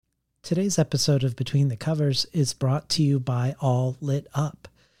Today's episode of Between the Covers is brought to you by All Lit Up,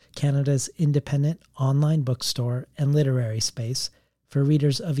 Canada's independent online bookstore and literary space for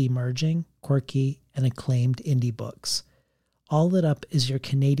readers of emerging, quirky, and acclaimed indie books. All Lit Up is your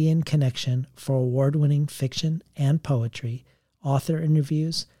Canadian connection for award-winning fiction and poetry, author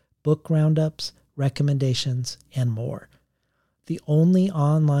interviews, book roundups, recommendations, and more. The only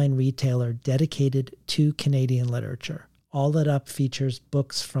online retailer dedicated to Canadian literature. All Lit Up features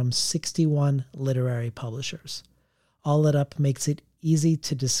books from 61 literary publishers. All Lit Up makes it easy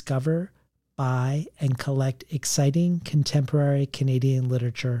to discover, buy, and collect exciting contemporary Canadian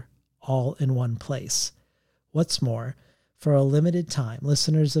literature all in one place. What's more, for a limited time,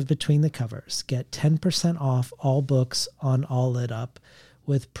 listeners of Between the Covers get 10% off all books on All Lit Up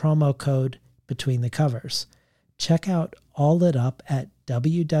with promo code Between the Covers. Check out All Lit Up at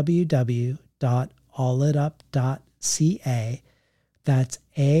www.alllitup.ca. That's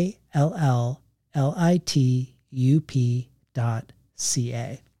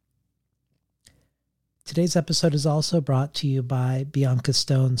ALLLITUP.ca. Today's episode is also brought to you by Bianca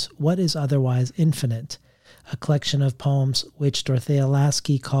Stone's What is Otherwise Infinite, a collection of poems which Dorothea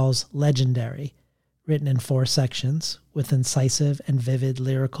Lasky calls legendary. Written in 4 sections, with incisive and vivid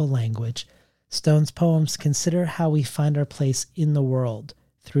lyrical language, Stone's poems consider how we find our place in the world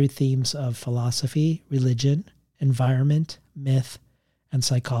through themes of philosophy, religion, environment, myth, and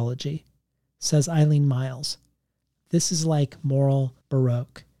psychology. Says Eileen Miles, "This is like moral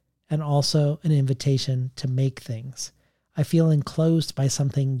Baroque, and also an invitation to make things. I feel enclosed by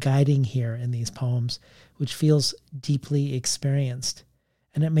something guiding here in these poems, which feels deeply experienced.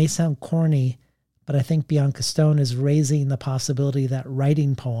 And it may sound corny, but I think Bianca Stone is raising the possibility that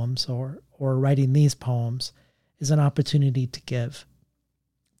writing poems or writing these poems is an opportunity to give.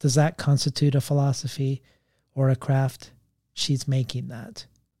 Does that constitute a philosophy or a craft? She's making that.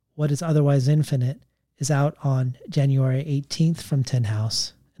 What is Otherwise Infinite is out on January 18th from Tin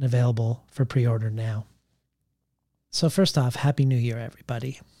House and available for pre-order now." So first off, Happy New Year,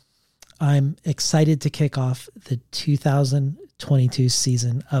 everybody. I'm excited to kick off the 2022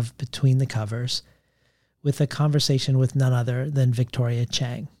 season of Between the Covers with a conversation with none other than Victoria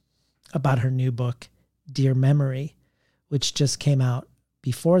Chang about her new book, Dear Memory, which just came out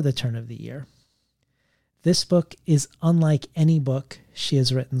before the turn of the year. This book is unlike any book she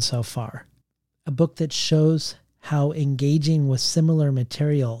has written so far. A book that shows how engaging with similar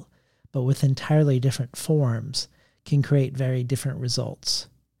material, but with entirely different forms, can create very different results.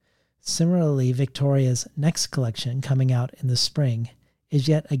 Similarly, Victoria's next collection, coming out in the spring, is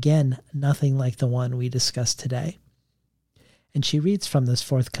yet again nothing like the one we discussed today. And she reads from this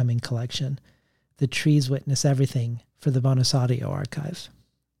forthcoming collection, The Trees Witness Everything, for the Bonus Audio Archive.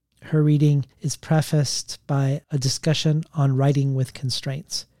 Her reading is prefaced by a discussion on writing with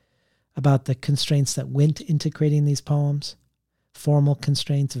constraints, about the constraints that went into creating these poems, formal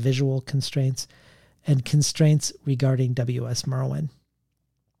constraints, visual constraints, and constraints regarding W.S. Merwin.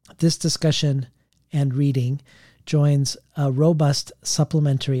 This discussion and reading joins a robust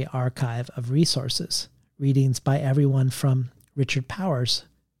supplementary archive of resources, readings by everyone from Richard Powers,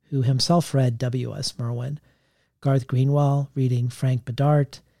 who himself read W.S. Merwin, Garth Greenwell reading Frank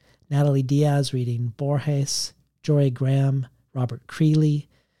Bidart, Natalie Diaz reading Borges, Jory Graham, Robert Creeley,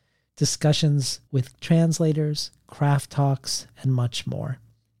 discussions with translators, craft talks, and much more.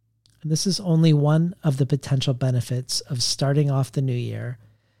 And this is only one of the potential benefits of starting off the new year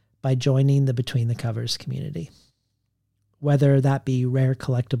by joining the Between the Covers community. Whether that be rare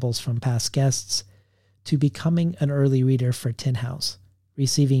collectibles from past guests, to becoming an early reader for Tin House,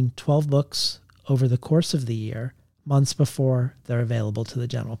 receiving 12 books over the course of the year, months before they're available to the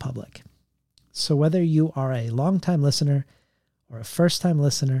general public. So whether you are a long-time listener or a first-time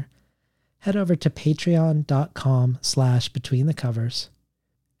listener, head over to patreon.com/betweenthecovers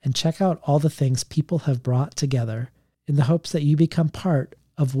and check out all the things people have brought together in the hopes that you become part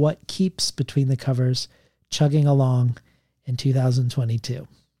of what keeps Between the Covers chugging along in 2022.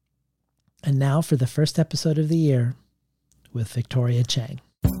 And now for the first episode of the year with Victoria Chang.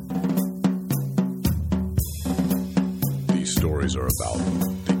 These stories are about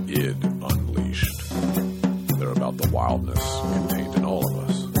the id unleashed. They're about the wildness contained in all of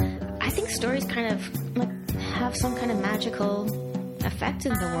us. I think stories kind of have some kind of magical effect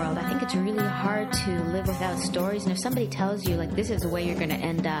in the world. I think it's really hard to live without stories. And if somebody tells you, this is the way you're going to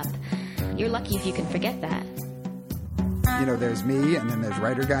end up, you're lucky if you can forget that. There's me, and then there's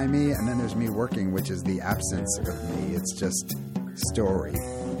writer guy me, and then there's me working, which is the absence of me. It's just story.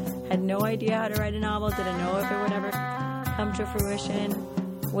 Had no idea how to write a novel, didn't know if it would ever come to fruition.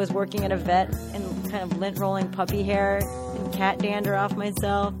 Was working at a vet and kind of lint rolling puppy hair and cat dander off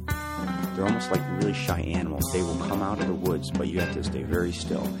myself. They're almost like really shy animals. They will come out of the woods, but you have to stay very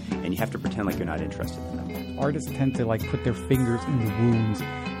still, and you have to pretend like you're not interested in them. Artists tend to put their fingers in the wounds,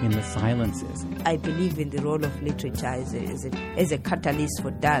 in the silences. I believe in the role of literature as a catalyst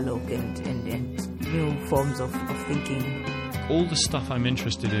for dialogue and new forms of thinking. All the stuff I'm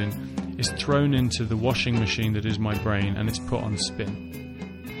interested in is thrown into the washing machine that is my brain, and it's put on spin.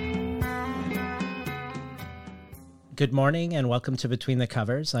 Good morning and welcome to Between the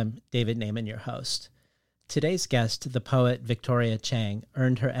Covers. I'm David Naiman, your host. Today's guest, the poet Victoria Chang,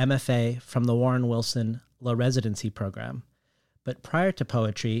 earned her MFA from the Warren Wilson Law Residency Program. But prior to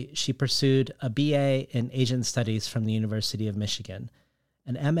poetry, she pursued a BA in Asian Studies from the University of Michigan,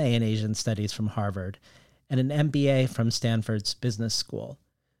 an MA in Asian Studies from Harvard, and an MBA from Stanford's Business School.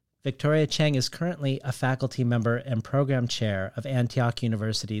 Victoria Chang is currently a faculty member and program chair of Antioch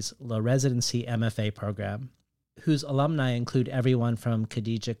University's Law Residency MFA program, whose alumni include everyone from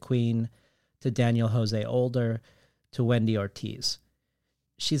Khadija Queen to Daniel Jose Older to Wendy Ortiz.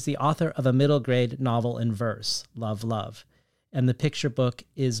 She's the author of a middle grade novel in verse, Love, Love, and the picture book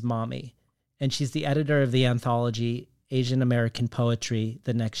Is Mommy, and she's the editor of the anthology Asian American Poetry,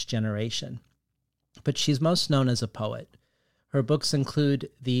 The Next Generation. But she's most known as a poet. Her books include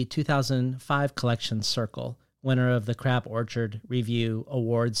the 2005 collection Circle, winner of the Crab Orchard Review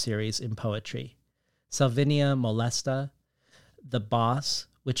Award Series in Poetry, Salvinia Molesta, The Boss,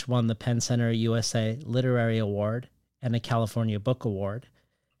 which won the Penn Center USA Literary Award and a California Book Award,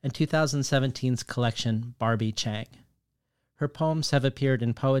 and 2017's collection Barbie Chang. Her poems have appeared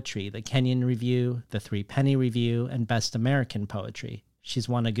in Poetry, the Kenyon Review, the Three Penny Review, and Best American Poetry. She's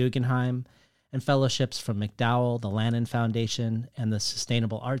won a Guggenheim and fellowships from MacDowell, the Lannan Foundation, and the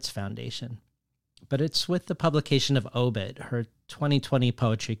Sustainable Arts Foundation. But it's with the publication of Obit, her 2020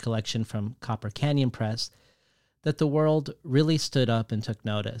 poetry collection from Copper Canyon Press, that the world really stood up and took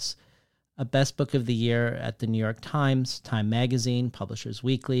notice. A Best Book of the Year at the New York Times, Time Magazine, Publishers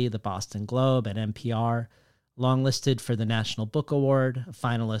Weekly, the Boston Globe, and NPR, longlisted for the National Book Award, a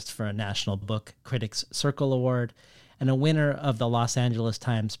finalist for a National Book Critics Circle Award, and a winner of the Los Angeles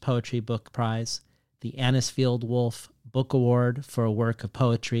Times Poetry Book Prize, the Anisfield Wolf Book Award for a work of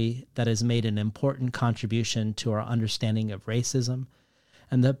poetry that has made an important contribution to our understanding of racism,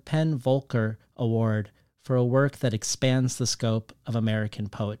 and the Penn Volker Award for a work that expands the scope of American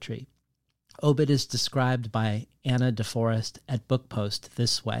poetry. Obit is described by Anna DeForest at BookPost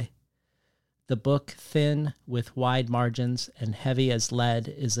this way. The book, thin with wide margins and heavy as lead,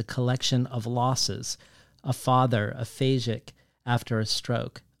 is a collection of losses: a father aphasic after a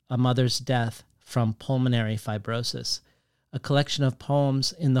stroke, a mother's death from pulmonary fibrosis, a collection of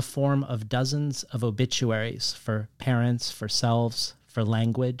poems in the form of dozens of obituaries for parents, for selves, for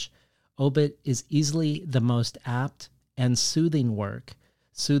language. Obit is easily the most apt and soothing work,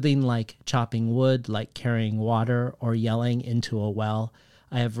 soothing like chopping wood, like carrying water, or yelling into a well,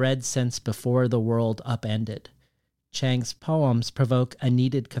 I have read since before the world upended. Chang's poems provoke a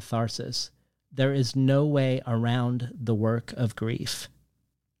needed catharsis. There is no way around the work of grief.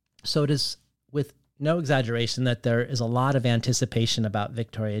 So it is with no exaggeration that there is a lot of anticipation about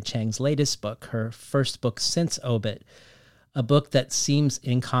Victoria Chang's latest book, her first book since Obit, a book that seems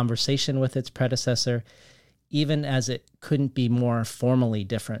in conversation with its predecessor, even as it couldn't be more formally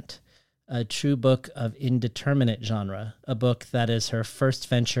different. A true book of indeterminate genre, a book that is her first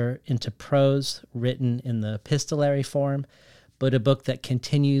venture into prose written in the epistolary form, but a book that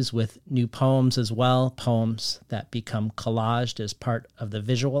continues with new poems as well, poems that become collaged as part of the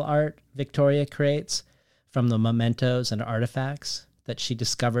visual art Victoria creates from the mementos and artifacts that she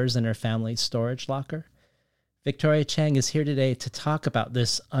discovers in her family's storage locker. Victoria Chang is here today to talk about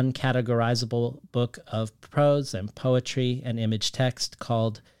this uncategorizable book of prose and poetry and image text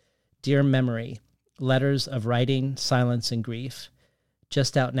called Dear Memory, Letters of Writing, Silence, and Grief,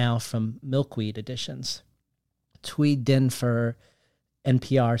 just out now from Milkweed Editions. Tweed Din for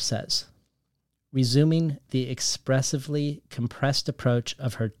NPR says, resuming the expressively compressed approach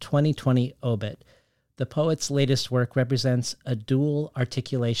of her 2020 Obit, the poet's latest work represents a dual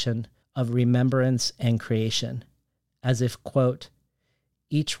articulation of remembrance and creation, as if, quote,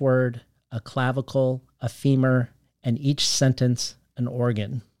 each word a clavicle, a femur, and each sentence an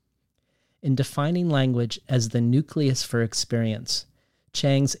organ. In defining language as the nucleus for experience,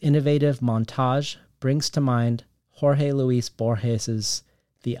 Chang's innovative montage brings to mind Jorge Luis Borges's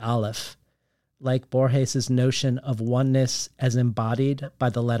The Aleph. Like Borges's notion of oneness as embodied by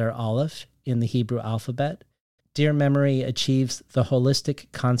the letter Aleph in the Hebrew alphabet, Dear Memory achieves the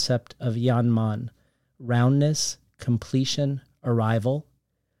holistic concept of Yanman, roundness, completion, arrival,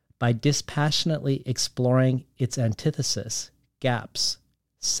 by dispassionately exploring its antithesis, gaps,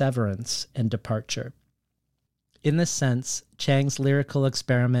 severance, and departure. In this sense, Chang's lyrical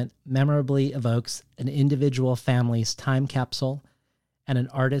experiment memorably evokes an individual family's time capsule and an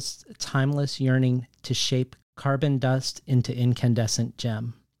artist's timeless yearning to shape carbon dust into incandescent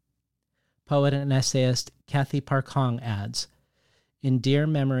gem. Poet and essayist Cathy Park Hong adds, "In dear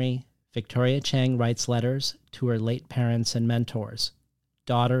memory, Victoria Chang writes letters to her late parents and mentors,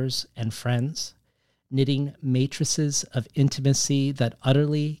 daughters and friends, knitting matrices of intimacy that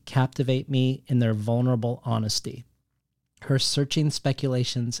utterly captivate me in their vulnerable honesty. Her searching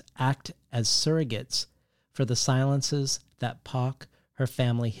speculations act as surrogates for the silences that pock her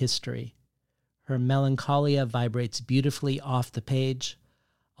family history. Her melancholia vibrates beautifully off the page,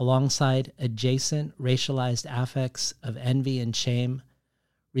 alongside adjacent racialized affects of envy and shame,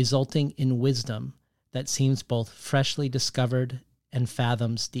 resulting in wisdom that seems both freshly discovered and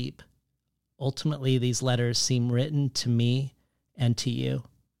fathoms deep. Ultimately, these letters seem written to me and to you.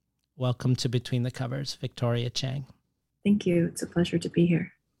 Welcome to Between the Covers, Victoria Chang." Thank you. It's a pleasure to be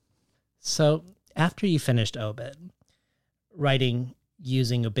here. So after you finished Obit, writing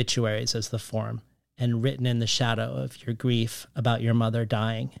using obituaries as the form and written in the shadow of your grief about your mother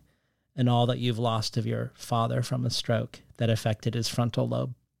dying and all that you've lost of your father from a stroke that affected his frontal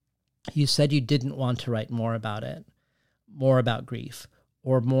lobe, you said you didn't want to write more about it, more about grief,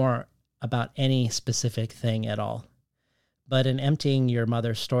 or more about any specific thing at all. But in emptying your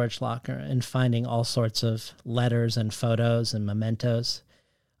mother's storage locker and finding all sorts of letters and photos and mementos,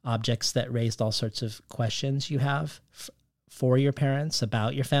 objects that raised all sorts of questions you have for your parents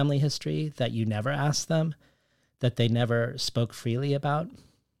about your family history that you never asked them, that they never spoke freely about,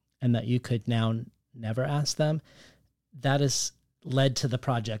 and that you could now never ask them, that has led to the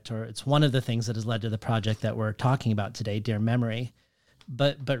project, or it's one of the things that has led to the project that we're talking about today, Dear Memory.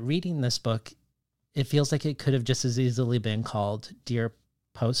 But reading this book, it feels like it could have just as easily been called Dear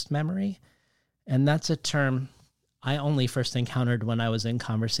Post Memory. And that's a term I only first encountered when I was in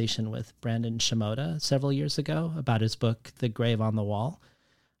conversation with Brandon Shimoda several years ago about his book, The Grave on the Wall.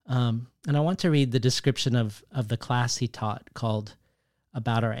 And I want to read the description of the class he taught called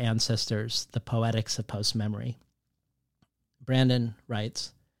About Our Ancestors, The Poetics of Post Memory. Brandon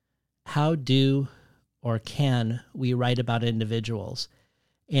writes, "How do or can we write about individuals,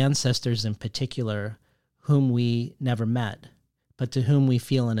 ancestors in particular, whom we never met, but to whom we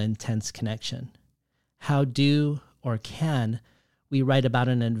feel an intense connection? How do or can we write about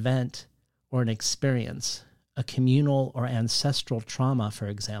an event or an experience, a communal or ancestral trauma, for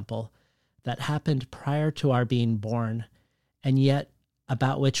example, that happened prior to our being born, and yet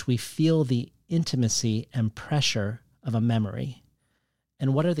about which we feel the intimacy and pressure of a memory?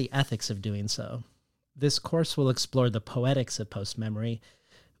 And what are the ethics of doing so?" This course will explore the poetics of post-memory,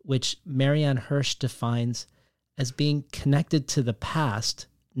 which Marianne Hirsch defines as being connected to the past,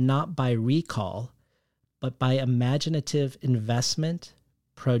 not by recall, but by imaginative investment,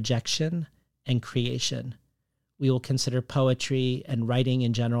 projection, and creation. We will consider poetry and writing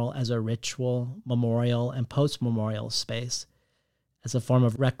in general as a ritual, memorial, and post-memorial space, as a form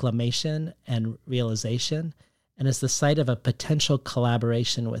of reclamation and realization, and as the site of a potential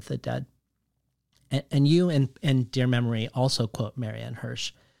collaboration with the dead. And you and Dear Memory also quote Marianne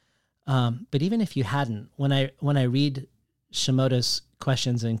Hirsch. But even if you hadn't, when I read Shimoda's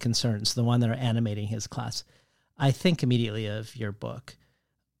questions and concerns, the one that are animating his class, I think immediately of your book.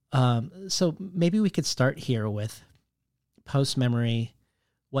 So maybe we could start here with post-memory,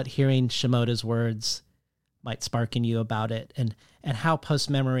 what hearing Shimoda's words might spark in you about it, and how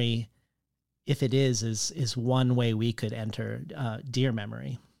post-memory, if it is one way we could enter Dear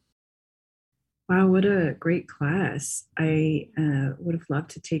Memory. Wow, what a great class. I would have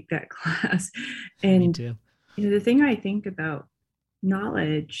loved to take that class. And Me too. the thing I think about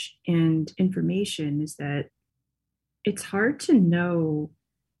knowledge and information is that it's hard to know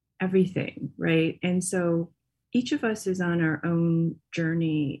everything, right? And so each of us is on our own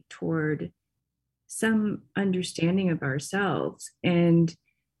journey toward some understanding of ourselves. And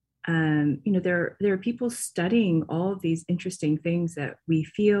there are people studying all of these interesting things that we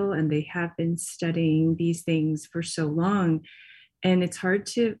feel, and they have been studying these things for so long, and it's hard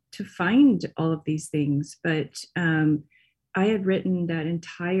to find all of these things. But I had written that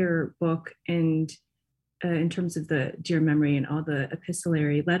entire book, and in terms of the Dear Memory and all the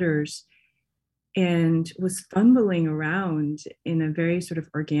epistolary letters, and was fumbling around in a very sort of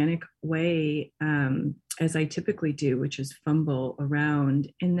organic way, as I typically do, which is fumble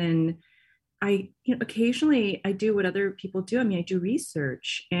around. And then occasionally I do what other people do. I mean, I do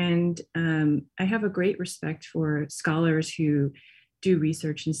research, and I have a great respect for scholars who do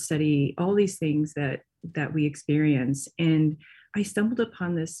research and study all these things that we experience. And I stumbled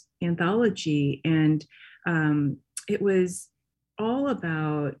upon this anthology, and it was all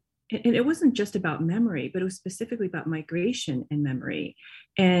about, and it wasn't just about memory, but it was specifically about migration and memory.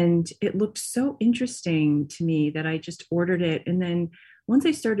 And it looked so interesting to me that I just ordered it. And then once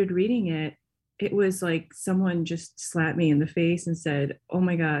I started reading it, it was like someone just slapped me in the face and said, oh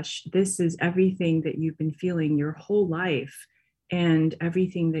my gosh, this is everything that you've been feeling your whole life and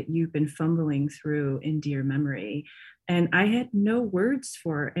everything that you've been fumbling through in dear memory. And I had no words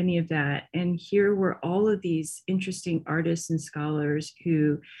for any of that. And here were all of these interesting artists and scholars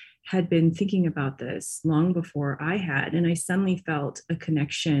who had been thinking about this long before I had. And I suddenly felt a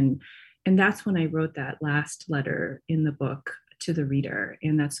connection. And that's when I wrote that last letter in the book to the reader.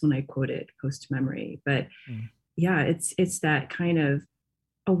 And that's when I quoted Post Memory. But yeah, it's that kind of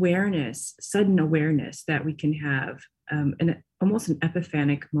awareness, sudden awareness that we can have, almost an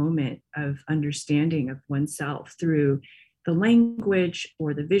epiphanic moment of understanding of oneself through the language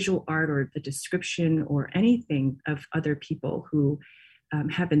or the visual art or the description or anything of other people who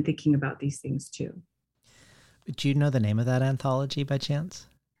have been thinking about these things too. Do you know the name of that anthology by chance?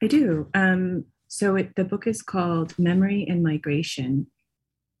 I do. The book is called Memory and Migration,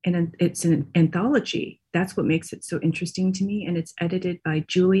 and it's an anthology. That's what makes it so interesting to me. And it's edited by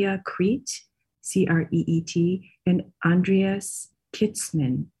Julia Creet, Creet, and Andreas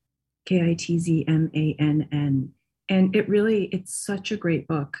Kitzmann, Kitzmann. And it's such a great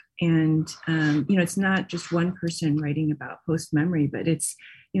book. And, it's not just one person writing about post memory, but it's,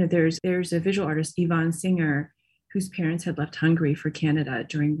 there's a visual artist, Yvonne Singer, whose parents had left Hungary for Canada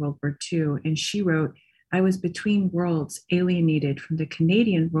during World War II. And she wrote, I was between worlds, alienated from the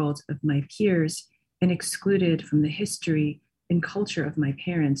Canadian world of my peers and excluded from the history and culture of my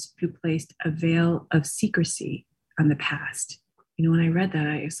parents, who placed a veil of secrecy on the past. When I read that,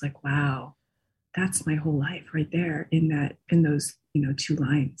 I was like, wow, that's my whole life right there in those, 2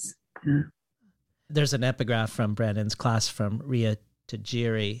 lines. Yeah. There's an epigraph from Brandon's class from Ria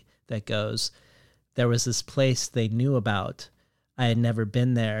Tajiri that goes, there was this place they knew about. I had never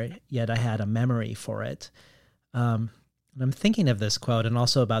been there, yet I had a memory for it. And I'm thinking of this quote and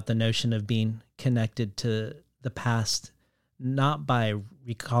also about the notion of being connected to the past, not by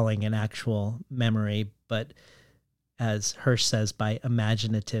recalling an actual memory, but as Hirsch says, by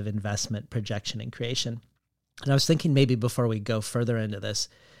imaginative investment, projection, and creation. And I was thinking maybe before we go further into this,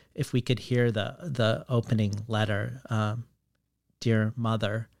 if we could hear the opening letter, Dear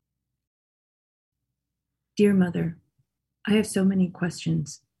Mother. Dear Mother, I have so many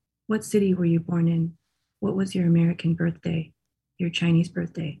questions. What city were you born in? What was your American birthday? Your Chinese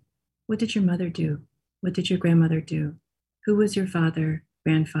birthday? What did your mother do? What did your grandmother do? Who was your father,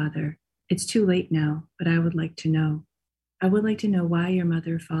 grandfather? It's too late now, but I would like to know. I would like to know why your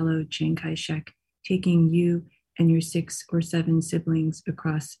mother followed Chiang Kai-shek, taking you and your 6 or 7 siblings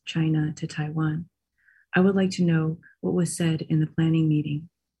across China to Taiwan. I would like to know what was said in the planning meeting.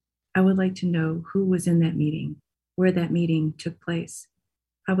 I would like to know who was in that meeting, where that meeting took place.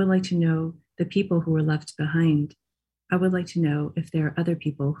 I would like to know the people who were left behind. I would like to know if there are other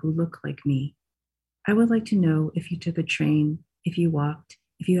people who look like me. I would like to know if you took a train, if you walked,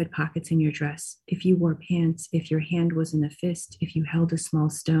 if you had pockets in your dress, if you wore pants, if your hand was in a fist, if you held a small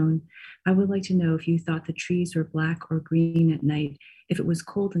stone. I would like to know if you thought the trees were black or green at night, if it was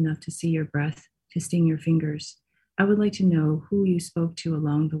cold enough to see your breath, to sting your fingers. I would like to know who you spoke to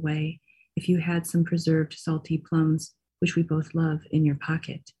along the way, if you had some preserved salty plums, which we both love, in your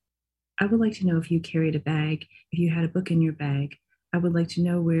pocket. I would like to know if you carried a bag, if you had a book in your bag. I would like to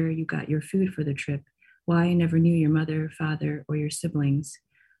know where you got your food for the trip, why I never knew your mother, father, or your siblings.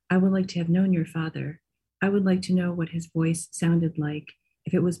 I would like to have known your father. I would like to know what his voice sounded like,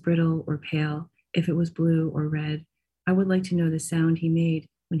 if it was brittle or pale, if it was blue or red. I would like to know the sound he made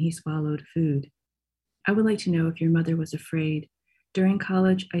when he swallowed food. I would like to know if your mother was afraid. During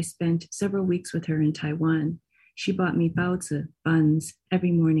college, I spent several weeks with her in Taiwan. She bought me baozi, buns,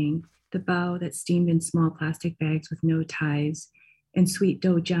 every morning, the bao that steamed in small plastic bags with no ties, and sweet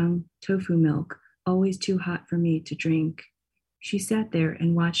doujiang, tofu milk, always too hot for me to drink. She sat there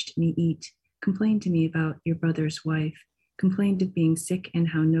and watched me eat, complained to me about your brother's wife, complained of being sick and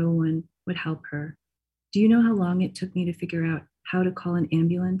how no one would help her. Do you know how long it took me to figure out how to call an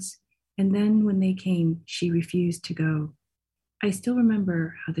ambulance? And then when they came, she refused to go. I still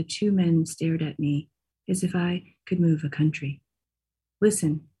remember how the 2 men stared at me as if I could move a country.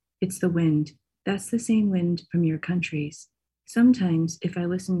 Listen, it's the wind. That's the same wind from your countries. Sometimes, if I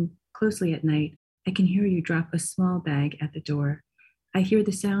listen closely at night, I can hear you drop a small bag at the door. I hear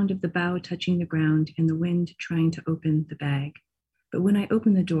the sound of the bough touching the ground and the wind trying to open the bag. But when I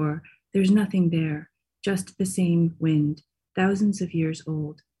open the door, there's nothing there, just the same wind. thousands of years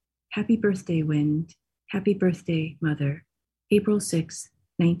old. Happy birthday, wind. Happy birthday, mother. April 6,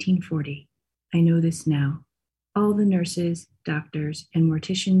 1940. I know this now. All the nurses, doctors, and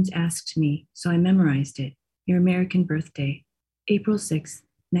morticians asked me, so I memorized it. Your American birthday, April 6,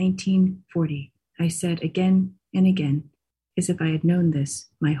 1940. I said again and again, as if I had known this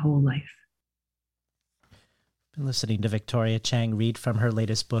my whole life. Been listening to Victoria Chang read from her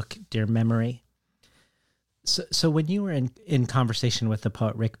latest book, Dear Memory. So when you were in conversation with the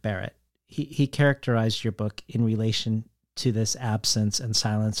poet Rick Barrett, he characterized your book in relation to this absence and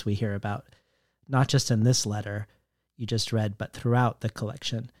silence we hear about, not just in this letter you just read, but throughout the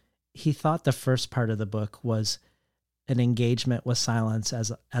collection. He thought the first part of the book was an engagement with silence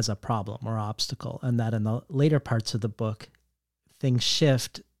as a problem or obstacle, and that in the later parts of the book, things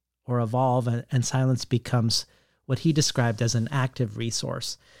shift or evolve, and silence becomes what he described as an active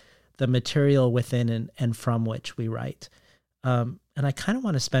resource, the material within and from which we write. And I kind of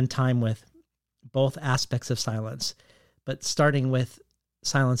want to spend time with both aspects of silence, but starting with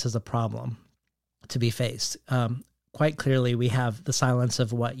silence as a problem to be faced. Quite clearly, we have the silence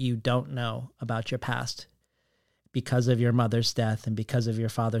of what you don't know about your past because of your mother's death and because of your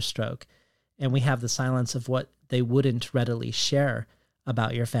father's stroke. And we have the silence of what they wouldn't readily share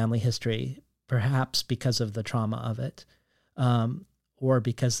about your family history, perhaps because of the trauma of it, or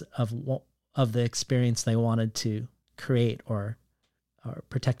because of the experience they wanted to create or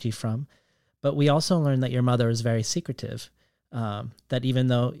protect you from. But we also learned that your mother is very secretive, that even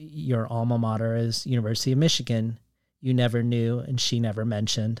though your alma mater is University of Michigan, you never knew and she never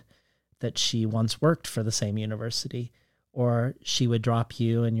mentioned that she once worked for the same university, or she would drop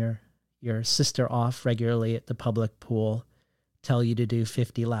you and your sister off regularly at the public pool, tell you to do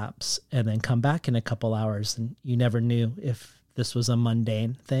 50 laps, and then come back in a couple hours, and you never knew if this was a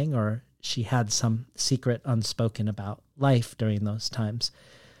mundane thing or she had some secret unspoken about life during those times.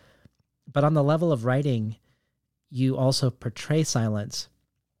 But on the level of writing, you also portray silence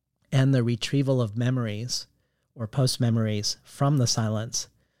and the retrieval of memories or post-memories from the silence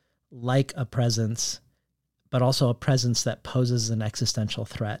like a presence, but also a presence that poses an existential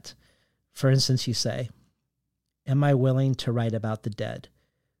threat. For instance, you say, "Am I willing to write about the dead?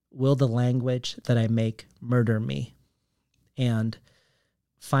 Will the language that I make murder me?" And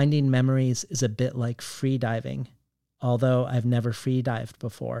finding memories is a bit like free diving, although I've never free dived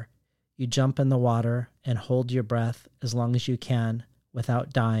before. You jump in the water and hold your breath as long as you can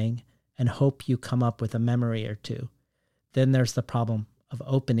without dying and hope you come up with a memory or two. Then there's the problem of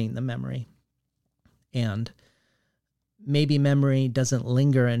opening the memory. And maybe memory doesn't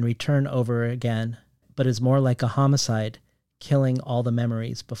linger and return over again, but is more like a homicide, killing all the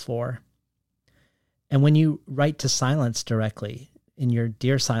memories before. And when you write to silence directly in your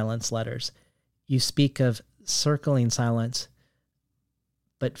Dear Silence letters, you speak of circling silence,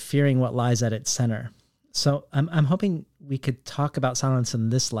 but fearing what lies at its center. So I'm hoping we could talk about silence in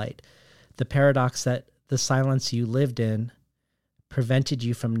this light, the paradox that the silence you lived in prevented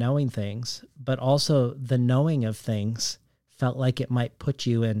you from knowing things, but also the knowing of things felt like it might put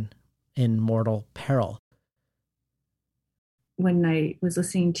you in mortal peril. When I was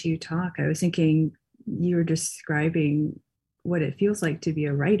listening to you talk, I was thinking you were describing what it feels like to be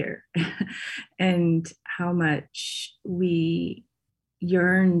a writer and how much we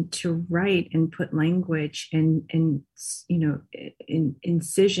yearn to write and put language and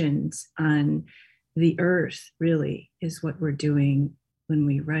incisions on the earth, really, is what we're doing when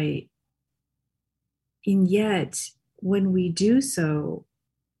we write. And yet, when we do so,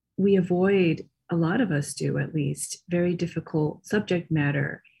 we avoid, a lot of us do at least, very difficult subject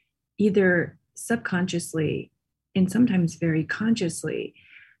matter, either subconsciously and sometimes very consciously,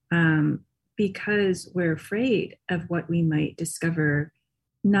 because we're afraid of what we might discover,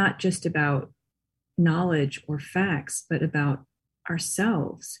 not just about knowledge or facts, but about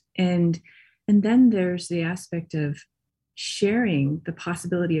ourselves. And then there's the aspect of sharing, the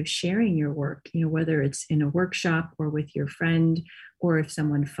possibility of sharing your work, whether it's in a workshop or with your friend, or if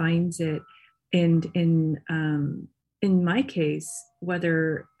someone finds it. And in my case,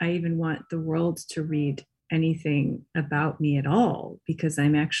 whether I even want the world to read anything about me at all, because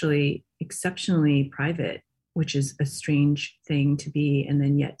I'm actually exceptionally private, which is a strange thing to be, and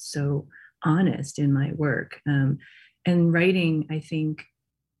then yet so honest in my work. And writing, I think,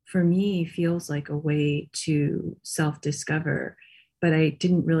 for me, feels like a way to self-discover, but I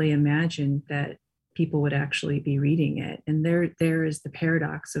didn't really imagine that people would actually be reading it. And there is the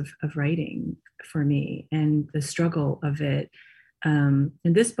paradox of writing for me and the struggle of it. And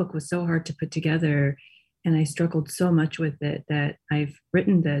this book was so hard to put together and I struggled so much with it that I've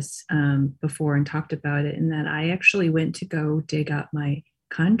written this before and talked about it, and that I actually went to go dig up my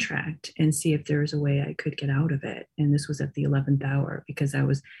contract and see if there was a way I could get out of it. And this was at the 11th hour, because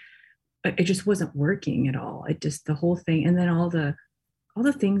it just wasn't working at all. It just, the whole thing. And then all the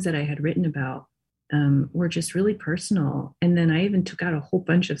things that I had written about were just really personal. And then I even took out a whole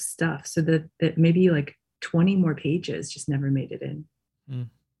bunch of stuff, so that maybe like 20 more pages just never made it in. Mm.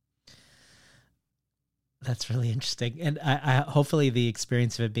 That's really interesting. And I hopefully the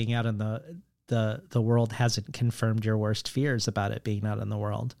experience of it being out in the world hasn't confirmed your worst fears about it being out in the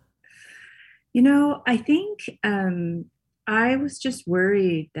world. I think I was just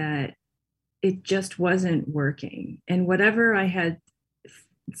worried that it just wasn't working. And whatever I had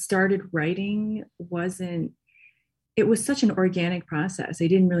started writing it was such an organic process. I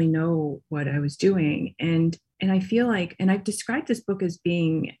didn't really know what I was doing. And I feel like, and I've described this book as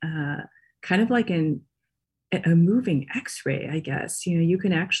being kind of like a moving X-ray, I guess. You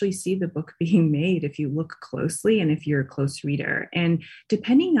can actually see the book being made if you look closely and if you're a close reader. And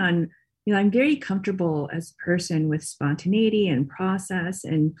depending on, I'm very comfortable as a person with spontaneity and process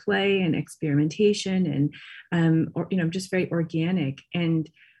and play and experimentation and, I'm just very organic. And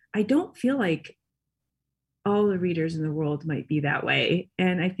I don't feel like all the readers in the world might be that way.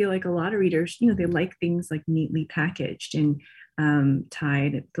 And I feel like a lot of readers, they like things like neatly packaged and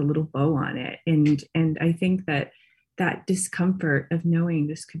tied the little bow on it. And I think that discomfort of knowing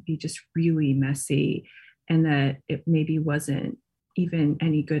this could be just really messy and that it maybe wasn't even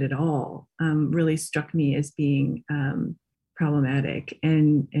any good at all really struck me as being problematic.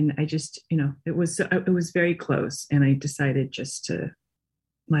 And I just, it was very close, and I decided just to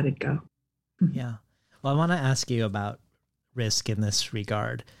let it go. Yeah. Well, I want to ask you about risk in this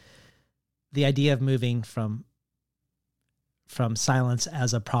regard. The idea of moving from silence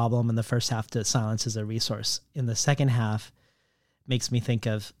as a problem in the first half to silence as a resource in the second half makes me think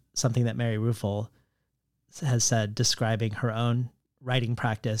of something that Mary Ruefle has said describing her own writing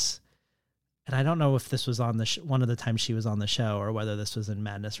practice. And I don't know if this was on one of the times she was on the show or whether this was in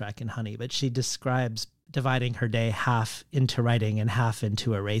Madness, Rack and Honey, but she describes dividing her day half into writing and half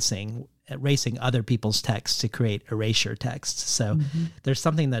into erasing other people's texts to create erasure texts. So there's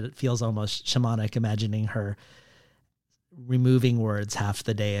something that feels almost shamanic, imagining her removing words half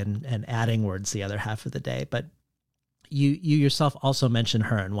the day and adding words the other half of the day. But you yourself also mention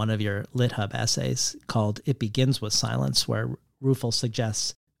her in one of your LitHub essays called It Begins with Silence, where Ruefle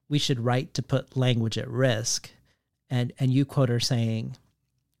suggests we should write to put language at risk. And you quote her saying,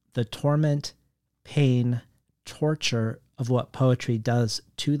 "The torment, pain, torture of what poetry does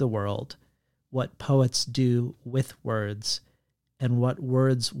to the world, what poets do with words, and what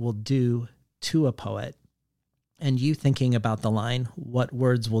words will do to a poet." And you thinking about the line, "What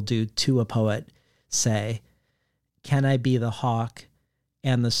words will do to a poet," say, "Can I be the hawk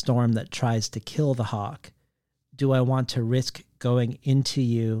and the storm that tries to kill the hawk? Do I want to risk going into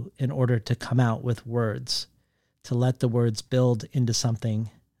you in order to come out with words, to let the words build into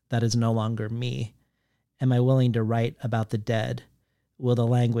something that is no longer me? Am I willing to write about the dead? Will the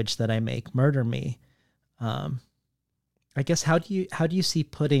language that I make murder me?" I guess how do you see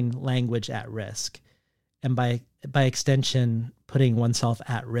putting language at risk, and by extension putting oneself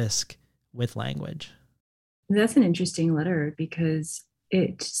at risk with language? That's an interesting letter, because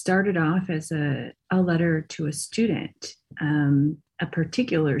it started off as a letter to a student, a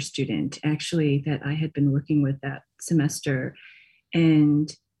particular student actually that I had been working with that semester,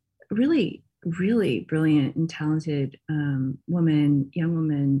 and really, really brilliant and talented young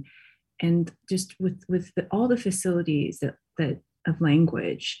woman, and just with all the facilities that of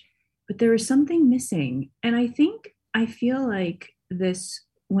language, but there was something missing. And I feel like this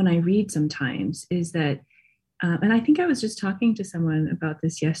when I read sometimes is that, and I think I was just talking to someone about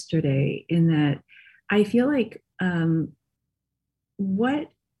this yesterday, in that I feel like I'm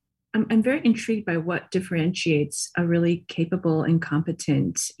very intrigued by what differentiates a really capable and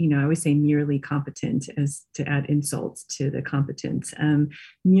competent, I always say merely competent as to add insults to the competence,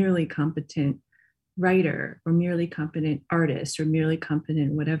 merely competent writer or merely competent artist or merely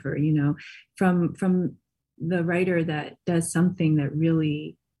competent whatever, from the writer that does something that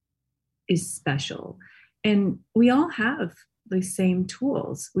really is special. And we all have the same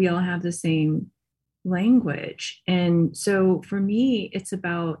tools. We all have the same language. And so for me, it's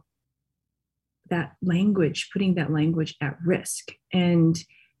about that language, putting that language at risk, and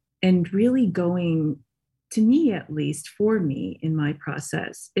really going, to me at least, for me in my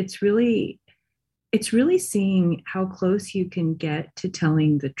process, it's really seeing how close you can get to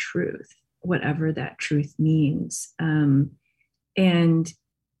telling the truth, whatever that truth means. And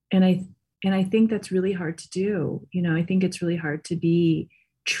And I think that's really hard to do. I think it's really hard to be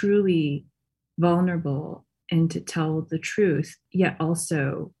truly vulnerable and to tell the truth, yet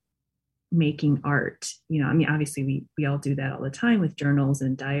also making art. Obviously we all do that all the time with journals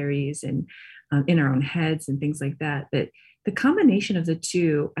and diaries and in our own heads and things like that. But the combination of the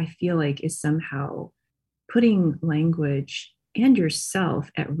two, I feel like, is somehow putting language and yourself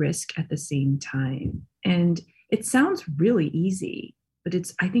at risk at the same time. And it sounds really easy, but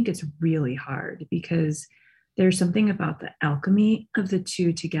I think it's really hard, because there's something about the alchemy of the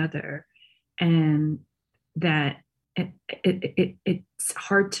two together, and that it's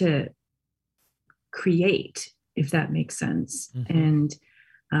hard to create, if that makes sense. Mm-hmm.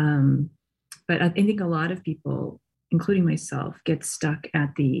 And but I think a lot of people, including myself, get stuck at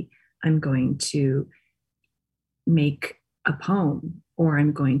I'm going to make a poem or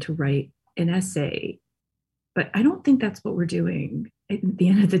I'm going to write an essay. But I don't think that's what we're doing at the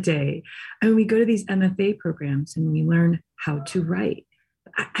end of the day. We go to these MFA programs and we learn how to write.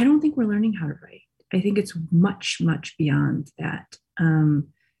 I don't think we're learning how to write. I think it's much, much beyond that.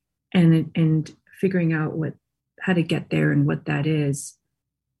 And figuring out how to get there and what that is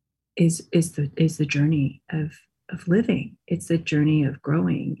the journey of living. It's the journey of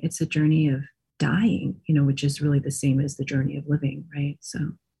growing. It's a journey of dying, which is really the same as the journey of living, right? So,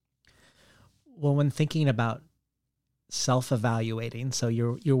 well, when thinking about self-evaluating, so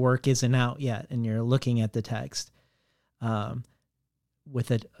your work isn't out yet, and you're looking at the text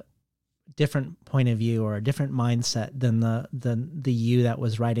with a different point of view or a different mindset than the you that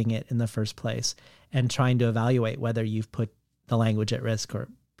was writing it in the first place, and trying to evaluate whether you've put the language at risk or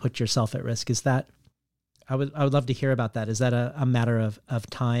put yourself at risk. Is that, I would love to hear about that. Is that a matter of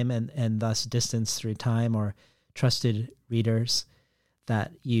time and thus distance through time, or trusted readers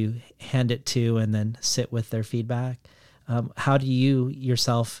that you hand it to and then sit with their feedback? How do you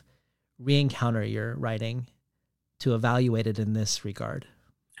yourself re-encounter your writing to evaluate it in this regard?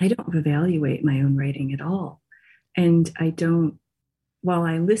 I don't evaluate my own writing at all. And while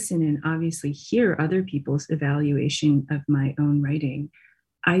I listen and obviously hear other people's evaluation of my own writing,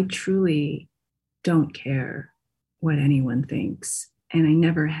 I truly don't care what anyone thinks. And I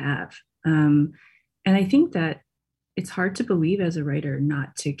never have. And I think that it's hard to believe as a writer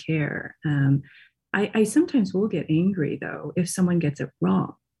not to care. I sometimes will get angry, though, if someone gets it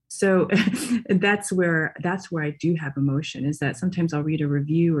wrong. So that's where I do have emotion, is that sometimes I'll read a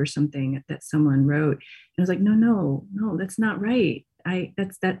review or something that someone wrote, and I was like, no, that's not right.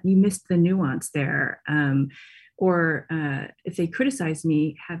 You missed the nuance there. Or if they criticize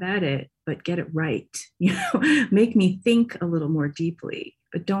me, have at it, but get it right. Make me think a little more deeply,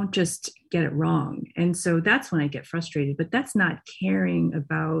 but don't just get it wrong. And so that's when I get frustrated. But that's not caring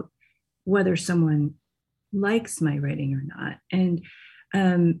about whether someone likes my writing or not. And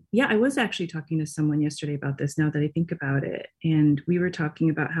I was actually talking to someone yesterday about this, now that I think about it. And we were talking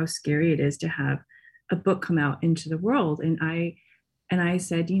about how scary it is to have a book come out into the world. And I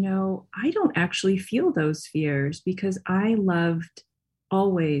said, I don't actually feel those fears, because I loved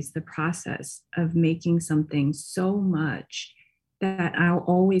always the process of making something so much that I'll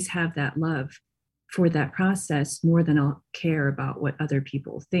always have that love for that process more than I'll care about what other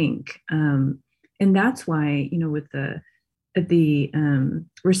people think. And that's why, with the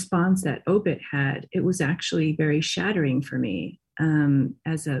response that Obit had, it was actually very shattering for me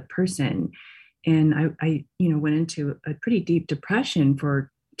as a person. And I went into a pretty deep depression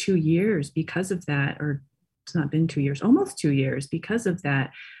for 2 years because of that, or it's not been 2 years, almost 2 years, because of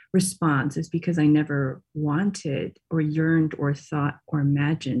that response. It's because I never wanted or yearned or thought or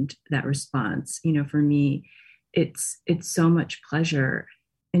imagined that response. For me, it's so much pleasure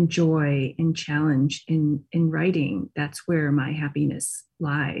and joy and challenge in writing. That's where my happiness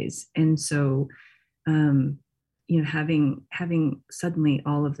lies. And so, having suddenly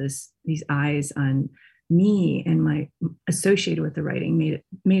all of these eyes on me and my associated with the writing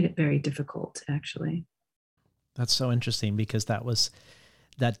made it very difficult, actually. That's so interesting, because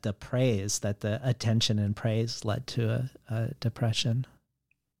the praise, that the attention and praise led to a depression.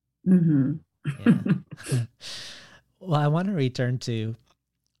 Mm-hmm. Yeah. Well, I want to return to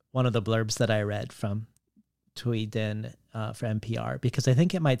one of the blurbs that I read from Thuy Dinh for NPR, because I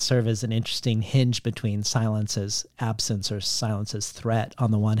think it might serve as an interesting hinge between silence's absence or silence's threat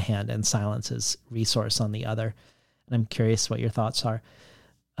on the one hand and silence's resource on the other. And I'm curious what your thoughts are.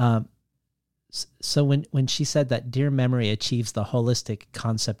 So when she said that Dear Memory achieves the holistic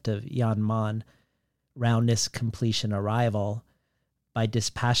concept of Jan Man, roundness, completion, arrival, by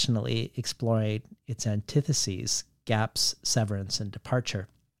dispassionately exploring its antitheses, gaps, severance, and departure.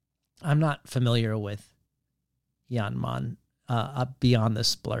 I'm not familiar with Jan Man. beyond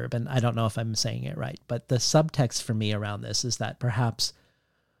this blurb, and I don't know if I'm saying it right, but the subtext for me around this is that perhaps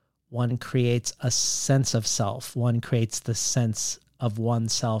one creates a sense of self. One creates the sense of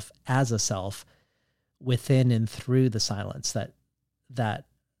oneself as a self within and through the silence, that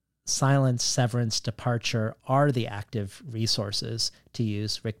silence, severance, departure are the active resources, to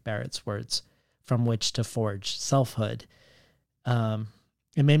use Rick Barrett's words, from which to forge selfhood.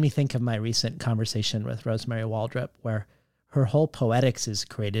 It made me think of my recent conversation with Rosemary Waldrop, where her whole poetics is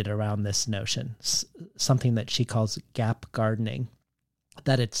created around this notion, something that she calls gap gardening,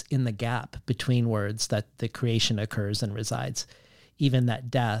 that it's in the gap between words that the creation occurs and resides. Even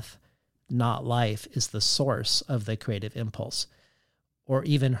that death, not life, is the source of the creative impulse. Or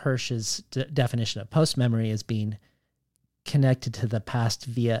even Hirsch's definition of post-memory as being connected to the past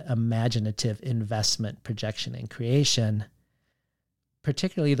via imaginative investment, projection, and creation.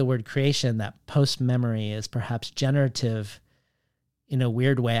 Particularly the word creation, that post-memory is perhaps generative in a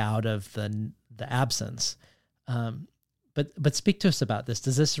weird way out of the absence. But speak to us about this.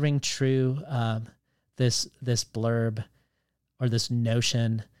 Does this ring true, this blurb or this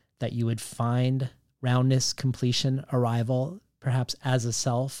notion that you would find roundness, completion, arrival, perhaps as a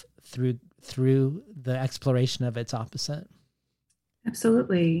self through the exploration of its opposite?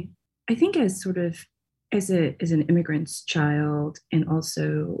 Absolutely. I think as an immigrant's child, and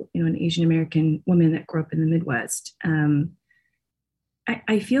also, an Asian American woman that grew up in the Midwest,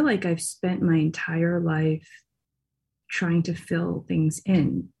 I feel like I've spent my entire life trying to fill things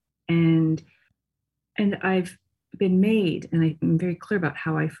in, and I've been made, and I'm very clear about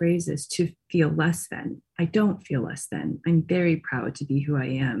how I phrase this, to feel less than. I don't feel less than. I'm very proud to be who I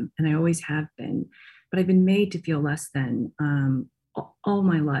am, and I always have been, but I've been made to feel less than all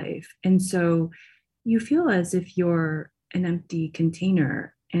my life. And so you feel as if you're an empty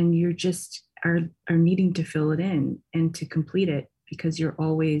container, and you're just are needing to fill it in and to complete it, because you're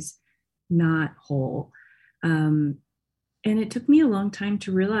always not whole. And it took me a long time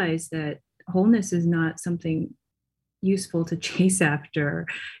to realize that wholeness is not something useful to chase after.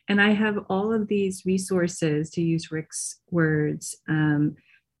 And I have all of these resources, to use Rick's words,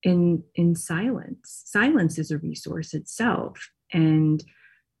 in silence. Silence is a resource itself. And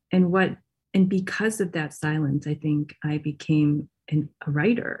because of that silence, I think I became a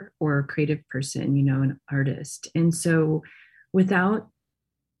writer or a creative person, an artist. And so without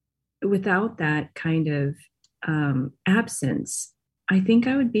that kind of absence, I think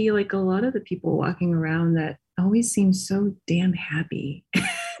I would be like a lot of the people walking around that always seem so damn happy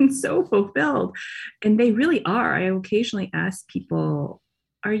and so fulfilled. And they really are. I occasionally ask people,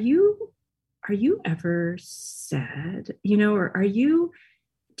 are you ever sad? Or are you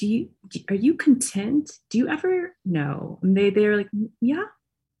content? Do you ever know? And they're like, yeah,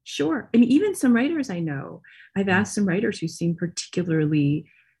 sure. And even some writers I know, I've asked some writers who seem particularly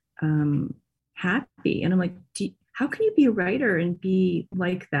happy. And I'm like, how can you be a writer and be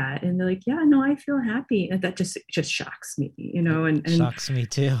like that? And they're like, yeah, no, I feel happy. And that just shocks me, and shocks me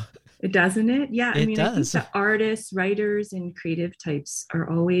too. It doesn't it? Yeah. It does. I think the artists, writers, and creative types are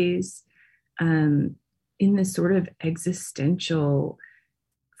always in this sort of existential,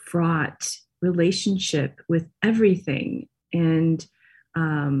 fraught relationship with everything. And,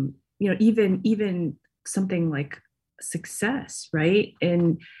 even something like success, right?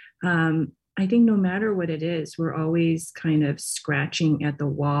 And I think no matter what it is, we're always kind of scratching at the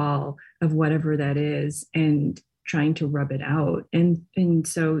wall of whatever that is and trying to rub it out. And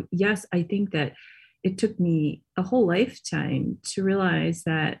so, yes, I think that it took me a whole lifetime to realize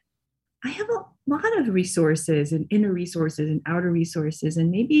that I have a lot of resources, and inner resources and outer resources.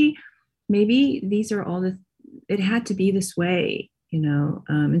 And maybe these are all it had to be this way,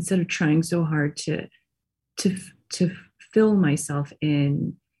 instead of trying so hard to fill myself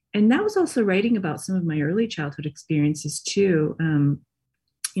in. And that was also writing about some of my early childhood experiences too.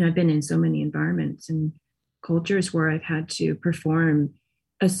 I've been in so many environments and cultures where I've had to perform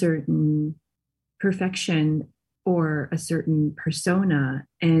a certain perfection or a certain persona,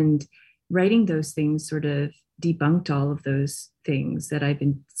 and writing those things sort of debunked all of those things that I've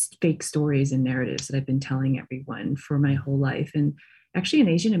been, fake stories and narratives that I've been telling everyone for my whole life. And actually an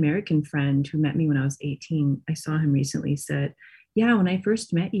Asian American friend who met me when I was 18, I saw him recently, said, yeah, when I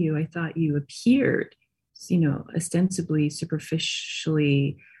first met you, I thought you appeared, ostensibly,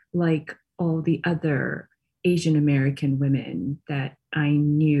 superficially like all the other Asian American women that I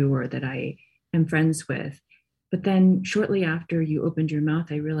knew or that I am friends with. But then shortly after you opened your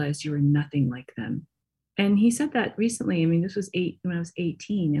mouth, I realized you were nothing like them. And he said that recently. I mean, this was when I was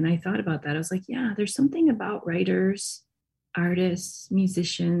 18. And I thought about that. I was like, yeah, there's something about writers, artists,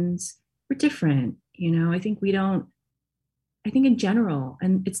 musicians. We're different. I think we don't I think in general,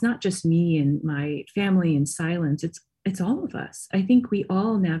 and it's not just me and my family in silence, it's all of us. I think we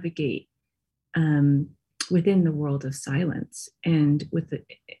all navigate within the world of silence and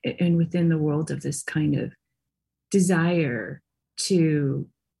within the world of this kind of desire to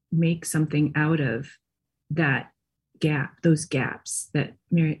make something out of that gap, those gaps that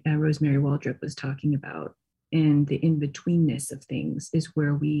Rosemary Waldrop was talking about. And the in-betweenness of things is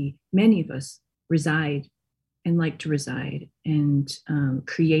where many of us reside and like to reside and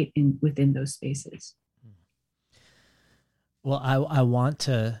create within those spaces. Well, I want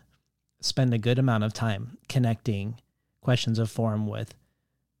to spend a good amount of time connecting questions of form with,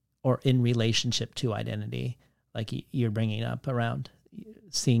 or in relationship to, identity, like you're bringing up around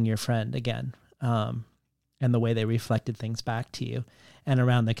seeing your friend again, and the way they reflected things back to you, and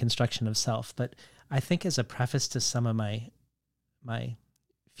around the construction of self. But I think as a preface to some of my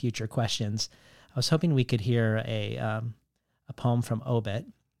future questions, I was hoping we could hear a poem from Obit,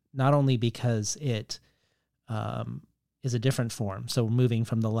 not only because it is a different form, so moving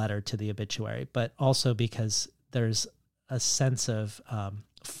from the letter to the obituary, but also because there's a sense of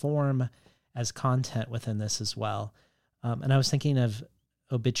form as content within this as well. And I was thinking of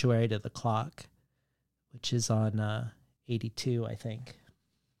Obituary to the Clock, which is on 82, I think.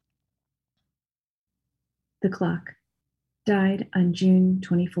 The clock died on June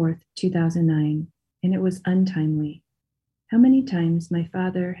 24th, 2009, and it was untimely. How many times my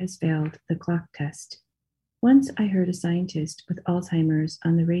father has failed the clock test. Once I heard a scientist with Alzheimer's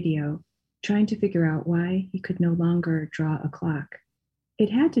on the radio trying to figure out why he could no longer draw a clock.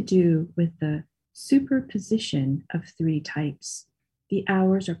 It had to do with the superposition of three types. The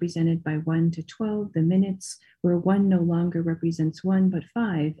hours represented by 1 to 12, the minutes where 1 no longer represents 1 but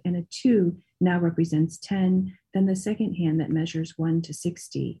 5, and a 2 now represents 10, then the second hand that measures 1 to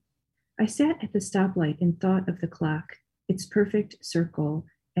 60. I sat at the stoplight and thought of the clock, its perfect circle,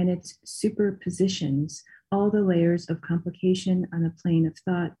 and its superpositions, all the layers of complication on a plane of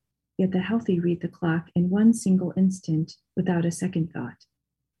thought, yet the healthy read the clock in one single instant without a second thought.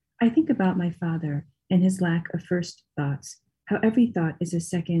 I think about my father and his lack of first thoughts, how every thought is a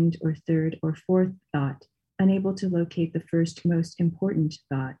second or third or fourth thought, unable to locate the first most important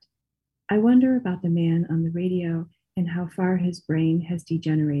thought. I wonder about the man on the radio and how far his brain has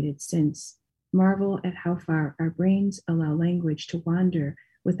degenerated since. Marvel at how far our brains allow language to wander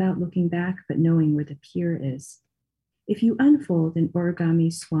without looking back but knowing where the pier is. If you unfold an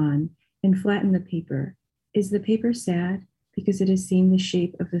origami swan and flatten the paper, is the paper sad because it has seen the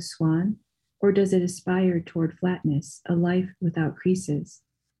shape of the swan? Or does it aspire toward flatness, a life without creases?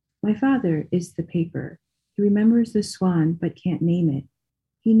 My father is the paper. He remembers the swan but can't name it.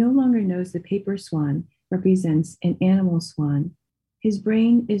 He no longer knows the paper swan represents an animal swan. His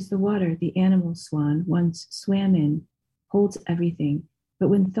brain is the water the animal swan once swam in, holds everything, but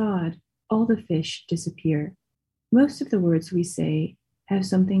when thawed, all the fish disappear. Most of the words we say have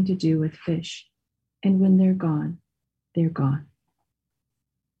something to do with fish, and when they're gone, they're gone.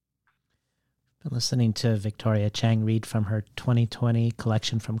 Been listening to Victoria Chang read from her 2020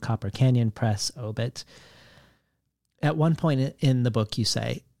 collection from Copper Canyon Press, Obit. At one point in the book, you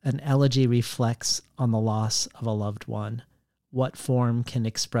say, an elegy reflects on the loss of a loved one. What form can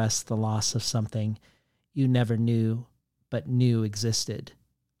express the loss of something you never knew but knew existed?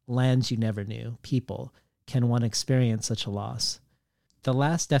 Lands you never knew, people. Can one experience such a loss? The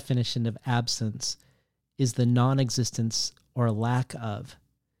last definition of absence is the non-existence or lack of.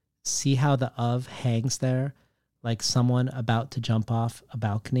 See how the of hangs there, like someone about to jump off a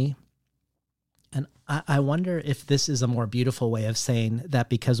balcony? And I wonder if this is a more beautiful way of saying that,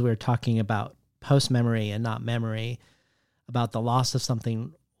 because we're talking about post-memory and not memory, about the loss of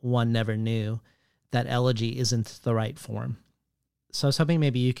something one never knew, that elegy isn't the right form. So I was hoping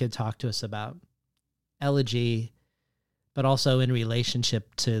maybe you could talk to us about elegy, but also in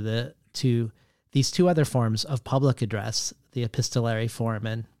relationship to these two other forms of public address, the epistolary form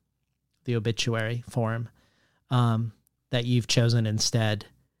and the obituary form, that you've chosen instead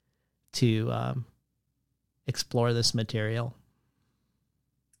to explore this material.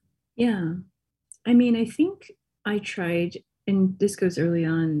 Yeah. I mean, I think I tried, and this goes early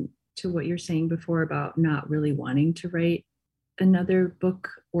on to what you're saying before about not really wanting to write another book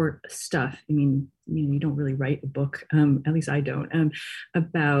or stuff. I mean, you don't really write a book, at least I don't,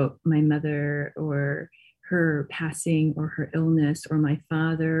 about my mother or her passing or her illness or my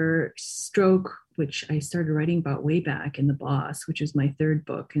father stroke, which I started writing about way back in The Boss, which is my third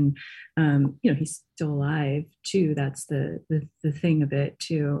book. And, he's still alive too. That's the thing of it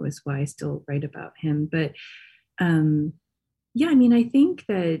too, is why I still write about him. But I think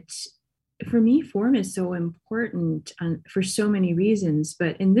that for me, form is so important for so many reasons.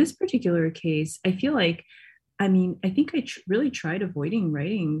 But in this particular case, I feel like, I mean, I think I really tried avoiding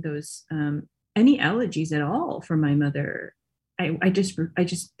writing those any elegies at all for my mother. I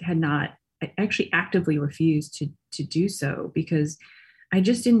just had not. I actually actively refused to do so because I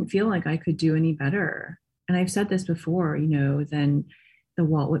just didn't feel like I could do any better. And I've said this before, you know, than the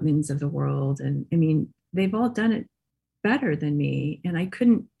Walt Whitmans of the world. And I mean, they've all done it better than me, and I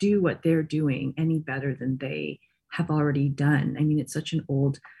couldn't do what they're doing any better than they have already done. I mean, it's such an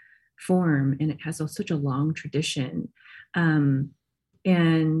old form and it has such a long tradition. And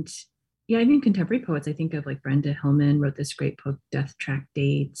yeah, I mean, contemporary poets, I think of like Brenda Hillman wrote this great book, Death Track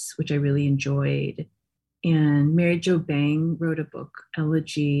Dates, which I really enjoyed. And Mary Jo Bang wrote a book,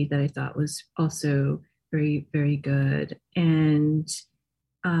 Elegy, that I thought was also very, very good. And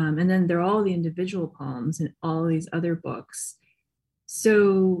then there are all the individual poems and all these other books.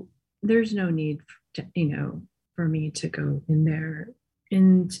 So there's no need to, you know, for me to go in there.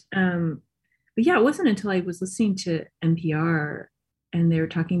 And but yeah, it wasn't until I was listening to NPR and they were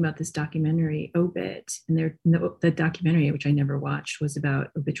talking about this documentary, Obit, and the documentary, which I never watched, was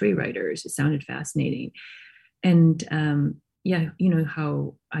about obituary writers. It sounded fascinating. And yeah, you know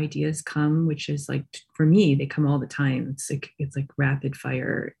how ideas come, which is like, for me, they come all the time. It's like rapid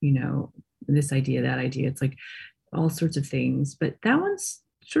fire, you know, this idea, that idea. It's like all sorts of things. But that one's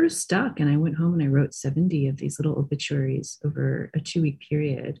sort of stuck. And I went home and I wrote 70 of these little obituaries over a 2-week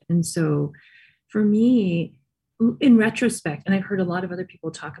period. And so for me, in retrospect, and I've heard a lot of other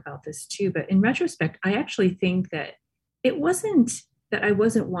people talk about this too, but in retrospect, I actually think that it wasn't that I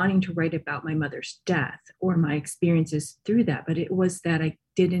wasn't wanting to write about my mother's death or my experiences through that, but it was that I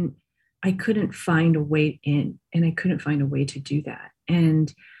couldn't find a way in, and I couldn't find a way to do that.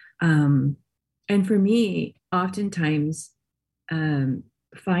 And for me, oftentimes,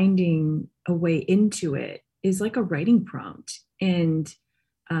 finding a way into it is like a writing prompt. And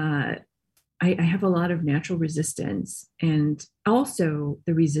I have a lot of natural resistance, and also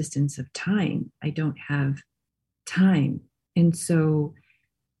the resistance of time. I don't have time. And so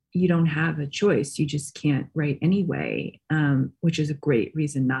you don't have a choice. You just can't write anyway, which is a great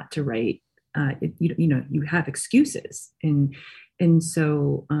reason not to write. You know, you have excuses. And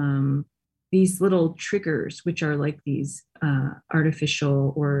so these little triggers, which are like these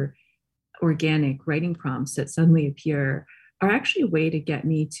artificial or organic writing prompts that suddenly appear, are actually a way to get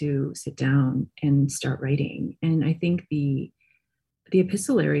me to sit down and start writing. And I think the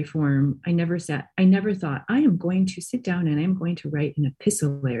epistolary form, I never thought I am going to sit down and I'm going to write an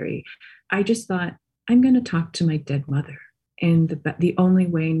epistolary. I just thought I'm going to talk to my dead mother. And the only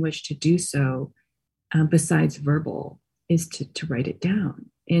way in which to do so, besides verbal, is to write it down.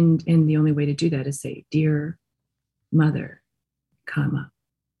 And the only way to do that is say, dear mother, comma,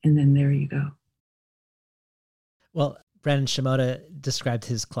 and then there you go. Well, Brandon Shimoda described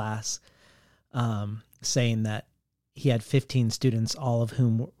his class saying that he had 15 students, all of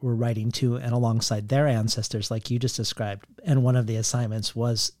whom were writing to and alongside their ancestors, like you just described. And one of the assignments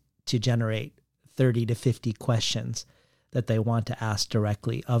was to generate 30 to 50 questions that they want to ask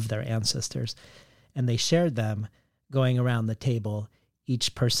directly of their ancestors. And they shared them going around the table,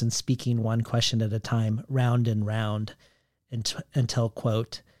 each person speaking one question at a time, round and round, until,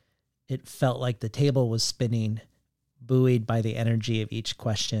 quote, it felt like the table was spinning, buoyed by the energy of each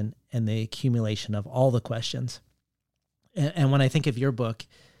question and the accumulation of all the questions. And when I think of your book,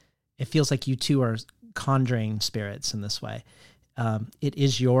 it feels like you two are conjuring spirits in this way. It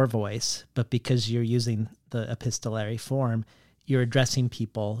is your voice, but because you're using the epistolary form, you're addressing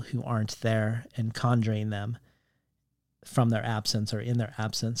people who aren't there and conjuring them from their absence or in their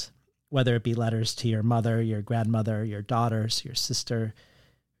absence, whether it be letters to your mother, your grandmother, your daughters, your sister,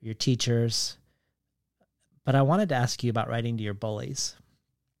 your teachers. But I wanted to ask you about writing to your bullies.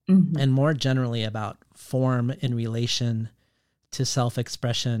 Mm-hmm. And more generally about form in relation to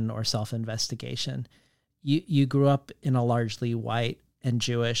self-expression or self-investigation. You grew up in a largely white and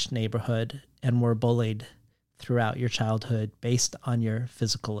Jewish neighborhood and were bullied throughout your childhood based on your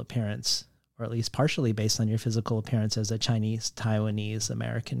physical appearance, or at least partially based on your physical appearance as a Chinese, Taiwanese,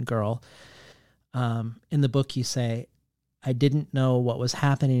 American girl. In the book, you say, I didn't know what was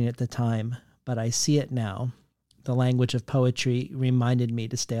happening at the time, but I see it now. The language of poetry reminded me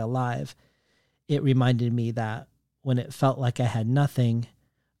to stay alive. It reminded me that when it felt like I had nothing,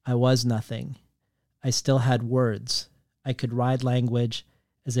 I was nothing. I still had words. I could ride language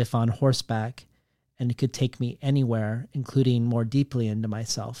as if on horseback, and it could take me anywhere, including more deeply into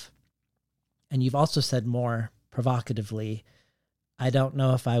myself. And you've also said more provocatively, I don't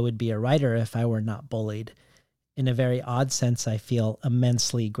know if I would be a writer if I were not bullied. in a very odd sense, I feel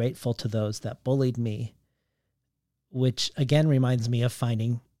immensely grateful to those that bullied me, which again reminds me of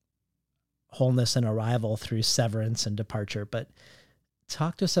finding wholeness and arrival through severance and departure. But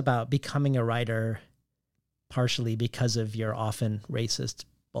talk to us about becoming a writer partially because of your often racist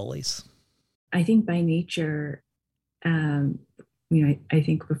bullies. I think by nature, I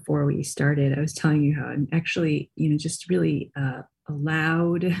think before we started, I was telling you how I'm actually, just really a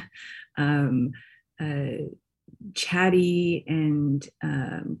loud, chatty, and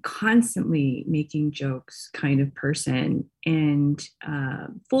constantly making jokes kind of person, and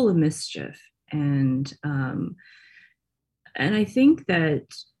full of mischief. And I think that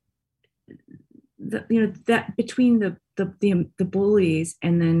that between the bullies,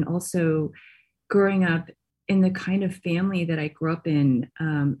 and then also growing up in the kind of family that I grew up in,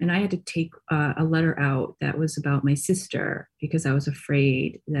 and I had to take a letter out that was about my sister because I was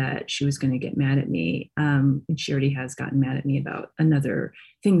afraid that she was going to get mad at me, and she already has gotten mad at me about another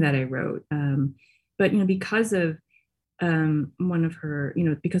thing that I wrote. But because of one of her,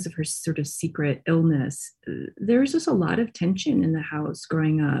 because of her sort of secret illness, there was just a lot of tension in the house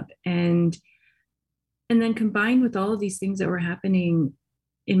growing up, and then combined with all of these things that were happening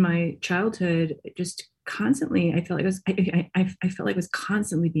in my childhood, just constantly, I felt like I felt like I was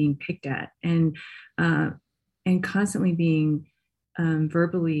constantly being picked at, and constantly being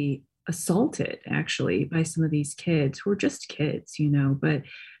verbally assaulted, actually, by some of these kids who were just kids, But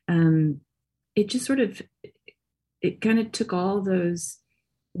it just sort of, it kind of took all those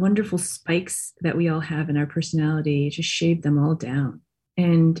wonderful spikes that we all have in our personality, just shaved them all down,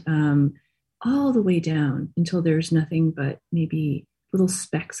 and all the way down until there's nothing but maybe little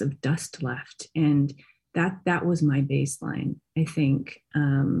specks of dust left. And that was my baseline, I think.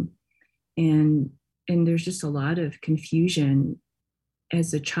 And there's just a lot of confusion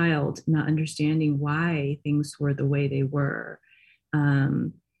as a child, not understanding why things were the way they were.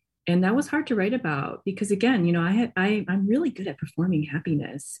 And that was hard to write about because, again, I'm really good at performing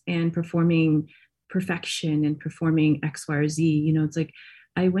happiness and performing perfection and performing X, Y, or Z. It's like,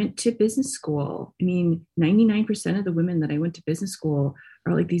 I went to business school. 99% of the women that I went to business school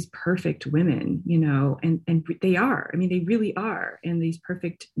are like these perfect women, and they are. They really are. And these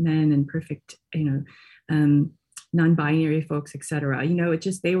perfect men and perfect, non-binary folks, et cetera.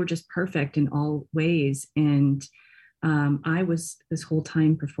 They were just perfect in all ways. And I was this whole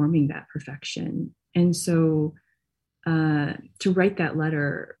time performing that perfection. And so to write that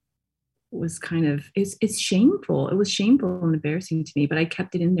letter was kind of, it's shameful. It was shameful and embarrassing to me, but I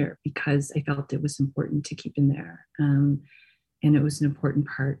kept it in there because I felt it was important to keep in there. And it was an important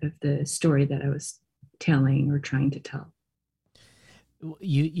part of the story that I was telling or trying to tell.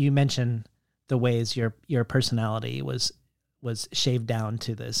 You mentioned the ways your personality was shaved down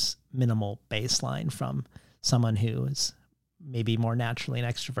to this minimal baseline from someone who is maybe more naturally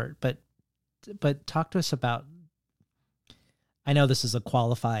an extrovert, but talk to us about, I know this is a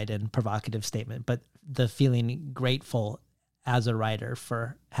qualified and provocative statement, but the feeling grateful as a writer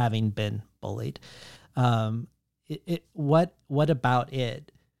for having been bullied. What about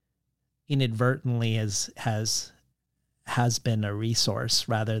it inadvertently has been a resource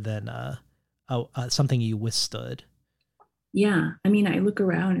rather than something you withstood? Yeah. I look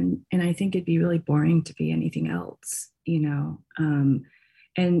around and I think it'd be really boring to be anything else, and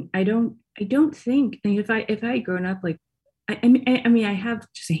I don't think, if I had grown up like, I have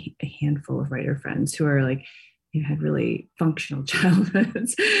just a handful of writer friends who are like, had really functional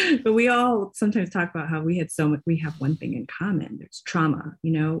childhoods, but we all sometimes talk about how we have one thing in common. There's trauma,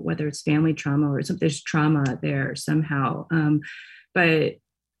 whether it's family trauma or something, there's trauma there somehow. But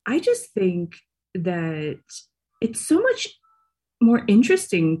I just think that it's so much more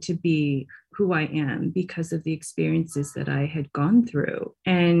interesting to be who I am because of the experiences that I had gone through.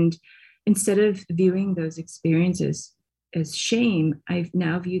 And instead of viewing those experiences as shame, I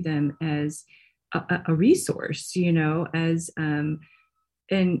now view them as a resource, as and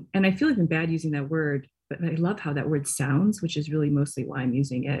I feel even bad using that word, but I love how that word sounds, which is really mostly why I'm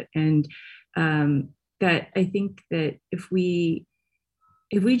using it. And that I think that if we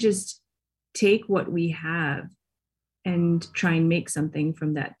just take what we have and try and make something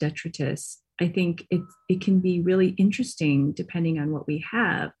from that detritus, I think it can be really interesting depending on what we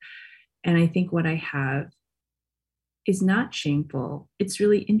have. And I think what I have is not shameful. It's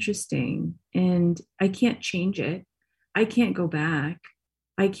really interesting. And I can't change it. I can't go back.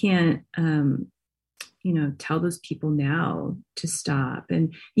 I can't, tell those people now to stop.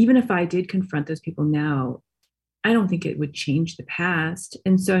 And even if I did confront those people now, I don't think it would change the past.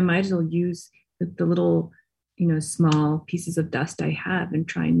 And so I might as well use the little, small pieces of dust I have and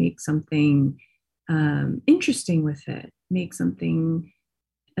try and make something interesting with it, make something,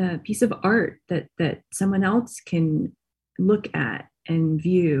 a piece of art that someone else can look at and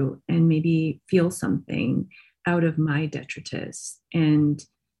view and maybe feel something out of my detritus. And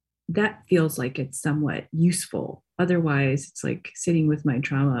that feels like it's somewhat useful. Otherwise, it's like sitting with my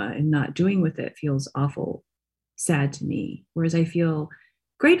trauma and not doing with it feels awful sad to me. Whereas I feel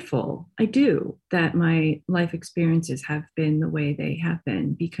grateful, I do, that my life experiences have been the way they have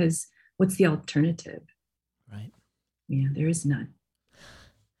been, because what's the alternative? Right. Yeah, there is none.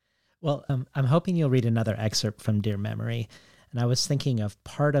 Well, I'm hoping you'll read another excerpt from Dear Memory. And I was thinking of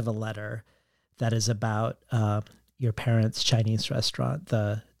part of a letter that is about your parents' Chinese restaurant,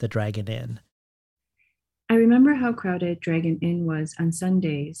 the Dragon Inn. I remember how crowded Dragon Inn was on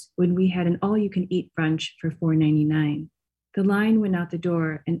Sundays when we had an all-you-can-eat brunch for $4.99. The line went out the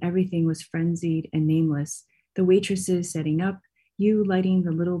door and everything was frenzied and nameless. The waitresses setting up, you lighting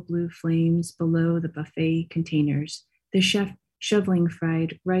the little blue flames below the buffet containers, the chef shoveling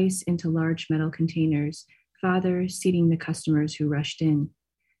fried rice into large metal containers, father seating the customers who rushed in.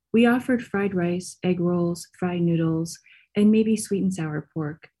 We offered fried rice, egg rolls, fried noodles, and maybe sweet and sour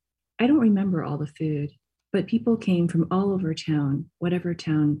pork. I don't remember all the food, but people came from all over town, whatever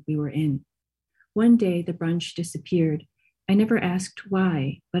town we were in. One day the brunch disappeared. I never asked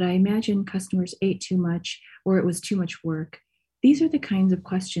why, but I imagine customers ate too much or it was too much work. These are the kinds of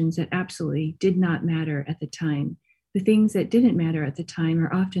questions that absolutely did not matter at the time. The things that didn't matter at the time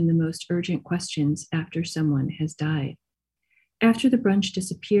are often the most urgent questions after someone has died. After the brunch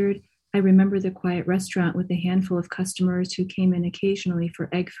disappeared, I remember the quiet restaurant with a handful of customers who came in occasionally for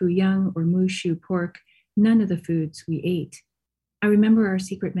egg foo young or mu shu pork, none of the foods we ate. I remember our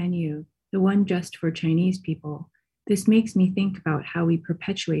secret menu, the one just for Chinese people. This makes me think about how we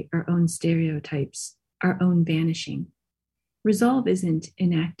perpetuate our own stereotypes, our own vanishing. Resolve isn't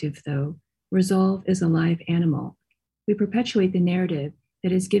inactive, though. Resolve is a live animal. We perpetuate the narrative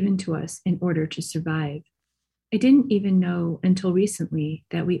that is given to us in order to survive. I didn't even know until recently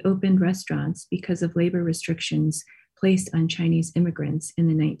that we opened restaurants because of labor restrictions placed on Chinese immigrants in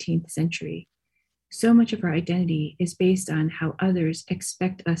the 19th century. So much of our identity is based on how others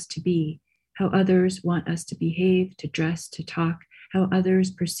expect us to be, how others want us to behave, to dress, to talk, how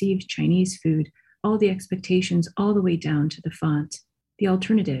others perceive Chinese food, all the expectations all the way down to the font. The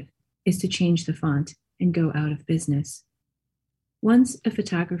alternative is to change the font and go out of business. Once a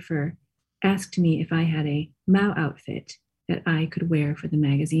photographer asked me if I had a Mao outfit that I could wear for the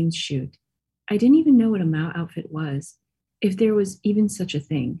magazine's shoot. I didn't even know what a Mao outfit was, if there was even such a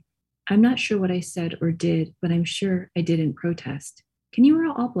thing. I'm not sure what I said or did, but I'm sure I didn't protest. Can you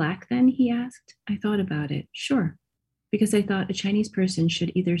wear all black then? He asked. I thought about it. Sure. Because I thought a Chinese person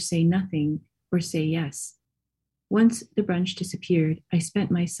should either say nothing or say yes. Once the brunch disappeared, I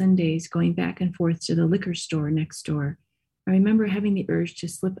spent my Sundays going back and forth to the liquor store next door. I remember having the urge to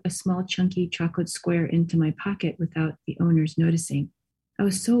slip a small chunky chocolate square into my pocket without the owners noticing. I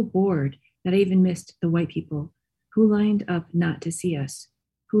was so bored that I even missed the white people who lined up not to see us,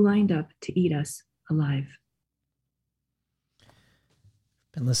 who lined up to eat us alive.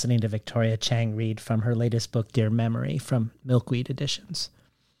 Been listening to Victoria Chang read from her latest book, Dear Memory, from Milkweed Editions.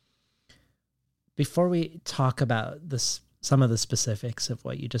 Before we talk about this, some of the specifics of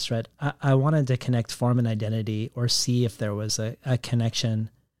what you just read, I wanted to connect form and identity, or see if there was a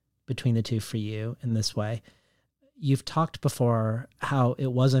connection between the two for you in this way. You've talked before how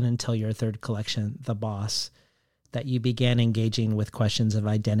it wasn't until your third collection, The Boss, that you began engaging with questions of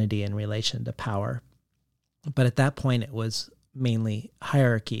identity in relation to power. But at that point, it was mainly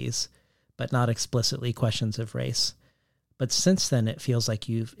hierarchies, but not explicitly questions of race. But since then, it feels like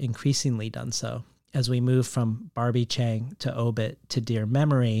you've increasingly done so. As we move from Barbie Chang to Obit to Dear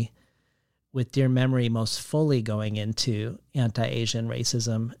Memory, with Dear Memory most fully going into anti-Asian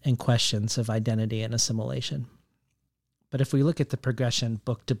racism and questions of identity and assimilation. But if we look at the progression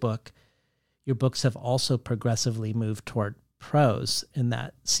book to book, your books have also progressively moved toward prose in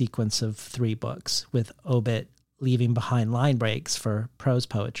that sequence of 3 books, with Obit leaving behind line breaks for prose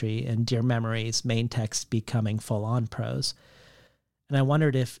poetry and Dear Memory's main text becoming full-on prose. And I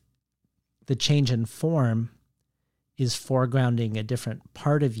wondered if the change in form is foregrounding a different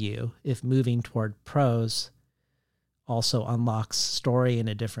part of you, if moving toward prose also unlocks story in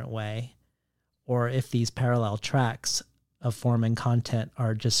a different way, or if these parallel tracks of form and content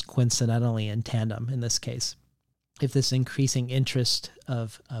are just coincidentally in tandem in this case. If this increasing interest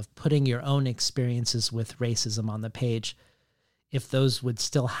of putting your own experiences with racism on the page, if those would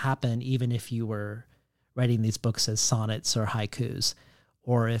still happen even if you were writing these books as sonnets or haikus,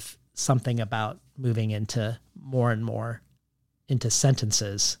 or if something about moving into more and more into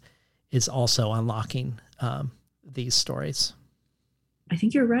sentences is also unlocking these stories. I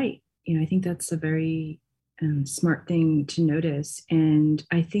think you're right. I think that's a very smart thing to notice. And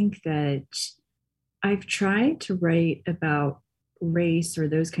I think that I've tried to write about race or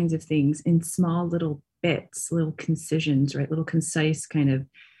those kinds of things in small little bits, little concisions, right? Little concise kind of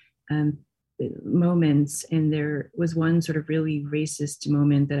moments. And there was one sort of really racist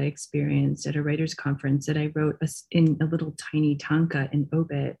moment that I experienced at a writer's conference that I wrote in a little tiny tanka, an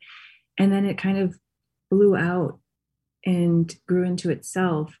obit. And then it kind of blew out and grew into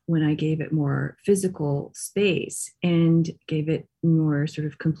itself when I gave it more physical space and gave it more sort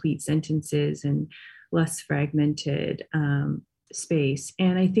of complete sentences and less fragmented space.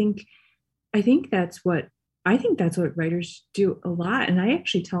 And I think that's what writers do a lot. And I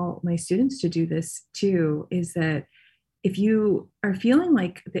actually tell my students to do this too, is that if you are feeling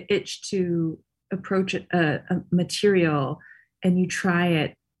like the itch to approach a material and you try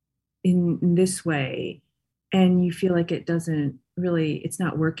it in this way, and you feel like it's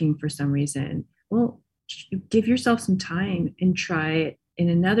not working for some reason, well, give yourself some time and try it in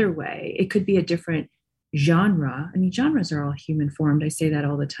another way. It could be a different genre. I mean, genres are all human formed. I say that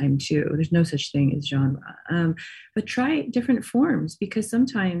all the time too. There's no such thing as genre. But try different forms, because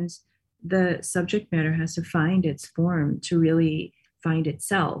sometimes the subject matter has to find its form to really find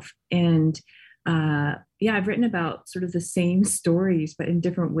itself. And I've written about sort of the same stories, but in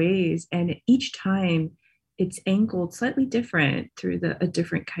different ways. And each time it's angled slightly different through a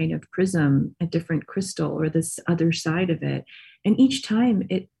different kind of prism, a different crystal, or this other side of it. And each time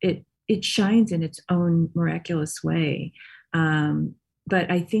it shines in its own miraculous way. But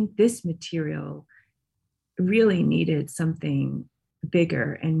I think this material really needed something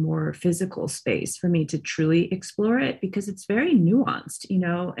bigger and more physical space for me to truly explore it, because it's very nuanced,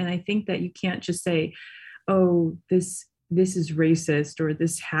 and I think that you can't just say, oh, this is racist or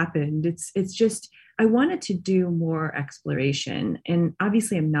this happened. It's just, I wanted to do more exploration. And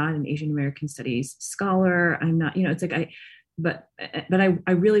obviously I'm not an Asian American studies scholar. I'm not, it's like but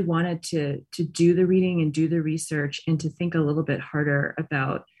I really wanted to do the reading and do the research and to think a little bit harder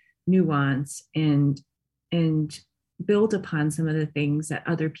about nuance and build upon some of the things that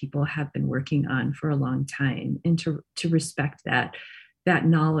other people have been working on for a long time, and to respect that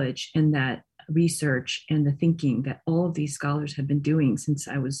knowledge and that research and the thinking that all of these scholars have been doing since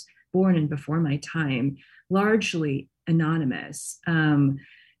I was born and before my time, largely anonymous, and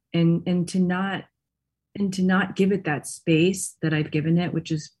to not give it that space that I've given it,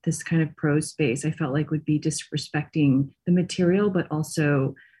 which is this kind of prose space, I felt like would be disrespecting the material, but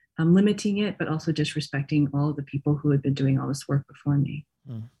also limiting it, but also disrespecting all of the people who had been doing all this work before me.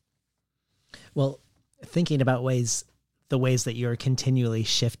 Well, thinking about the ways that you're continually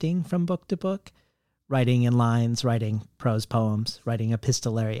shifting from book to book, writing in lines, writing prose poems, writing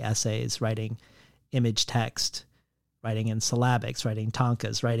epistolary essays, writing image text, writing in syllabics, writing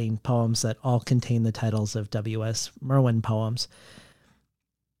tankas, writing poems that all contain the titles of W.S. Merwin poems.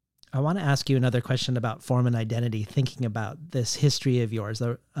 I want to ask you another question about form and identity, thinking about this history of yours,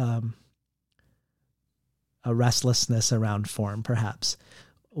 a restlessness around form, perhaps.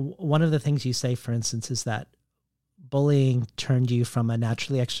 One of the things you say, for instance, is that bullying turned you from a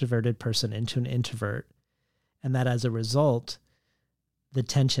naturally extroverted person into an introvert, and that as a result, the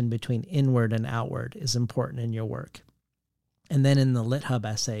tension between inward and outward is important in your work. And then in the LitHub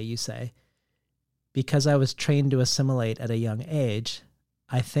essay, you say, because I was trained to assimilate at a young age,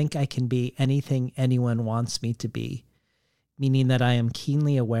 I think I can be anything anyone wants me to be, meaning that I am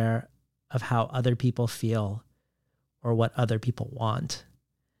keenly aware of how other people feel or what other people want.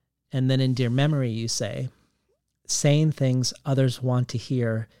 And then in Dear Memory, you say, saying things others want to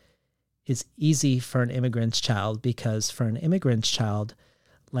hear is easy for an immigrant's child, because for an immigrant's child,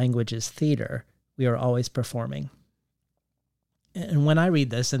 language is theater. We are always performing. And when I read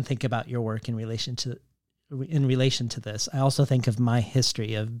this and think about your work in relation to this, I also think of my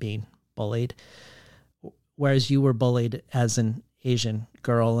history of being bullied. Whereas you were bullied as an Asian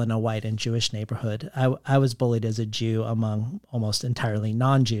girl in a white and Jewish neighborhood, I was bullied as a Jew among almost entirely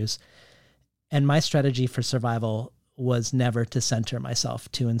non-Jews. And my strategy for survival was never to center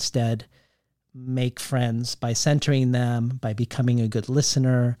myself, to instead make friends by centering them, by becoming a good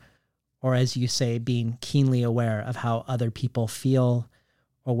listener, or as you say, being keenly aware of how other people feel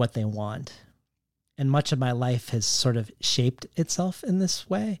or what they want. And much of my life has sort of shaped itself in this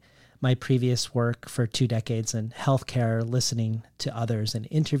way. My previous work for 2 decades in healthcare, listening to others and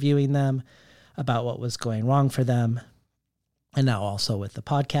interviewing them about what was going wrong for them. And now also with the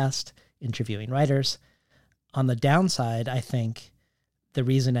podcast, interviewing writers. On the downside, I think the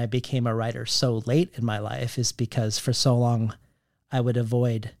reason I became a writer so late in my life is because for so long I would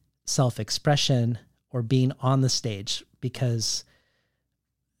avoid self-expression or being on the stage because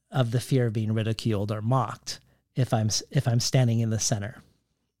of the fear of being ridiculed or mocked if I'm standing in the center.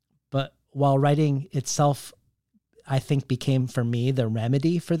 But while writing itself, I think, became for me the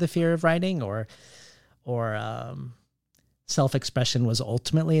remedy for the fear of writing, or self-expression was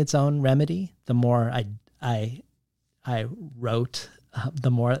ultimately its own remedy. The more I wrote,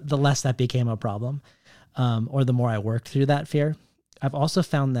 the less that became a problem, or the more I worked through that fear. I've also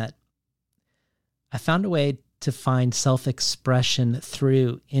found that I found a way to find self-expression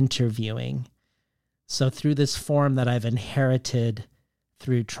through interviewing. So through this form that I've inherited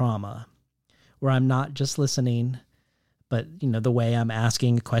through trauma, where I'm not just listening, but the way I'm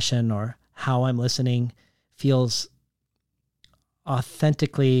asking a question or how I'm listening feels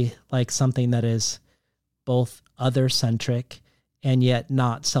authentically like something that is both other-centric and yet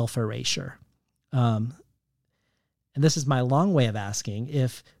not self-erasure. And this is my long way of asking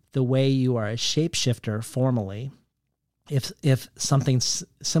if the way you are a shapeshifter formally, if something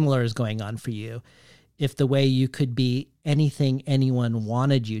similar is going on for you, if the way you could be anything anyone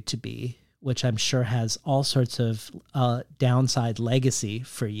wanted you to be, which I'm sure has all sorts of downside legacy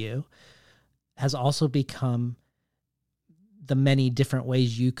for you, has also become the many different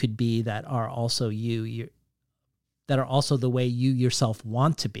ways you could be that are also you, that are also the way you yourself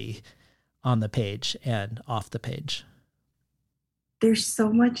want to be on the page and off the page. There's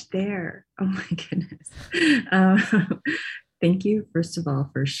so much there. Oh my goodness. Thank you, first of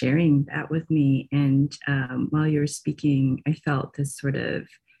all, for sharing that with me. And while you were speaking, I felt this sort of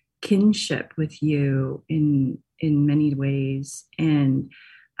kinship with you in many ways. And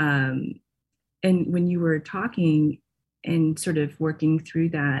when you were talking and sort of working through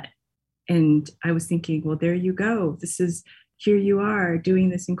that, and I was thinking, well, there you go. Here you are doing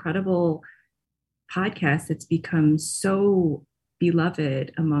this incredible podcast that's become so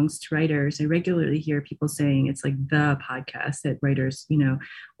beloved amongst writers. I regularly hear people saying it's like the podcast that writers,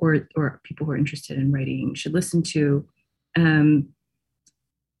 or people who are interested in writing should listen to.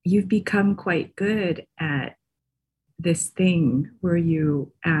 You've become quite good at this thing where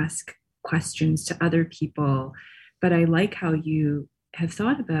you ask questions to other people, but I like how you have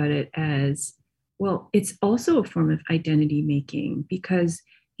thought about it as, well, it's also a form of identity making, because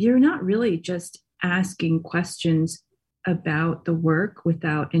you're not really just asking questions about the work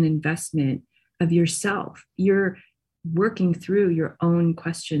without an investment of yourself. You're working through your own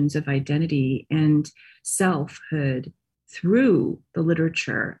questions of identity and selfhood through the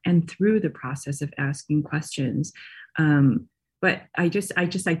literature and through the process of asking questions. But I just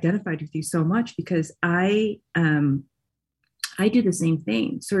identified with you so much because I do the same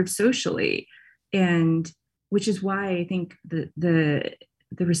thing sort of socially, and which is why I think the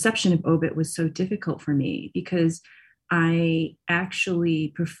reception of Obit was so difficult for me, because I actually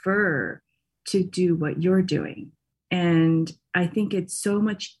prefer to do what you're doing. And I think it's so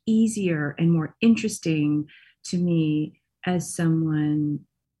much easier and more interesting to me as someone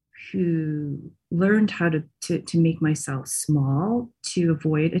who learned how to make myself small, to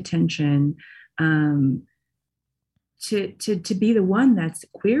avoid attention, to be the one that's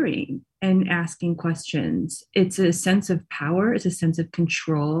querying and asking questions. It's a sense of power. It's a sense of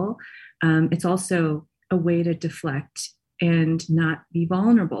control. It's also a way to deflect and not be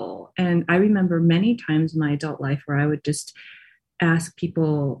vulnerable. And I remember many times in my adult life where I would just ask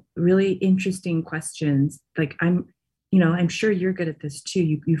people really interesting questions. Like I'm sure you're good at this too.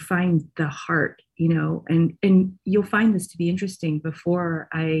 You find the heart, and you'll find this to be interesting. Before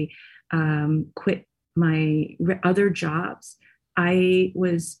I quit my other jobs, I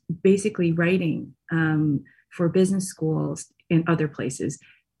was basically writing for business schools and other places,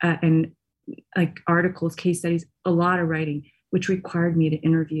 and like articles, case studies, a lot of writing, which required me to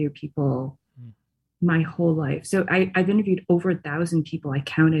interview people my whole life. So I've interviewed over 1,000 people, I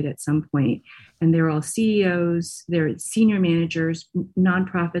counted at some point, and they're all CEOs, they're senior managers,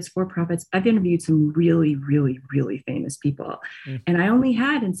 nonprofits, for-profits. I've interviewed some really, really, really famous people. And I only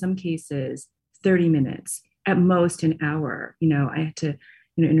had, in some cases, 30 minutes, at most an hour. I had to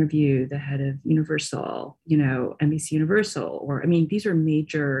interview the head of Universal, NBC Universal, these are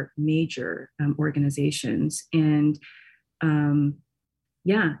major organizations. And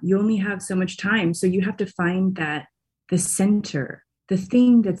you only have so much time. So you have to find the center, the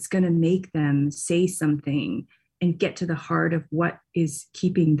thing that's going to make them say something and get to the heart of what is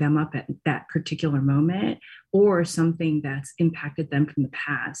keeping them up at that particular moment, or something that's impacted them from the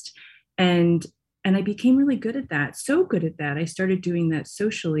past. And I became really good at that, so good at that. I started doing that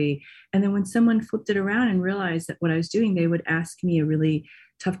socially. And then when someone flipped it around and realized that what I was doing, they would ask me a really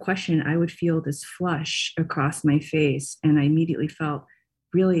tough question, I would feel this flush across my face. And I immediately felt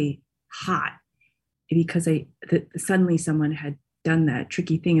really hot because suddenly someone had done that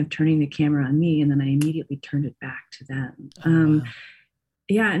tricky thing of turning the camera on me, and then I immediately turned it back to them. Wow.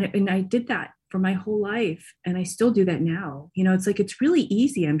 Yeah, and I did that for my whole life, and I still do that now. You know, it's like, it's really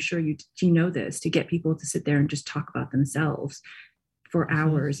easy, I'm sure you know this, to get people to sit there and just talk about themselves for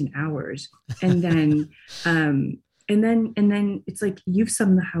hours and hours, and then and then it's like you've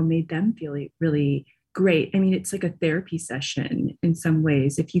somehow made them feel really great. I mean, it's like a therapy session in some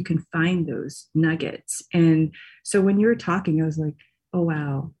ways, if you can find those nuggets. And so when you were talking, I was like, oh,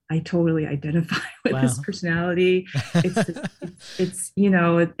 wow, I totally identify with this personality. It's, you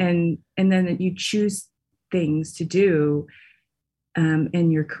know, and then you choose things to do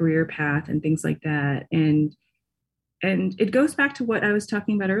in your career path and things like that. And it goes back to what I was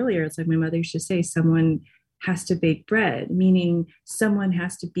talking about earlier. It's like my mother used to say, someone has to bake bread, meaning someone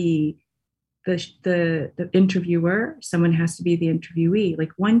has to be the interviewer, someone has to be the interviewee.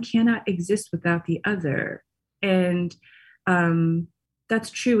 Like, one cannot exist without the other. And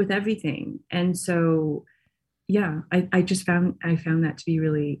that's true with everything. And so, yeah, I found that to be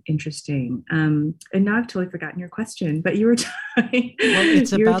really interesting. And now I've totally forgotten your question, but you were talking. Well,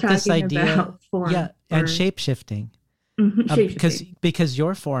 it's about this idea, and shape-shifting. Because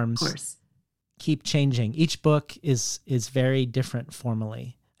your forms keep changing. Each book is very different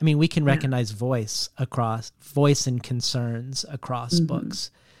formally. I mean, we can recognize voice and concerns across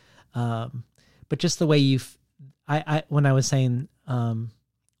books. But just the way when I was saying,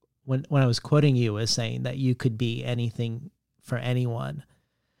 when I was quoting you as saying that you could be anything for anyone,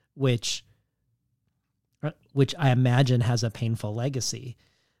 which I imagine has a painful legacy.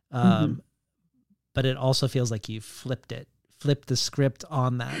 But it also feels like you flipped the script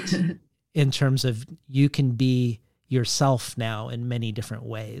on that in terms of you can be yourself now in many different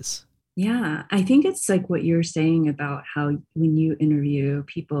ways. Yeah, I think it's like what you're saying about how when you interview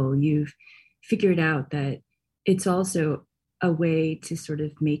people, you've figured out that it's also a way to sort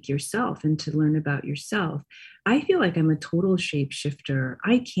of make yourself and to learn about yourself. I feel like I'm a total shapeshifter.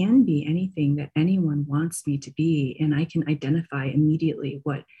 I can be anything that anyone wants me to be, and I can identify immediately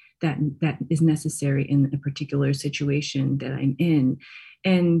what that is necessary in a particular situation that I'm in.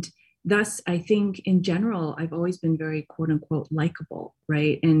 And thus, I think in general, I've always been very quote unquote likable,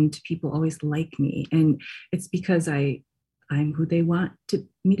 right? And people always like me. And it's because I'm who they want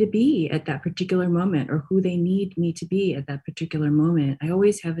me to be at that particular moment, or who they need me to be at that particular moment. I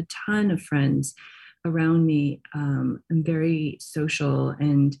always have a ton of friends around me. I'm very social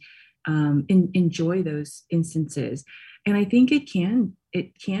and enjoy those instances. And I think it can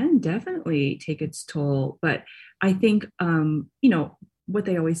definitely take its toll. But I think, what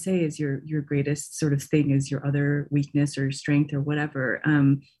they always say is your greatest sort of thing is your other weakness or strength or whatever.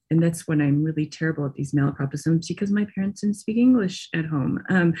 And that's when I'm really terrible at these malapropisms, because my parents didn't speak English at home.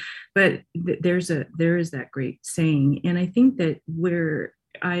 But there is that great saying. And I think that where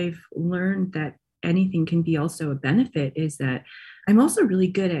I've learned that anything can be also a benefit is that I'm also really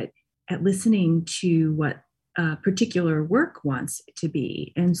good at listening to what particular work wants to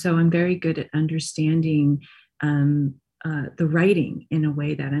be. And so I'm very good at understanding the writing in a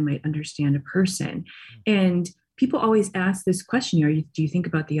way that I might understand a person. And people always ask this question, do you think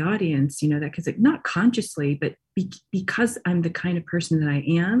about the audience? That because not consciously, but because I'm the kind of person that I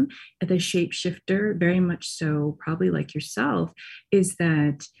am, the shapeshifter, very much so, probably like yourself, is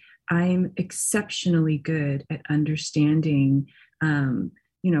that I'm exceptionally good at understanding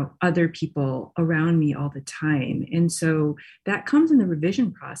other people around me all the time. And so that comes in the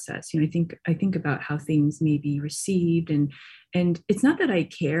revision process. I think about how things may be received, and it's not that I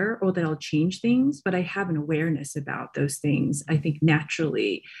care or that I'll change things, but I have an awareness about those things. I think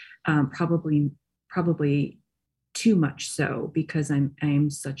naturally, probably too much so, because I'm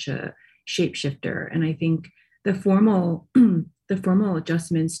such a shapeshifter. And I think the formal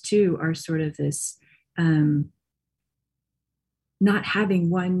adjustments too are sort of this, not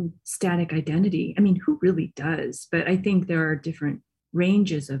having one static identity. I mean, who really does? But I think there are different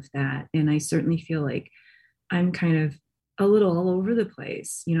ranges of that. And I certainly feel like I'm kind of a little all over the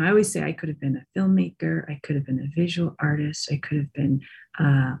place. I always say I could have been a filmmaker. I could have been a visual artist. I could have been,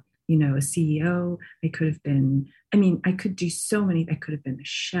 a CEO. I could have been, I could do so many. I could have been a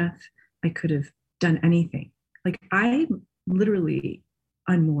chef. I could have done anything. Like, I'm literally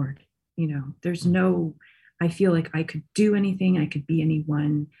unmoored. There's no, I feel like I could do anything. I could be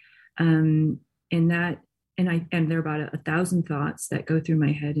anyone. And there are about 1,000 thoughts that go through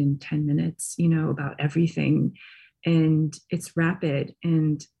my head in 10 minutes, about everything. And it's rapid.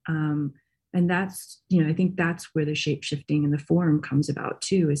 And that's, I think that's where the shape shifting and the form comes about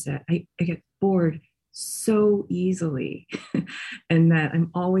too, is that I get bored so easily and that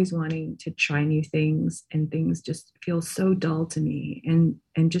I'm always wanting to try new things, and things just feel so dull to me.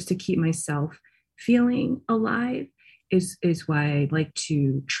 And just to keep myself feeling alive is why I like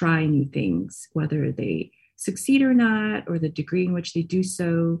to try new things, whether they succeed or not, or the degree in which they do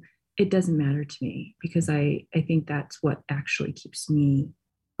so. It doesn't matter to me, because I think that's what actually keeps me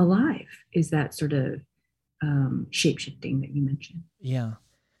alive, is that sort of shape-shifting that you mentioned. Yeah.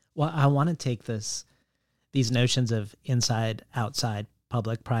 Well, I want to take these notions of inside, outside,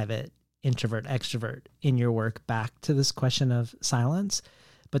 public, private, introvert, extrovert in your work back to this question of silence.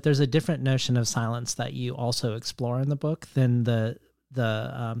 But there's a different notion of silence that you also explore in the book than the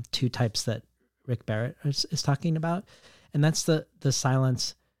two types that Rick Barrett is talking about. And that's the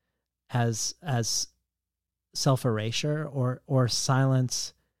silence as self-erasure, or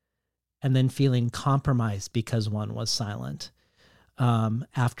silence and then feeling compromised because one was silent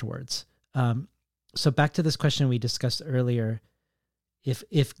afterwards. So back to this question we discussed earlier,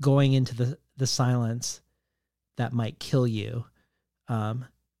 if going into the silence that might kill you,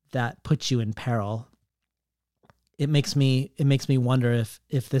 that puts you in peril, it makes me wonder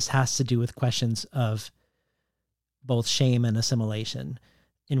if this has to do with questions of both shame and assimilation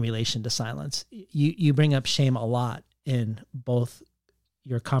in relation to silence. You bring up shame a lot in both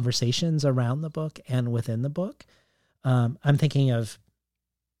your conversations around the book and within the book. I'm thinking of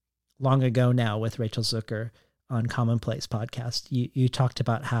long ago now with Rachel Zucker on Commonplace podcast. You talked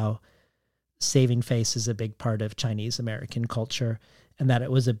about how saving face is a big part of Chinese American culture, and that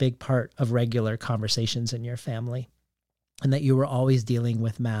it was a big part of regular conversations in your family, and that you were always dealing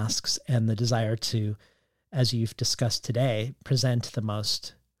with masks and the desire to, as you've discussed today, present the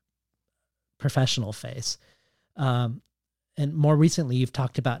most professional face. And more recently, you've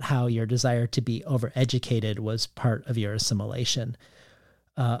talked about how your desire to be overeducated was part of your assimilation,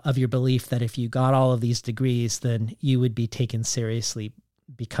 of your belief that if you got all of these degrees, then you would be taken seriously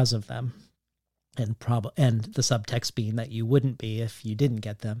because of them. And the subtext being that you wouldn't be if you didn't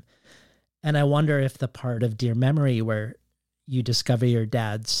get them. And I wonder if the part of Dear Memory where you discover your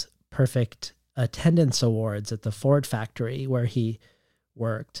dad's perfect attendance awards at the Ford factory where he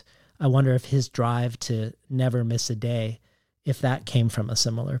worked, I wonder if his drive to never miss a day, if that came from a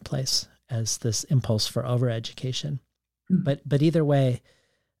similar place as this impulse for overeducation. But either way,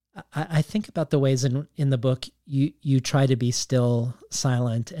 I think about the ways in the book you try to be still,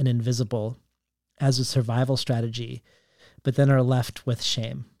 silent, and invisible as a survival strategy, but then are left with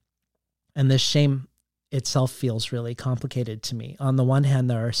shame. And this shame itself feels really complicated to me. On the one hand,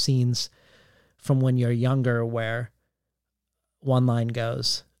 there are scenes from when you're younger where one line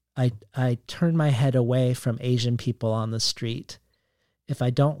goes, I turn my head away from Asian people on the street. If I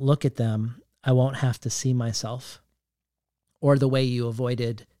don't look at them, I won't have to see myself. Or the way you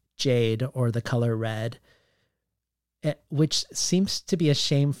avoided jade or the color red, which seems to be a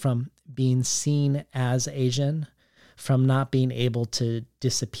shame from being seen as Asian, from not being able to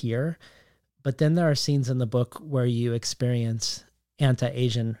disappear. But then there are scenes in the book where you experience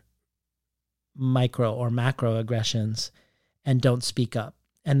anti-Asian micro or macro aggressions and don't speak up,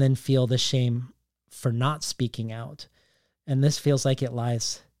 and then feel the shame for not speaking out. And this feels like it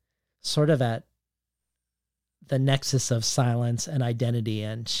lies sort of at the nexus of silence and identity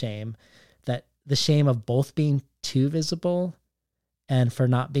and shame, that the shame of both being too visible and for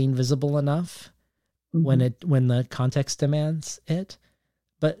not being visible enough when the context demands it.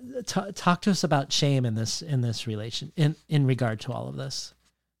 But talk to us about shame in this relation, in regard to all of this.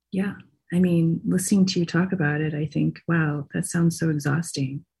 Yeah. I mean, listening to you talk about it, I think, wow, that sounds so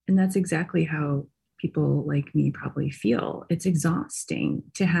exhausting. And that's exactly how people like me probably feel. It's exhausting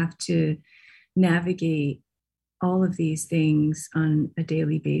to have to navigate all of these things on a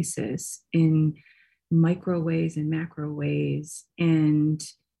daily basis in micro ways and macro ways. And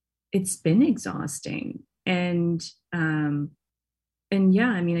it's been exhausting. And yeah,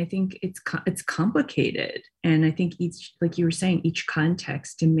 I mean, I think it's complicated. And I think each, like you were saying, each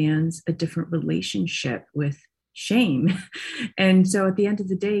context demands a different relationship with shame. And so at the end of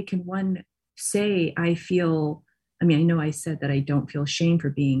the day, can one say, I know I said that I don't feel shame for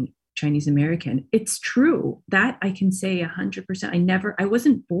being Chinese American. It's true that I can say 100%. I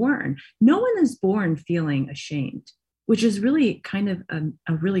wasn't born. No one is born feeling ashamed, which is really kind of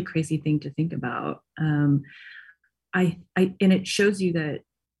a really crazy thing to think about. And it shows you that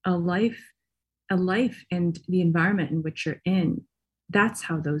a life and the environment in which you're in, that's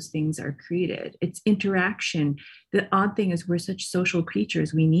how those things are created. It's interaction. The odd thing is we're such social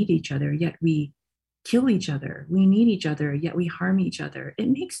creatures. We need each other, yet we kill each other. We need each other, yet we harm each other. It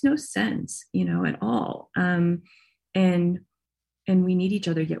makes no sense, at all. And we need each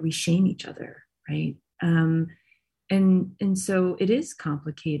other, yet we shame each other, right? And so it is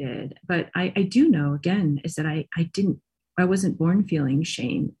complicated, but I do know, again, is that I wasn't born feeling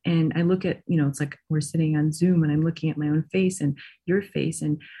shame. And I look at, it's like we're sitting on Zoom and I'm looking at my own face and your face,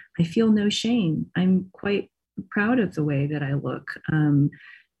 and I feel no shame. I'm quite proud of the way that I look.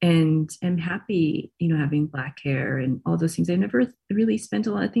 And I'm happy, having black hair and all those things. I never really spent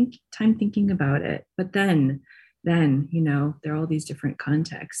a lot of time thinking about it. But then, there are all these different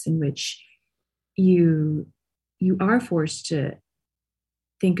contexts in which you are forced to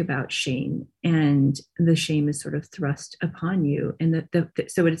think about shame, and the shame is sort of thrust upon you. And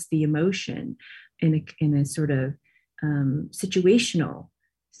so it's the emotion in a sort of situational.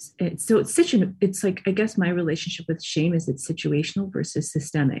 It's like, I guess my relationship with shame is it's situational versus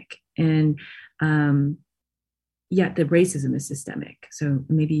systemic. And yet the racism is systemic. So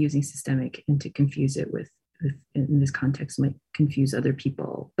maybe using systemic and to confuse it with in this context might confuse other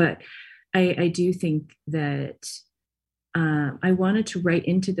people. But I do think that I wanted to write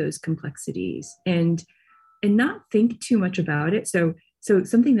into those complexities and not think too much about it. So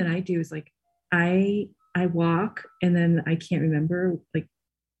something that I do is like, I walk and then I can't remember like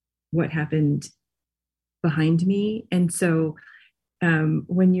what happened behind me. And so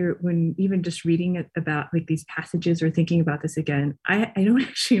when even just reading about like these passages or thinking about this again, I don't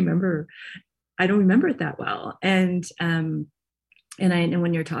actually remember. I don't remember it that well. And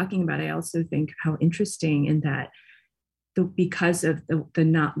when you're talking about it, I also think how interesting in that because of the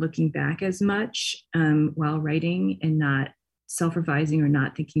not looking back as much while writing and not self-revising or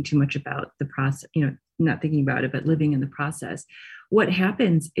not thinking too much about the process, not thinking about it, but living in the process, what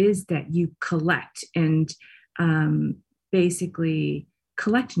happens is that you collect and basically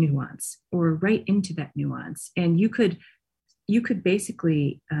collect nuance or write into that nuance. And you could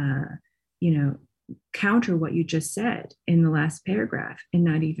basically, counter what you just said in the last paragraph and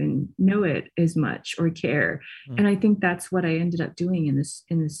not even know it as much or care. Mm. And I think that's what I ended up doing in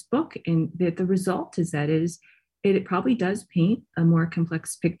this book. And the result is that it probably does paint a more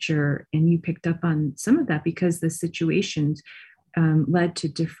complex picture. And you picked up on some of that because the situations led to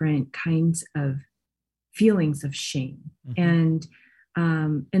different kinds of feelings of shame. Mm-hmm.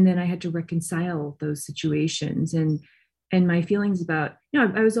 And then I had to reconcile those situations and my feelings about,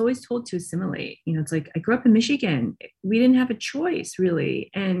 I was always told to assimilate. It's like I grew up in Michigan. We didn't have a choice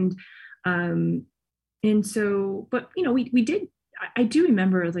really. And so, but we did. I do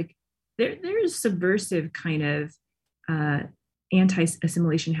remember like there's subversive kind of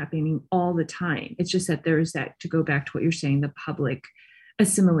anti-assimilation happening all the time. It's just that there's that, to go back to what you're saying, the public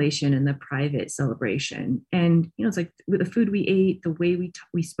assimilation and the private celebration. And it's like with the food we ate, the way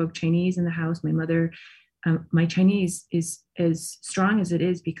we spoke Chinese in the house. My mother. My Chinese is as strong as it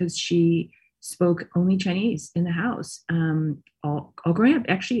is because she spoke only Chinese in the house all growing up.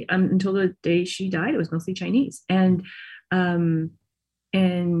 Actually, until the day she died, it was mostly Chinese. And my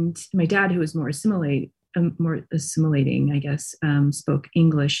dad, who was more assimilating, I guess, spoke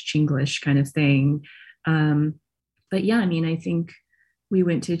English, Chinglish kind of thing. But yeah, I think we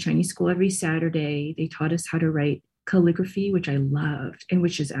went to Chinese school every Saturday. They taught us how to write calligraphy, which I loved, and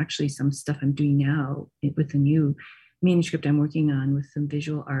which is actually some stuff I'm doing now with the new manuscript I'm working on with some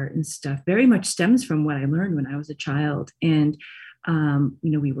visual art and stuff. Very much stems from what I learned when I was a child. And,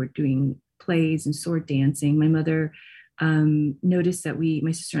 we were doing plays and sword dancing. My mother noticed that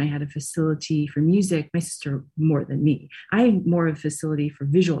my sister and I had a facility for music. My sister more than me. I had more of a facility for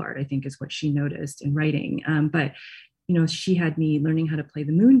visual art, I think is what she noticed in writing. But she had me learning how to play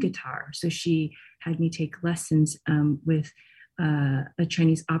the moon guitar. So she had me take lessons with a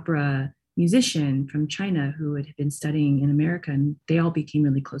Chinese opera musician from China who had been studying in America, and they all became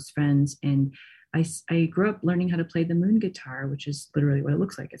really close friends. And I grew up learning how to play the moon guitar, which is literally what it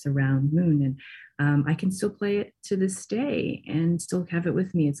looks like. It's a round moon. And I can still play it to this day and still have it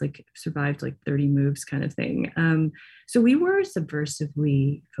with me. It's like survived like 30 moves kind of thing. So we were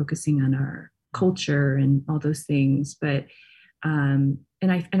subversively focusing on our culture and all those things. But and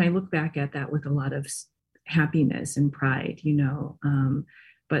I look back at that with a lot of happiness and pride,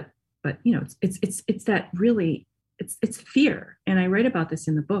 but it's that really, it's fear. And I write about this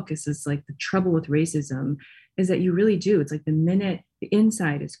in the book. It's just like the trouble with racism is that you really do. It's like the minute the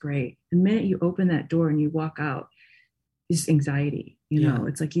inside is great, the minute you open that door and you walk out is anxiety,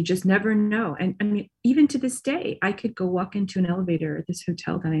 it's like, you just never know. And even to this day, I could go walk into an elevator at this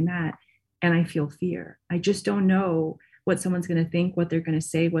hotel that I'm at and I feel fear. I just don't know what someone's going to think, what they're going to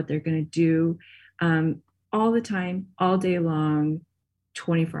say, what they're going to do, all the time, all day long,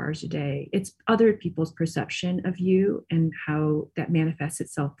 24 hours a day. It's other people's perception of you and how that manifests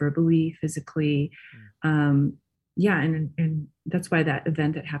itself verbally, physically. yeah, and that's why that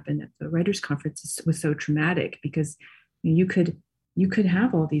event that happened at the writers' conference was so traumatic, because you could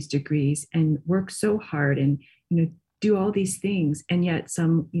have all these degrees and work so hard and do all these things, and yet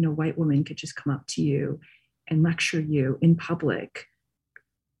some white woman could just come up to you and lecture you in public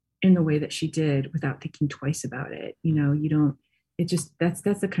in the way that she did without thinking twice about it. You don't. It just that's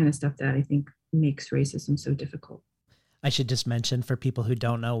the kind of stuff that I think makes racism so difficult. I should just mention, for people who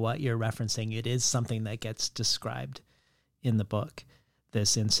don't know what you're referencing, it is something that gets described in the book,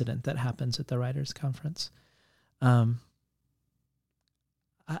 this incident that happens at the writers' conference. I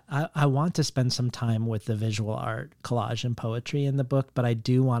want to spend some time with the visual art, collage, and poetry in the book, but I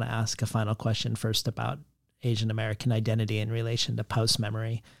do want to ask a final question first about Asian American identity in relation to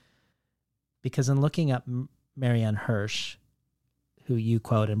post-memory. Because in looking up Marianne Hirsch, who you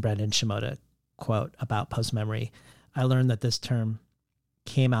quote and Brendan Shimoda quote about post-memory, I learned that this term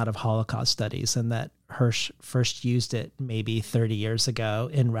came out of Holocaust studies and that Hirsch first used it maybe 30 years ago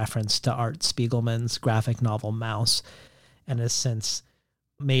in reference to Art Spiegelman's graphic novel Mouse, and has since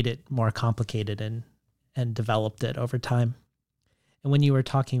made it more complicated and developed it over time. And when you were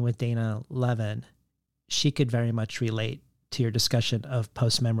talking with Dana Levin, she could very much relate to your discussion of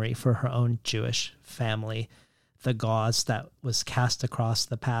post-memory for her own Jewish family, the gauze that was cast across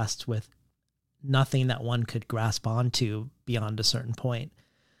the past with nothing that one could grasp onto beyond a certain point.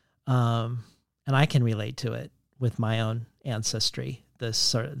 And I can relate to it with my own ancestry,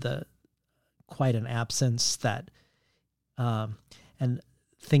 the quite an absence that, and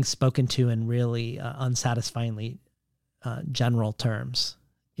things spoken to in really unsatisfyingly general terms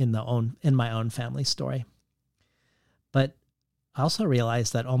in my own family story. But I also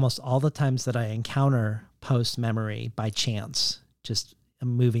realize that almost all the times that I encounter post-memory by chance, just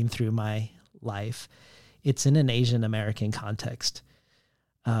moving through my life, it's in an Asian American context.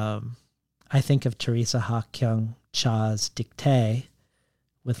 I think of Teresa Ha Kyung Cha's dictee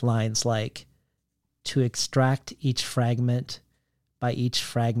with lines like, "To extract each fragment by each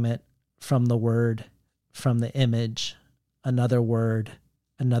fragment from the word, from the image, another word,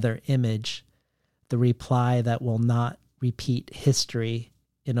 another image, the reply that will not repeat history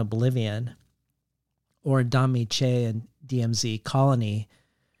in oblivion." Or Dami Che in DMZ Colony,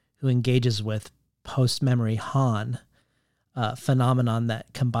 who engages with post-memory Han, a phenomenon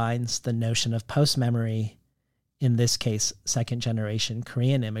that combines the notion of post-memory, in this case, second-generation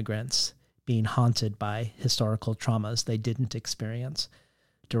Korean immigrants being haunted by historical traumas they didn't experience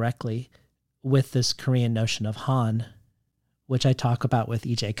directly, with this Korean notion of Han, which I talk about with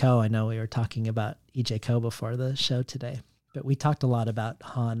E.J. Ko. I know we were talking about E.J. Ko before the show today, but we talked a lot about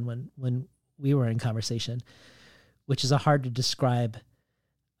Han when we were in conversation, which is a hard to describe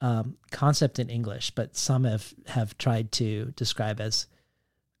concept in English, but some have tried to describe as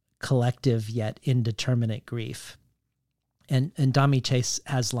collective yet indeterminate grief. And Dami Chase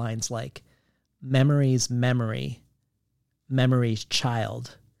has lines like, "Memory's memory, memory's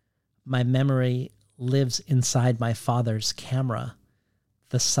child. My memory lives inside my father's camera,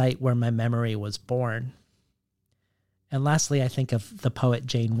 the site where my memory was born." And lastly, I think of the poet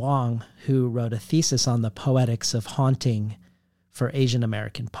Jane Wong, who wrote a thesis on the poetics of haunting for Asian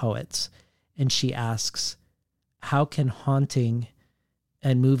American poets. And she asks, how can haunting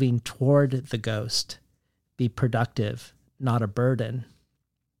and moving toward the ghost be productive, not a burden?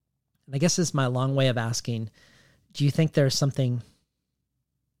 And I guess this is my long way of asking, do you think there's something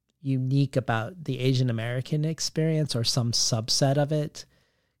unique about the Asian American experience or some subset of it?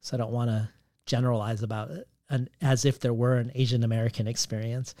 So I don't want to generalize about it as if there were an Asian American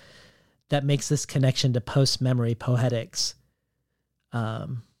experience that makes this connection to post-memory poetics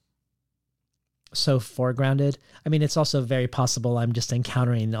so foregrounded. I mean, it's also very possible I'm just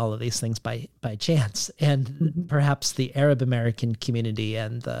encountering all of these things by chance, and perhaps the Arab American community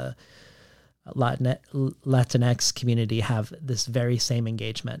and the Latinx community have this very same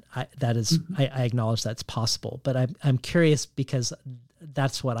engagement. I acknowledge that's possible, but I'm curious because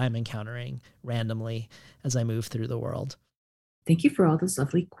that's what I'm encountering randomly as I move through the world. Thank you for all those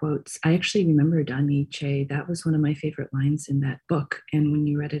lovely quotes. I actually remember Dami Che. That was one of my favorite lines in that book. And when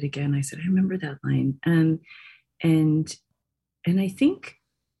you read it again, I said, I remember that line. And I think,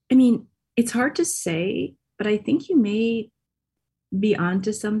 I mean, it's hard to say, but I think you may be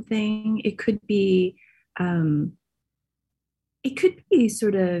onto something. It could be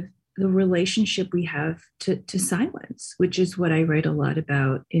sort of the relationship we have to silence, which is what I write a lot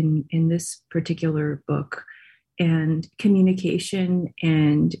about in this particular book. And communication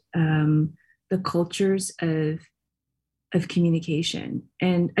and the cultures of communication.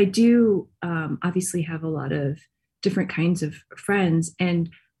 And I do obviously have a lot of different kinds of friends. And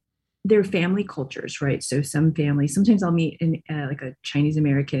their family cultures, right? So some families, sometimes I'll meet like a Chinese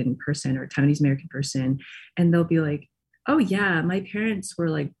American person or Taiwanese American person, and they'll be like, "Oh yeah, my parents were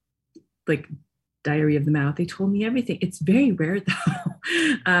like diarrhea of the mouth. They told me everything." It's very rare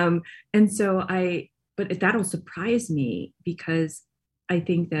though, and so but that'll surprise me because I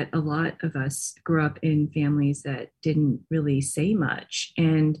think that a lot of us grew up in families that didn't really say much,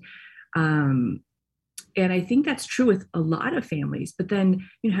 and I think that's true with a lot of families. But then,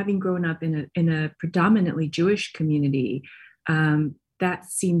 having grown up in a predominantly Jewish community, that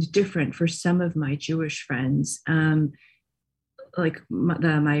seemed different for some of my Jewish friends. Like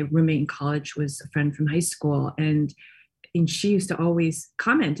my roommate in college was a friend from high school, and she used to always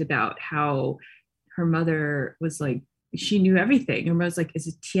comment about how her mother was like, she knew everything. Her mother's like, "Is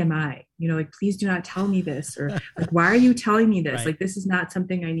it TMI? Like, please do not tell me this," or like, "Why are you telling me this? Right. Like, this is not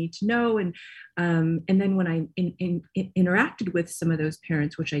something I need to know." And then when I interacted with some of those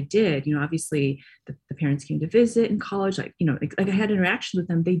parents, which I did, obviously the parents came to visit in college, like I had interactions with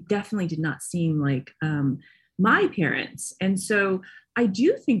them. They definitely did not seem like my parents. And so I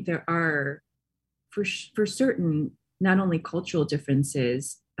do think there are, for certain, not only cultural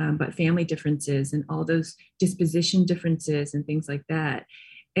differences, but family differences and all those disposition differences and things like that.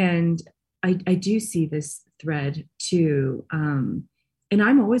 And I do see this thread too. And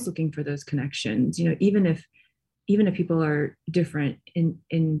I'm always looking for those connections, even if people are different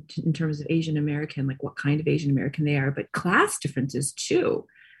in terms of Asian American, like what kind of Asian American they are, but class differences too.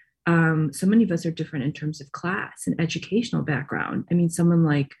 So many of us are different in terms of class and educational background. I mean, someone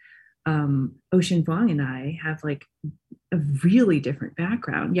like Ocean Vuong and I have like a really different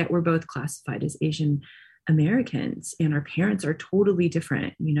background, yet we're both classified as Asian Americans, and our parents are totally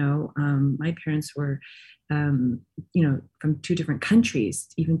different. My parents were, from two different countries,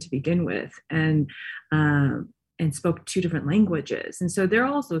 even to begin with, and spoke two different languages. And so there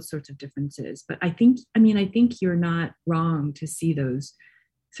are all those sorts of differences. But I think you're not wrong to see those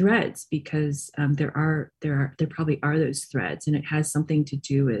threads, because there probably are those threads, and it has something to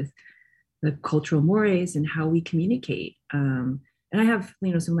do with the cultural mores and how we communicate. And I have,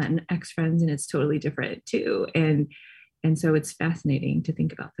 some Latinx friends, and it's totally different too. And so it's fascinating to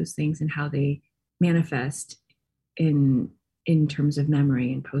think about those things and how they manifest in terms of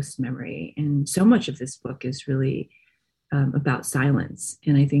memory and post-memory. And so much of this book is really about silence.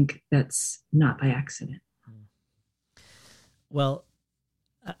 And I think that's not by accident. Well,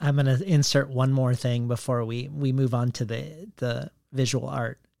 I'm going to insert one more thing before we move on to the visual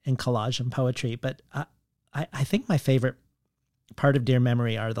art and collage and poetry. But I think my favorite part of Dear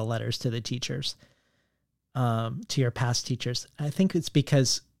Memory are the letters to the teachers, to your past teachers. I think it's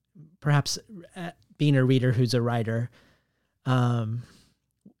because perhaps being a reader who's a writer,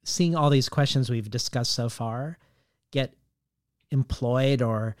 seeing all these questions we've discussed so far get employed,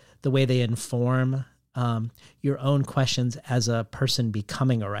 or the way they inform your own questions as a person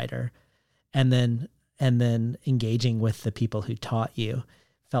becoming a writer, and then engaging with the people who taught you,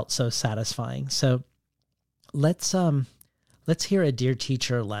 felt so satisfying. So let's hear a Dear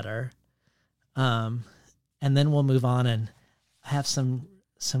Teacher letter, and then we'll move on and have some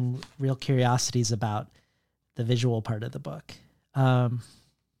real curiosities about the visual part of the book. And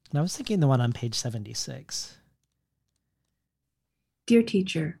I was thinking the one on page 76. Dear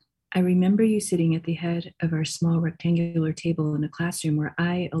Teacher, I remember you sitting at the head of our small rectangular table in a classroom where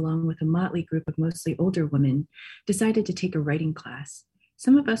I, along with a motley group of mostly older women, decided to take a writing class.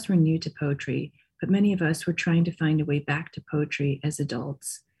 Some of us were new to poetry, but many of us were trying to find a way back to poetry as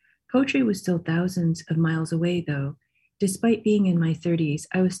adults. Poetry was still thousands of miles away, though. Despite being in my 30s,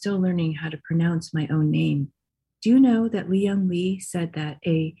 I was still learning how to pronounce my own name. Do you know that Liyoung Lee said that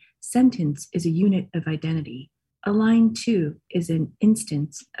a sentence is a unit of identity? A line, too, is an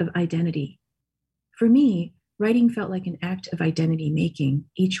instance of identity. For me, writing felt like an act of identity making,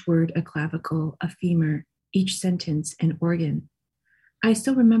 each word a clavicle, a femur, each sentence an organ. I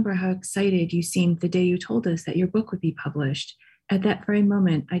still remember how excited you seemed the day you told us that your book would be published. At that very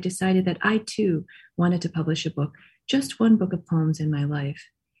moment, I decided that I, too, wanted to publish a book, just one book of poems in my life.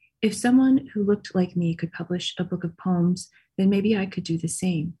 If someone who looked like me could publish a book of poems, then maybe I could do the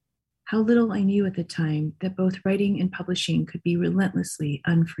same. How little I knew at the time that both writing and publishing could be relentlessly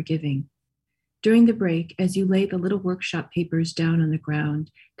unforgiving. During the break, as you laid the little workshop papers down on the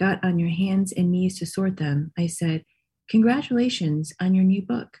ground, got on your hands and knees to sort them, I said, "Congratulations on your new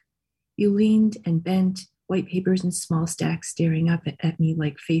book." You leaned and bent, white papers in small stacks staring up at me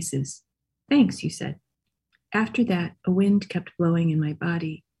like faces. "Thanks," you said. After that, a wind kept blowing in my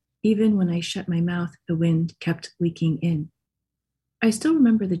body. Even when I shut my mouth, the wind kept leaking in. I still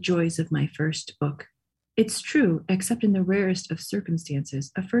remember the joys of my first book. It's true, except in the rarest of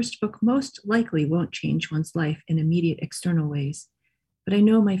circumstances, a first book most likely won't change one's life in immediate external ways. But I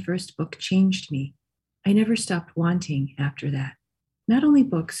know my first book changed me. I never stopped wanting after that. Not only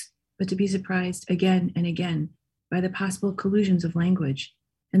books, but to be surprised again and again by the possible collusions of language.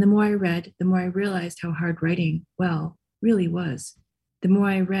 And the more I read, the more I realized how hard writing, well, really was. The more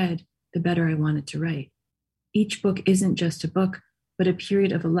I read, the better I wanted to write. Each book isn't just a book, but a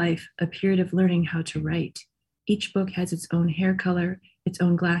period of a life, a period of learning how to write. Each book has its own hair color, its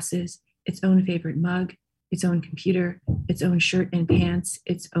own glasses, its own favorite mug, its own computer, its own shirt and pants,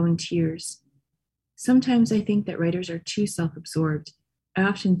 its own tears. Sometimes I think that writers are too self-absorbed. I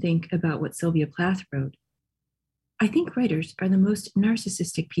often think about what Sylvia Plath wrote. I think writers are the most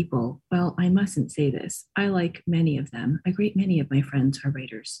narcissistic people. Well, I mustn't say this. I like many of them. A great many of my friends are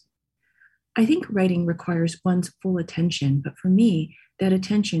writers. I think writing requires one's full attention, but for me, that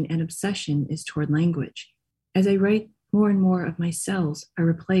attention and obsession is toward language. As I write, more and more of my cells are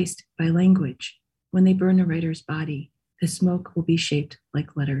replaced by language. When they burn a writer's body, the smoke will be shaped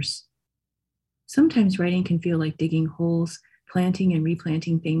like letters. Sometimes writing can feel like digging holes, planting and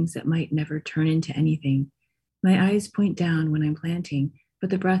replanting things that might never turn into anything. My eyes point down when I'm planting, but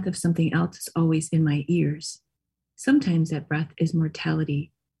the breath of something else is always in my ears. Sometimes that breath is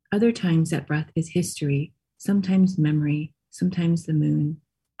mortality. Other times that breath is history, sometimes memory, sometimes the moon,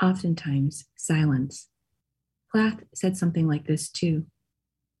 oftentimes silence. Plath said something like this too.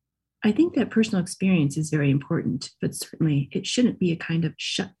 I think that personal experience is very important, but certainly it shouldn't be a kind of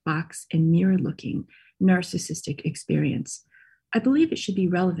shut box and mirror-looking, narcissistic experience. I believe it should be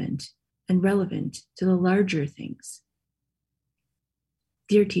relevant and relevant to the larger things.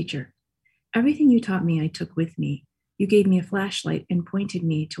 Dear teacher, everything you taught me I took with me. You gave me a flashlight and pointed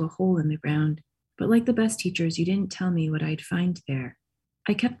me to a hole in the ground, but like the best teachers, you didn't tell me what I'd find there.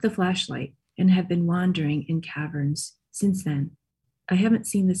 I kept the flashlight and have been wandering in caverns since then. I haven't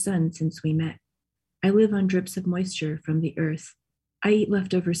seen the sun since we met. I live on drips of moisture from the earth. I eat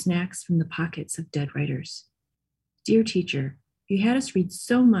leftover snacks from the pockets of dead writers. Dear teacher, you had us read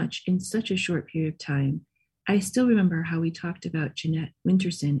so much in such a short period of time. I still remember how we talked about Jeanette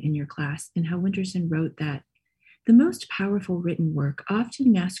Winterson in your class and how Winterson wrote that the most powerful written work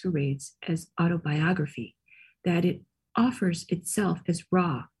often masquerades as autobiography, that it offers itself as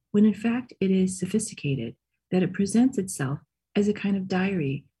raw, when in fact it is sophisticated, that it presents itself as a kind of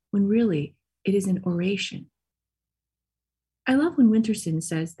diary, when really it is an oration. I love when Winterson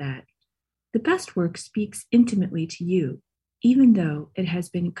says that the best work speaks intimately to you, even though it has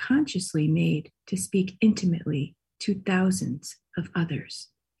been consciously made to speak intimately to thousands of others.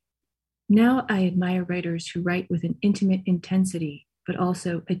 Now I admire writers who write with an intimate intensity, but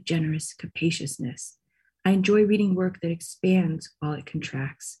also a generous capaciousness. I enjoy reading work that expands while it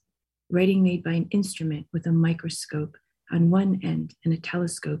contracts, writing made by an instrument with a microscope on one end and a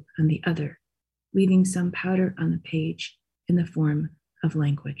telescope on the other, leaving some powder on the page in the form of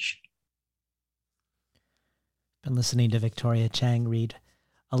language. Been listening to Victoria Chang read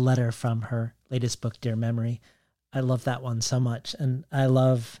a letter from her latest book, Dear Memory. I love that one so much, and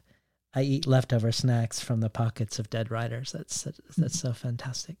I eat leftover snacks from the pockets of dead writers. That's so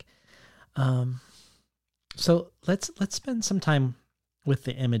fantastic. So let's spend some time with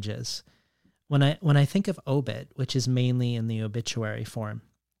the images. When I think of obit, which is mainly in the obituary form,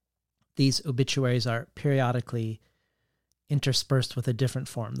 these obituaries are periodically interspersed with a different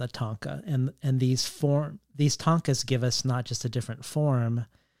form, the tanka, and these tankas give us not just a different form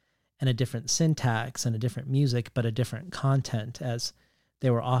and a different syntax and a different music, but a different content, as they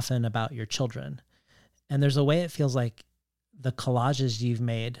were often about your children. And there's a way it feels like the collages you've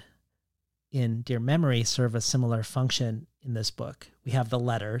made in Dear Memory serve a similar function in this book. We have the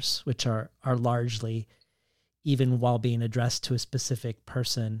letters, which are largely, even while being addressed to a specific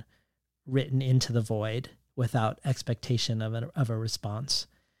person, written into the void without expectation of a response,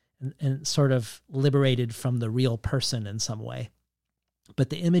 and sort of liberated from the real person in some way.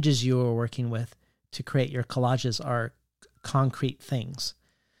 But the images you are working with to create your collages are concrete things,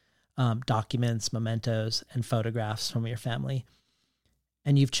 documents, mementos, and photographs from your family.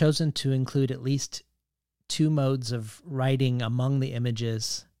 And you've chosen to include at least two modes of writing among the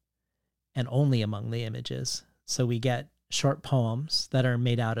images and only among the images. So we get short poems that are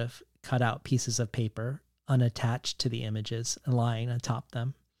made out of cut out pieces of paper, unattached to the images and lying atop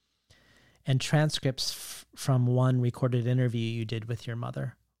them, and transcripts from one recorded interview you did with your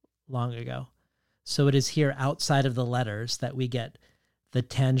mother long ago. So it is here outside of the letters that we get the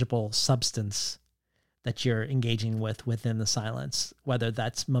tangible substance that you're engaging with within the silence, whether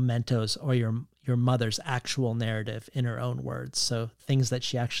that's mementos or your mother's actual narrative in her own words. So things that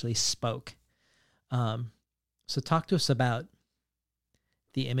she actually spoke. So talk to us about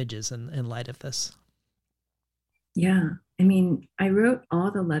the images in light of this. Yeah. I mean, I wrote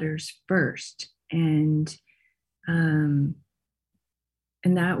all the letters first, and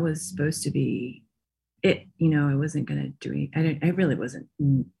that was supposed to be it. I wasn't going to do it. I really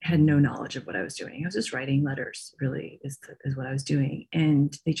had no knowledge of what I was doing. I was just writing letters, really, is what I was doing.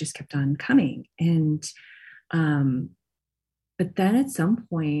 And they just kept on coming. And, but then at some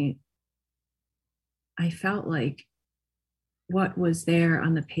point, I felt like what was there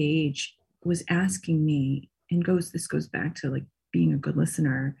on the page was asking me, and this goes back to like being a good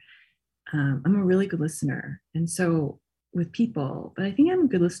listener. I'm a really good listener. And so with people, but I think I'm a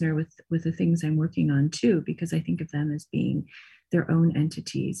good listener with the things I'm working on too, because I think of them as being their own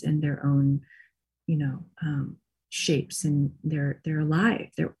entities and their own, shapes, and they're alive.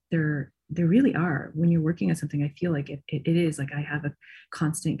 They really are. When you're working on something, I feel like it is like I have a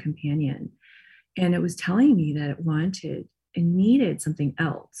constant companion, and it was telling me that it wanted and needed something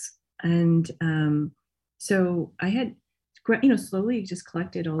else. And so I had, slowly just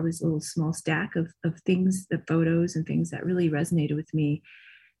collected all this little small stack of things, the photos and things that really resonated with me.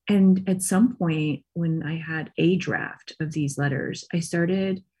 And at some point when I had a draft of these letters, I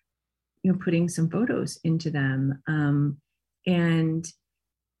started, putting some photos into them. And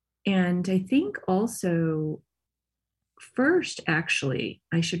I think also first, actually,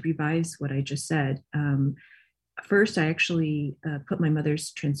 I should revise what I just said. First, I actually put my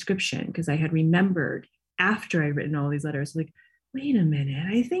mother's transcription, because I had remembered after I'd written all these letters, like, wait a minute,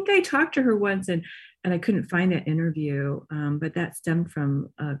 I think I talked to her once, and I couldn't find that interview, but that stemmed from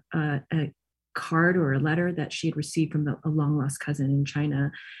a card or a letter that she had received from a long lost cousin in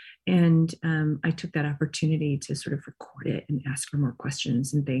China. And I took that opportunity to sort of record it and ask her more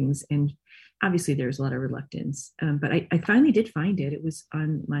questions and things. And obviously there's a lot of reluctance, but I finally did find it. It was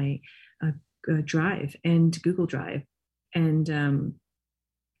on my Drive and Google Drive. And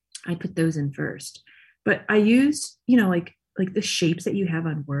I put those in first. But I used, like the shapes that you have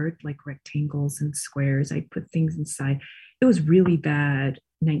on Word, like rectangles and squares. I put things inside. It was really bad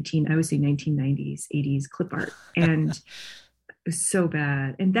I would say 1990s, 80s clip art. And it was so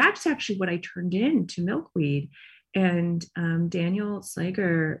bad. And that's actually what I turned in to Milkweed. And Daniel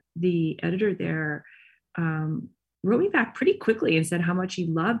Slager, the editor there, wrote me back pretty quickly and said how much he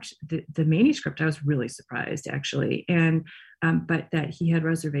loved the manuscript. I was really surprised, actually. And but that he had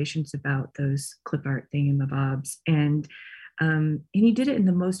reservations about those clip art thingamabobs. And he did it in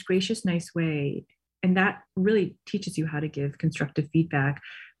the most gracious, nice way. And that really teaches you how to give constructive feedback.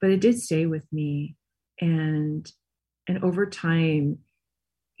 But it did stay with me. And over time,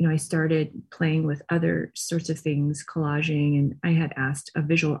 I started playing with other sorts of things, collaging. And I had asked a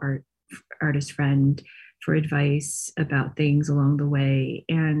visual artist friend for advice about things along the way.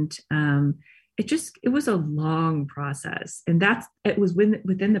 And it was a long process. And it was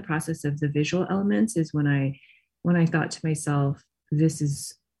within the process of the visual elements is when I thought to myself, this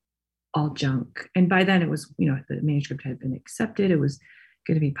is all junk. And by then it was, the manuscript had been accepted. It was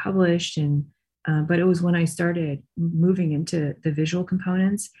going to be published. And, but it was when I started moving into the visual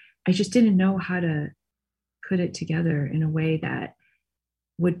components, I just didn't know how to put it together in a way that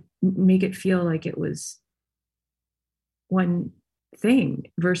would make it feel like it was one thing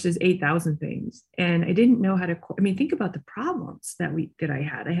versus 8,000 things. And I didn't know how to, think about the problems that I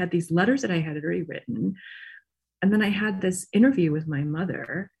had. I had these letters that I had already written. And then I had this interview with my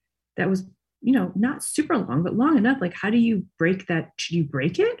mother that was, not super long, but long enough. Like, how do you break that? Should you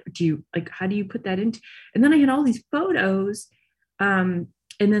break it? Or how do you put that into? And then I had all these photos. And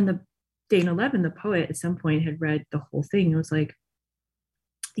then Dana Levin, the poet, at some point had read the whole thing. It was like,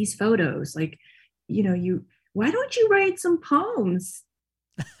 these photos, like, why don't you write some poems?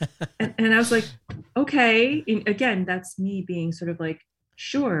 and I was like, okay. And again, that's me being sort of like,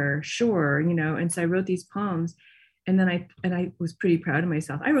 sure. And so I wrote these poems, and then I was pretty proud of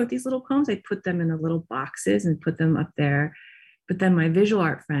myself. I wrote these little poems. I put them in the little boxes and put them up there. But then my visual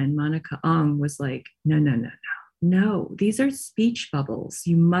art friend, Monica Ong, was like, no, these are speech bubbles.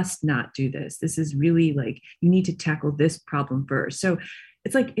 You must not do this. This is really like, you need to tackle this problem first. So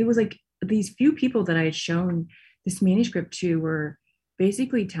it was like these few people that I had shown this manuscript to were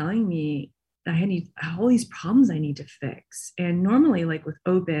basically telling me that I need all these problems I need to fix. And normally, like with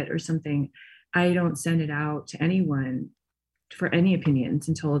Obit or something, I don't send it out to anyone for any opinions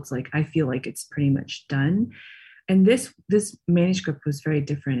until it's like, I feel like it's pretty much done. And this manuscript was very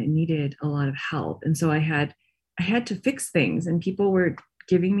different. It needed a lot of help. And so I had to fix things, and people were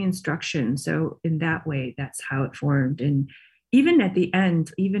giving me instructions. So in that way, that's how it formed. And even at the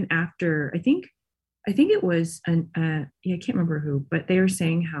end, even after, I think it was I can't remember who, but they were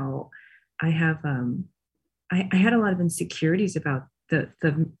saying how I have I had a lot of insecurities about the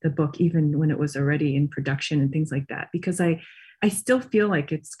book, even when it was already in production and things like that, because I still feel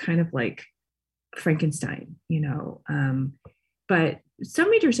like it's kind of like Frankenstein, but some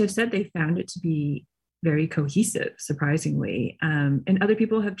readers have said they found it to be very cohesive, surprisingly, and other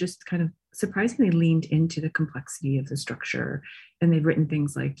people have just kind of surprisingly leaned into the complexity of the structure, and they've written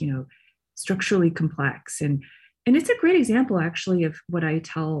things like structurally complex, and it's a great example actually of what I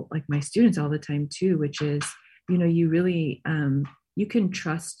tell like my students all the time too, which is you really you can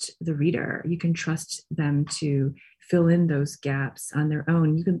trust the reader, you can trust them to fill in those gaps on their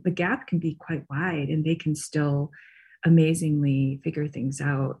own. The gap can be quite wide, and they can still amazingly figure things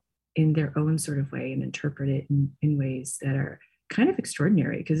out in their own sort of way and interpret it in ways that are kind of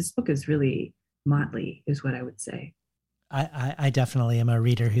extraordinary, because this book is really motley, is what I would say. I definitely am a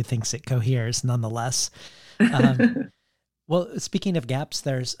reader who thinks it coheres nonetheless. Well, speaking of gaps,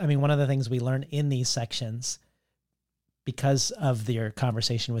 one of the things we learn in these sections, because of your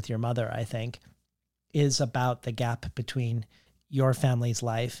conversation with your mother, I think, is about the gap between your family's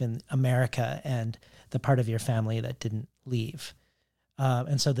life in America and the part of your family that didn't leave.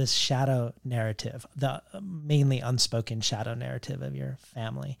 And so this shadow narrative, the mainly unspoken shadow narrative of your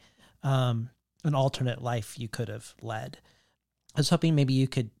family, an alternate life you could have led. I was hoping maybe you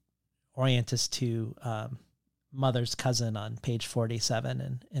could orient us to Mother's Cousin on page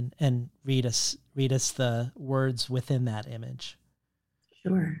 47 and read us the words within that image.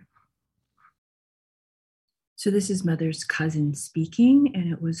 Sure. So this is Mother's Cousin speaking,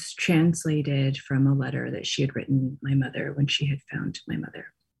 and it was translated from a letter that she had written my mother when she had found my mother.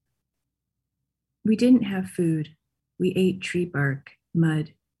 We didn't have food. We ate tree bark,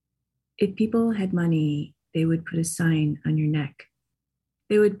 mud. If people had money, they would put a sign on your neck.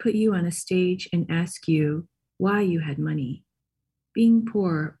 They would put you on a stage and ask you why you had money. Being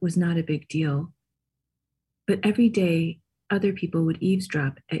poor was not a big deal. But every day, other people would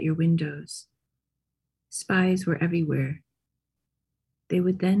eavesdrop at your windows. Spies were everywhere. They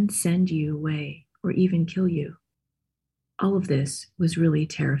would then send you away or even kill you. All of this was really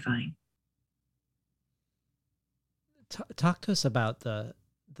terrifying. Talk to us about the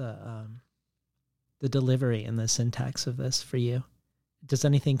delivery and the syntax of this for you. Does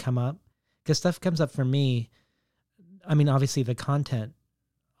anything come up? Because stuff comes up for me. I mean, obviously the content,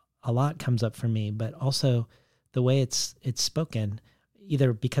 a lot comes up for me, but also the way it's spoken,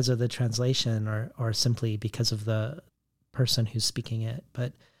 either because of the translation or simply because of the person who's speaking it.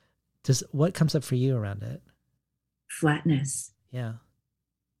 But what comes up for you around it? Flatness. Yeah.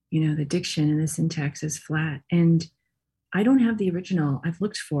 The diction and the syntax is flat. And I don't have the original. I've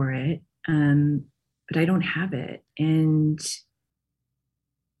looked for it, but I don't have it. And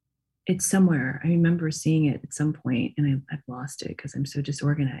it's somewhere. I remember seeing it at some point, and I've lost it because I'm so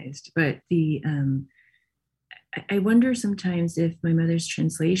disorganized. But I wonder sometimes if my mother's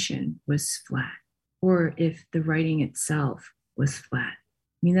translation was flat, or if the writing itself was flat.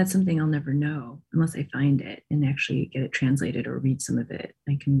 I mean, that's something I'll never know unless I find it and actually get it translated or read some of it.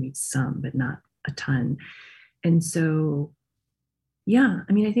 I can read some, but not a ton. And so, yeah,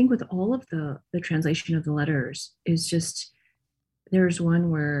 I mean, I think with all of the translation of the letters is just, there's one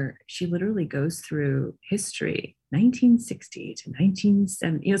where she literally goes through history, 1960 to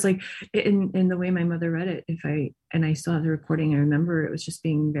 1970. It's like in the way my mother read it. I saw the recording, I remember it was just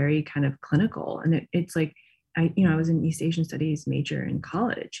being very kind of clinical. And it's like, I was an East Asian Studies major in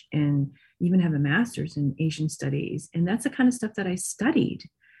college, and even have a master's in Asian Studies. And that's the kind of stuff that I studied.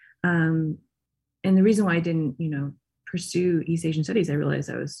 And the reason why I didn't, pursue East Asian Studies, I realized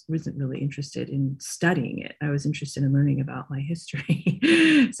I wasn't really interested in studying it. I was interested in learning about my history.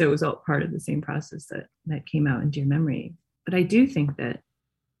 So it was all part of the same process that came out in Dear Memory. But I do think that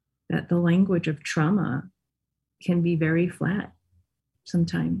the language of trauma can be very flat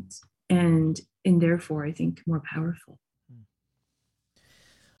sometimes, and therefore I think more powerful.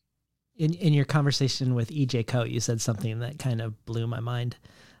 In your conversation with E.J. Koh, you said something that kind of blew my mind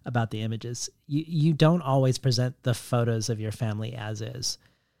about the images. You don't always present the photos of your family as is,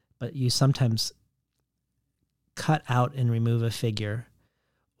 but you sometimes cut out and remove a figure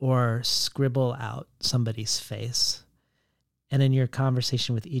or scribble out somebody's face. And in your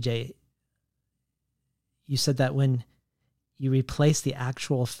conversation with EJ, you said that when you replace the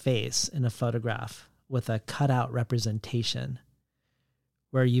actual face in a photograph with a cutout representation,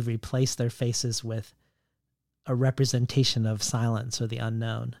 where you've replaced their faces with a representation of silence or the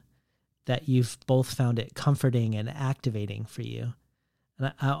unknown, that you've both found it comforting and activating for you.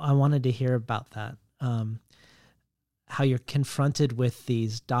 And I wanted to hear about that, how you're confronted with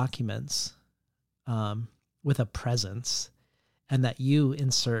these documents with a presence, and that you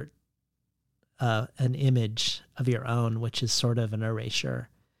insert an image of your own, which is sort of an erasure,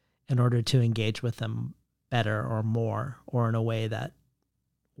 in order to engage with them better or more, or in a way that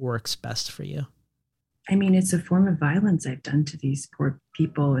works best for you? I mean, it's a form of violence I've done to these poor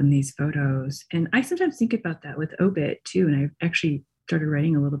people in these photos. And I sometimes think about that with Obit too. And I've actually started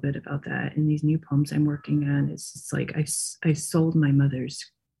writing a little bit about that in these new poems I'm working on. It's like I sold my mother.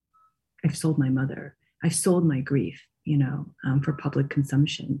 I've sold my grief, for public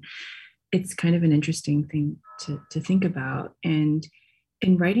consumption. It's kind of an interesting thing to think about. And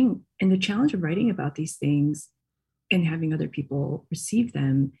in writing, and the challenge of writing about these things and having other people receive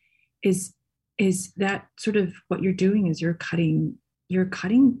them is that sort of what you're doing is you're cutting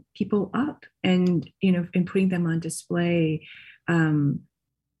people up and putting them on display. And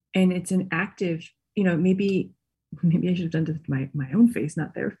it's an active, maybe I should have done this with my own face,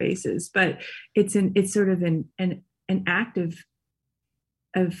 not their faces, but it's sort of an act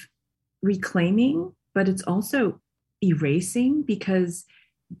of reclaiming, but it's also erasing, because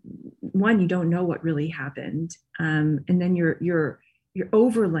one, you don't know what really happened. And then you're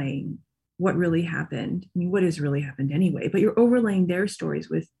overlaying what really happened. I mean, what has really happened anyway, but you're overlaying their stories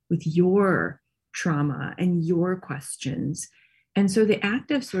with your trauma and your questions. And so the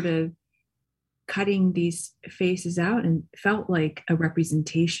act of sort of cutting these faces out and felt like a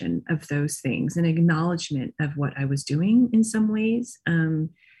representation of those things, an acknowledgement of what I was doing in some ways,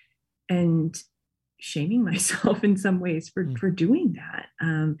 and shaming myself in some ways for doing that.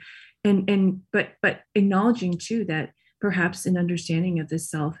 But acknowledging too that perhaps an understanding of the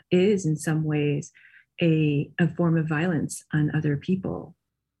self is in some ways a form of violence on other people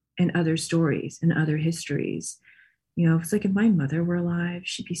and other stories and other histories. It's like if my mother were alive,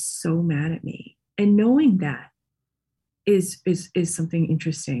 she'd be so mad at me. And knowing that is something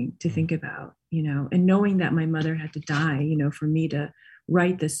interesting to think about, and knowing that my mother had to die, for me to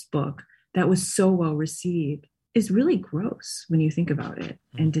write this book that was so well received is really gross when you think about it,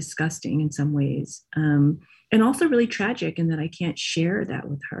 and disgusting in some ways. And also really tragic in that I can't share that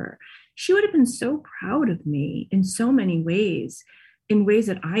with her. She would have been so proud of me in so many ways, in ways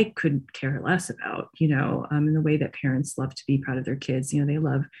that I couldn't care less about, in the way that parents love to be proud of their kids. They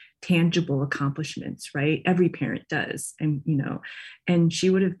love tangible accomplishments, right? Every parent does. And she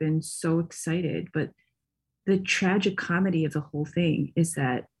would have been so excited. But the tragic comedy of the whole thing is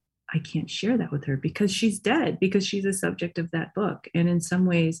that I can't share that with her because she's dead, because she's the subject of that book. And in some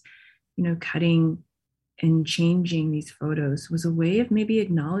ways, cutting and changing these photos was a way of maybe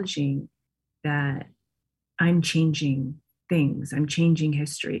acknowledging that I'm changing things, I'm changing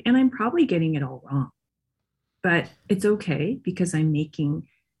history, and I'm probably getting it all wrong. But it's okay, because I'm making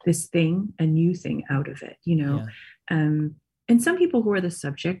this thing a new thing out of it, Yeah. And some people who are the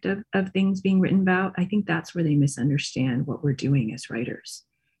subject of things being written about, I think that's where they misunderstand what we're doing as writers.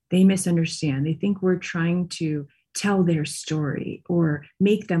 They misunderstand. They think we're trying to tell their story or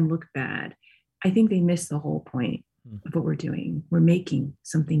make them look bad. I think they miss the whole point of what we're doing. We're making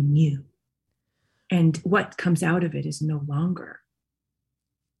something new. And what comes out of it is no longer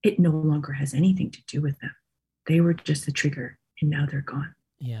has anything to do with them. They were just the trigger, and now they're gone.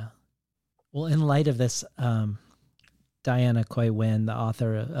 Yeah. Well, in light of this, Diana Coy Wynn, the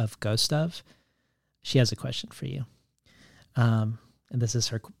author of Ghost of, she has a question for you. And this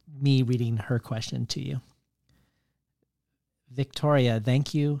is me reading her question to you. Victoria,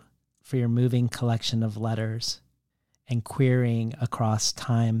 thank you for your moving collection of letters and querying across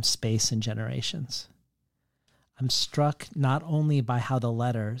time, space, and generations. I'm struck not only by how the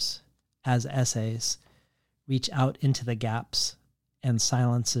letters, as essays, reach out into the gaps and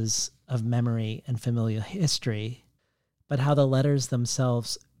silences of memory and familial history, but how the letters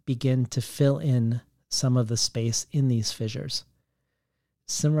themselves begin to fill in some of the space in these fissures.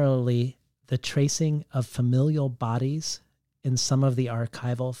 Similarly, the tracing of familial bodies in some of the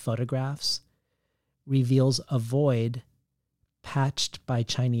archival photographs reveals a void patched by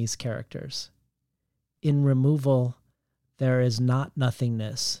Chinese characters. In removal, there is not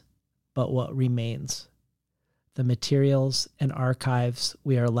nothingness, but what remains. The materials and archives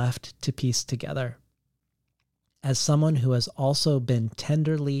we are left to piece together. As someone who has also been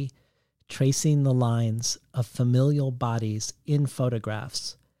tenderly tracing the lines of familial bodies in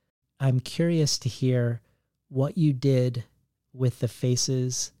photographs, I'm curious to hear what you did with the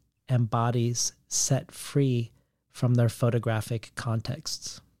faces and bodies set free from their photographic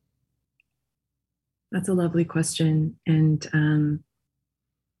contexts. That's a lovely question. And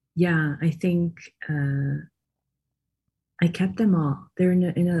I think I kept them all. They're in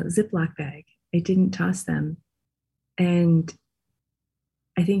a Ziploc bag. I didn't toss them. And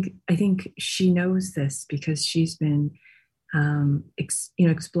I think she knows this because she's been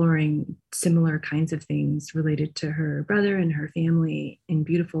exploring similar kinds of things related to her brother and her family in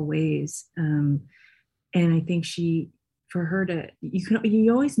beautiful ways. And I think for her to,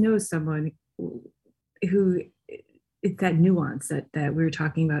 you always know someone who, it's that nuance that we were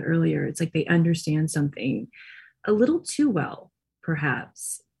talking about earlier. It's like they understand something a little too well,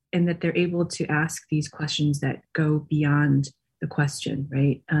 perhaps, and that they're able to ask these questions that go beyond the question,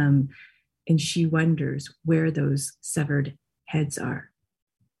 right? And she wonders where those severed heads are.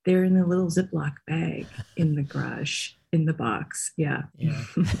 They're in a little Ziploc bag in the garage, in the box. Yeah.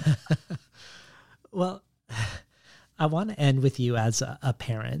 Well, I want to end with you as a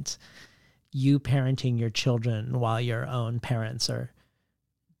parent. You parenting your children while your own parents are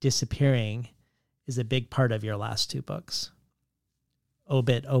disappearing is a big part of your last two books.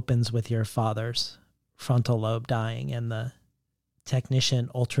 Obit opens with your father's frontal lobe dying and the technician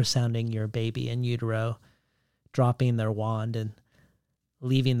ultrasounding your baby in utero, dropping their wand and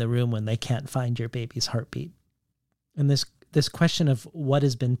leaving the room when they can't find your baby's heartbeat. And this question of what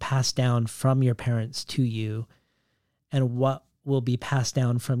has been passed down from your parents to you and what will be passed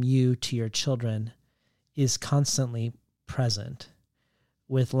down from you to your children is constantly present,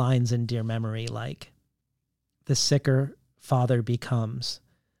 with lines in Dear Memory like, "The sicker father becomes,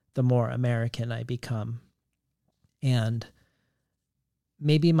 the more American I become." And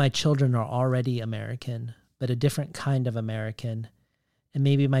maybe my children are already American, but a different kind of American. And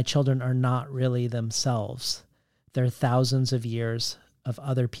maybe my children are not really themselves. They're thousands of years of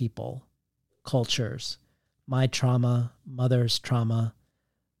other people, cultures, my trauma, mother's trauma,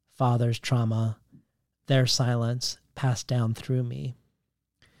 father's trauma, their silence passed down through me.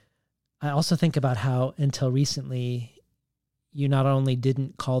 I also think about how until recently, you not only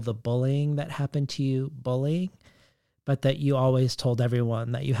didn't call the bullying that happened to you bullying, but that you always told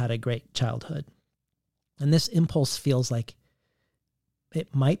everyone that you had a great childhood. And this impulse feels like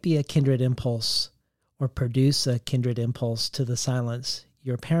it might be a kindred impulse or produce a kindred impulse to the silence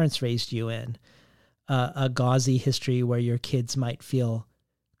your parents raised you in, a gauzy history where your kids might feel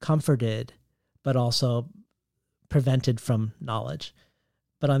comforted, but also prevented from knowledge.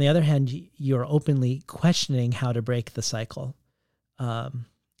 But on the other hand, you're openly questioning how to break the cycle. And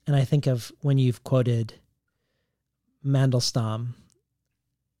I think of when you've quoted Mandelstam,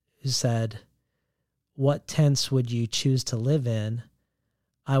 who said, "What tense would you choose to live in?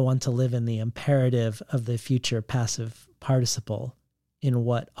 I want to live in the imperative of the future passive participle, in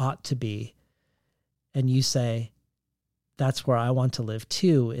what ought to be." And you say, that's where I want to live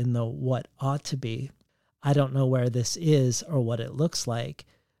too, in the what ought to be. I don't know where this is or what it looks like,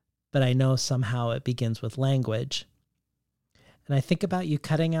 but I know somehow it begins with language. And I think about you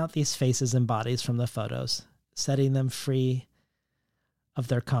cutting out these faces and bodies from the photos, setting them free of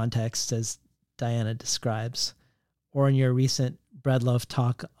their context, as Diana describes, or in your recent Breadloaf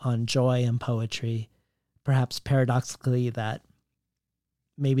talk on joy and poetry, perhaps paradoxically that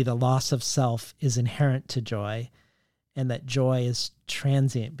maybe the loss of self is inherent to joy and that joy is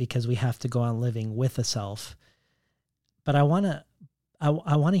transient because we have to go on living with a self. But I want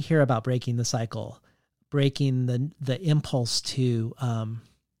to hear about breaking the cycle, breaking the impulse to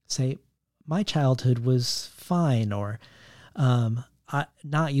say, my childhood was fine, or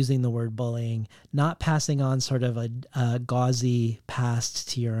not using the word bullying, not passing on sort of a gauzy past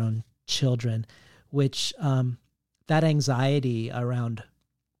to your own children, which that anxiety around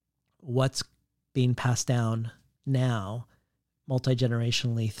what's being passed down now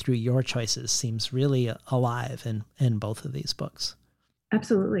multi-generationally through your choices seems really alive in both of these books.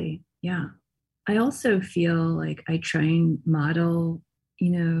 Absolutely. Yeah. I also feel like I try and model,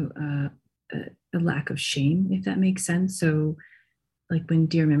 a lack of shame, if that makes sense. So like when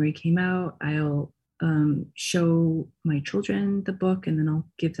Dear Memory came out, I'll show my children the book and then I'll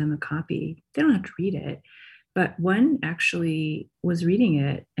give them a copy. They don't have to read it. But one actually was reading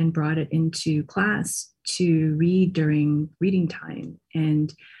it and brought it into class to read during reading time.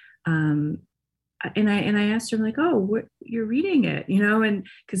 And I asked her, like, "Oh, you're reading it, and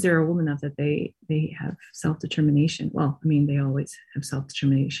because they're old enough that they have self-determination. Well, I mean, they always have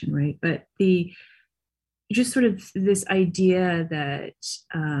self-determination, right? But just sort of this idea that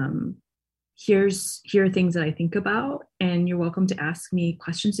here are things that I think about, and you're welcome to ask me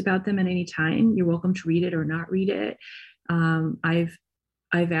questions about them at any time. You're welcome to read it or not read it. I've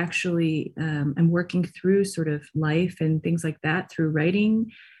actually, I'm working through sort of life and things like that through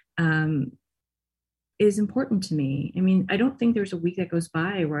writing, is important to me. I mean, I don't think there's a week that goes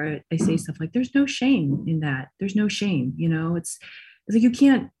by where I say stuff like, there's no shame in that. There's no shame, it's like,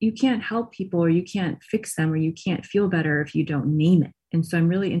 you can't help people, or you can't fix them, or you can't feel better if you don't name it. And so I'm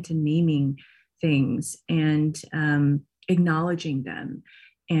really into naming things. And acknowledging them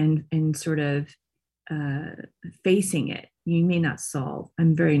and sort of facing it. You may not solve.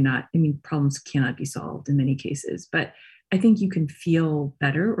 Problems cannot be solved in many cases, but I think you can feel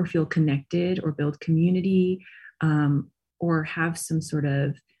better or feel connected or build community, or have some sort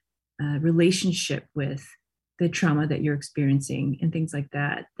of relationship with the trauma that you're experiencing and things like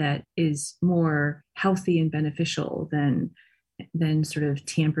that, that is more healthy and beneficial than sort of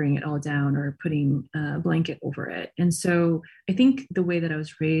tampering it all down or putting a blanket over it. And so I think the way that I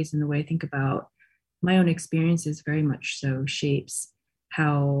was raised and the way I think about my own experiences very much so shapes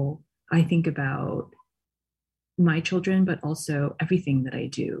how I think about my children, but also everything that I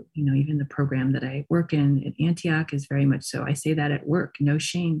do. Even the program that I work in at Antioch is very much so. I say that at work: no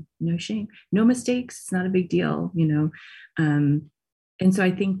shame, no shame, no mistakes. It's not a big deal, And so I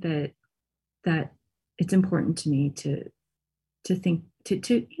think that it's important to me to think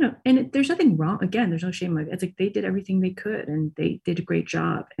and there's nothing wrong. Again, there's no shame. It's like they did everything they could and they did a great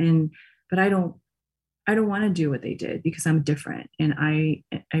job. But I don't want to do what they did because I'm different. And I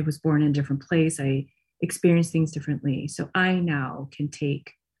was born in a different place. I experienced things differently. So I now can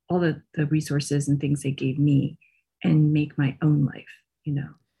take all the resources and things they gave me and make my own life,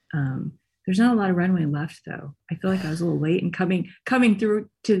 There's not a lot of runway left though. I feel like I was a little late in coming through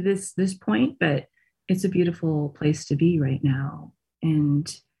to this point, but it's a beautiful place to be right now. And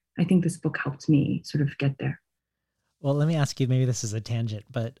I think this book helped me sort of get there. Well, let me ask you, maybe this is a tangent,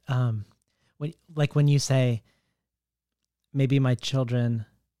 but when you say maybe my children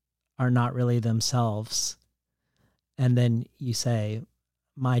are not really themselves, and then you say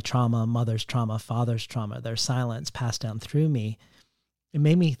my trauma, mother's trauma, father's trauma, their silence passed down through me, it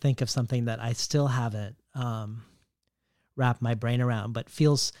made me think of something that I still haven't wrapped my brain around, but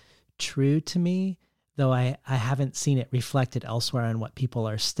feels true to me, though I haven't seen it reflected elsewhere in what people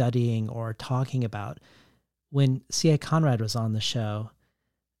are studying or talking about. When C.A. Conrad was on the show,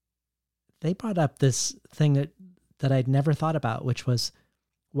 they brought up this thing that I'd never thought about, which was,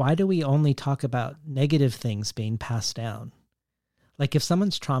 why do we only talk about negative things being passed down? Like if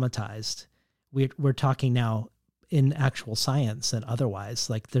someone's traumatized, we're talking now in actual science and otherwise,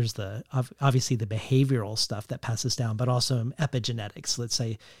 like there's obviously the behavioral stuff that passes down, but also epigenetics. Let's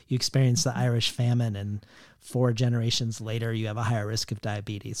say you experience the Irish famine and 4 generations later, you have a higher risk of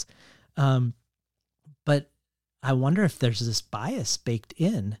diabetes. But I wonder if there's this bias baked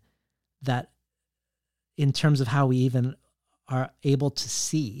in that in terms of how we even are able to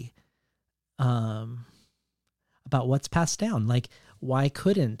see about what's passed down. Like, why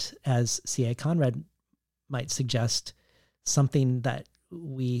couldn't, as C.A. Conrad might suggest, something that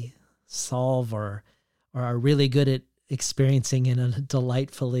we solve or are really good at experiencing in a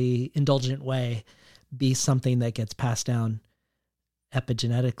delightfully indulgent way be something that gets passed down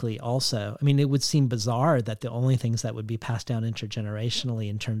epigenetically also? I mean, it would seem bizarre that the only things that would be passed down intergenerationally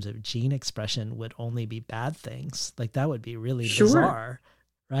in terms of gene expression would only be bad things. Like that would be really bizarre,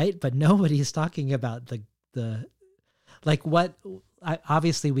 right? But nobody's talking about the like what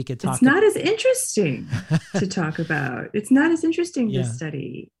obviously we could talk. It's not as interesting to talk about. It's not as interesting to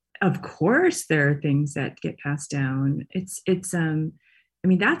study. Of course, there are things that get passed down. It's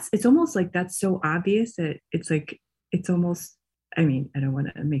almost like that's so obvious that it's almost. I mean, I don't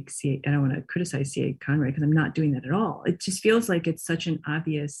want to criticize C.A. Conrad because I'm not doing that at all. It just feels like it's such an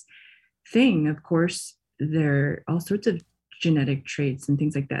obvious thing. Of course, there are all sorts of genetic traits and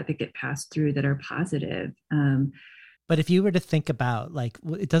things like that get passed through that are positive. But if you were to think about, like,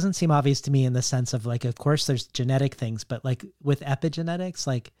 it doesn't seem obvious to me in the sense of like, of course there's genetic things, but like with epigenetics,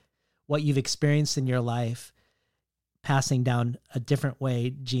 like what you've experienced in your life passing down a different way,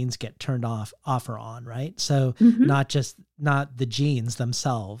 genes get turned off or on, right? So not the genes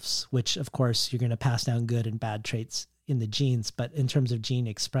themselves, which of course you're going to pass down good and bad traits in the genes, but in terms of gene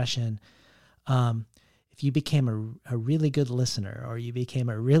expression, if you became a really good listener or you became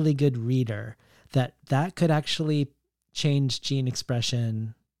a really good reader, that could actually change gene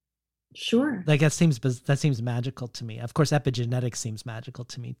expression. Sure. Like that seems magical to me. Of course, epigenetics seems magical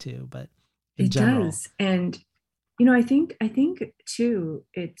to me too, but in general. Does. And I think too,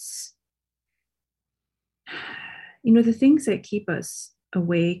 it's, the things that keep us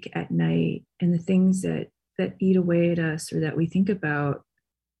awake at night and the things that eat away at us or that we think about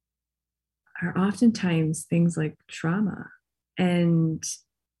are oftentimes things like trauma. And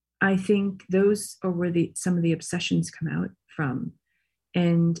I think those are where some of the obsessions come out from.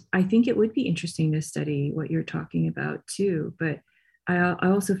 And I think it would be interesting to study what you're talking about too. But I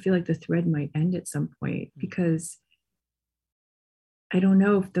also feel like the thread might end at some point because I don't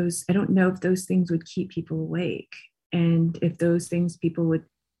know if those things would keep people awake. And if those things people would,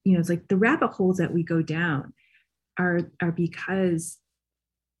 it's like the rabbit holes that we go down are because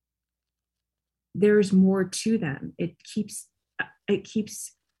there's more to them. It keeps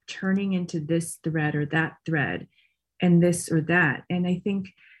turning into this thread or that thread and this or that. And I think,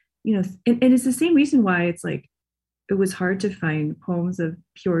 and it's the same reason why it's like, it was hard to find poems of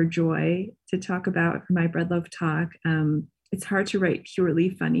pure joy to talk about for my Bread Love Talk. It's hard to write purely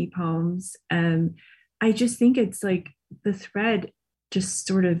funny poems. I just think it's like the thread just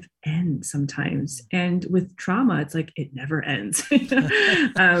sort of ends sometimes. And with trauma, it's like, it never ends.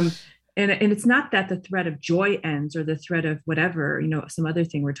 And it's not that the thread of joy ends or the thread of whatever, some other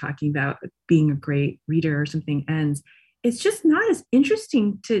thing we're talking about, being a great reader or something ends. It's just not as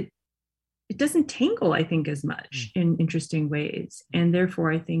interesting it doesn't tangle, I think, as much in interesting ways. And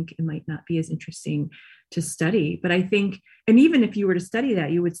therefore, I think it might not be as interesting to study. But I think, and even if you were to study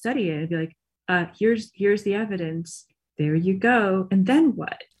that, you would study it and be like, here's the evidence. There you go. And then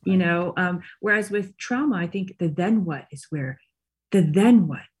what? Whereas with trauma, I think the then what is where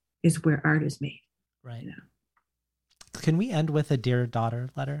art is made. Right. Can we end with a Dear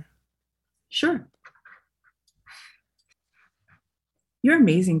Daughter letter? Sure. You're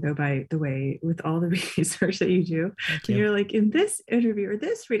amazing, though, by the way, with all the research that you do. Thank you. You're like, in this interview or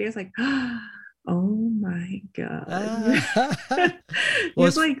this reading, it's like, oh my God.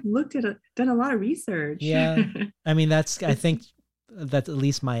 You've like done a lot of research. Yeah. I mean, I think that's at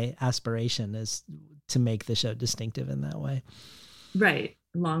least my aspiration is to make the show distinctive in that way. Right.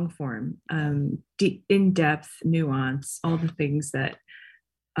 Long form, deep, in-depth, nuance, all the things that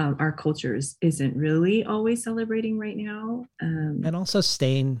our cultures isn't really always celebrating right now. And also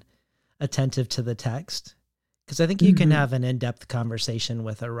staying attentive to the text. Because I think you can have an in-depth conversation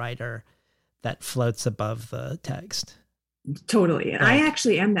with a writer that floats above the text. Totally. I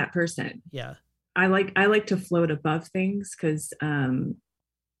actually am that person. Yeah. I like to float above things because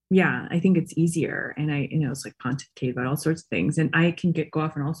I think it's easier. And it's like pontificate about all sorts of things. And I can go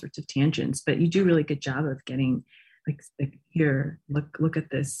off on all sorts of tangents, but you do a really good job of getting like here, look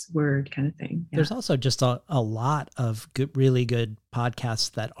at this word kind of thing. Yeah. There's also just a lot of really good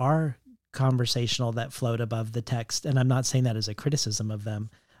podcasts that are conversational that float above the text. And I'm not saying that as a criticism of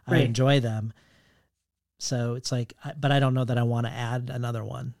them. I enjoy them. So it's like, but I don't know that I want to add another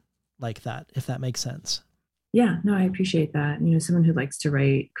one like that, if that makes sense. Yeah, no, I appreciate that. Someone who likes to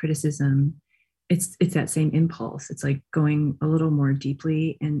write criticism, it's that same impulse. It's like going a little more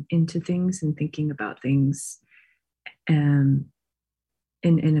deeply and into things and thinking about things in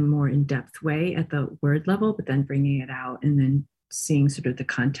a more in-depth way at the word level, but then bringing it out and then seeing sort of the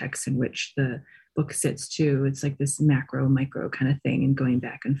context in which the book sits too. It's like this macro, micro kind of thing and going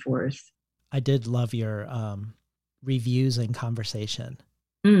back and forth. I did love your reviews and conversation.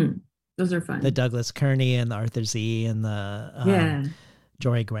 Those are fun. The Douglas Kearney and the Arthur Z and the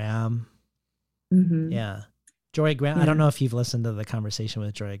Jory Graham. Mm-hmm. Yeah. Jory Graham. Yeah. I don't know if you've listened to the conversation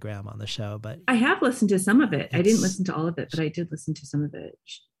with Jory Graham on the show, but I have listened to some of it. I didn't listen to all of it, but I did listen to some of it.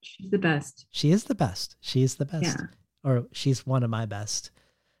 She's the best. She is the best. She's the best. Yeah. Or she's one of my best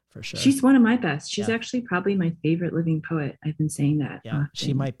for sure. She's one of my best. She's actually probably my favorite living poet. I've been saying that. Yeah. often.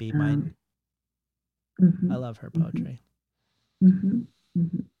 She might be mine. I love her poetry. In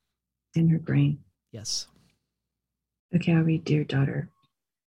her brain. Yes. Okay, I'll read Dear Daughter.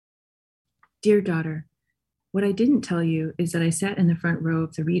 Dear Daughter, what I didn't tell you is that I sat in the front row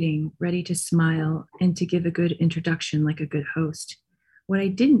of the reading, ready to smile and to give a good introduction like a good host. What I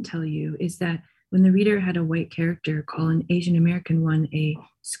didn't tell you is that when the reader had a white character call an Asian American one a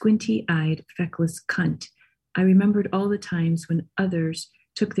squinty-eyed, feckless cunt, I remembered all the times when others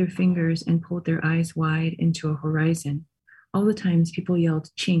took their fingers and pulled their eyes wide into a horizon. All the times people yelled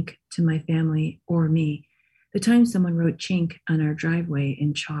chink to my family or me. The time someone wrote chink on our driveway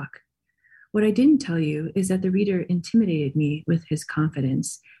in chalk. What I didn't tell you is that the reader intimidated me with his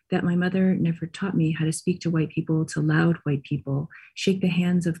confidence, that my mother never taught me how to speak to white people, to loud white people, shake the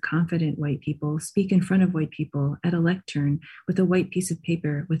hands of confident white people, speak in front of white people at a lectern with a white piece of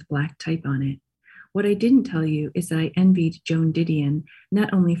paper with black type on it. What I didn't tell you is that I envied Joan Didion,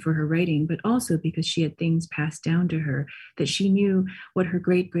 not only for her writing, but also because she had things passed down to her, that she knew what her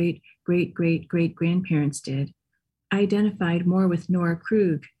great-great-great-great-great-grandparents did. I identified more with Nora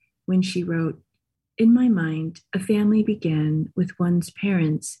Krug when she wrote, "In my mind, a family began with one's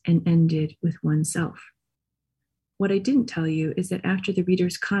parents and ended with oneself." What I didn't tell you is that after the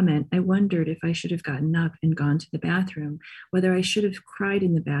reader's comment, I wondered if I should have gotten up and gone to the bathroom, whether I should have cried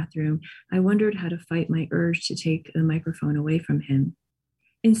in the bathroom. I wondered how to fight my urge to take the microphone away from him.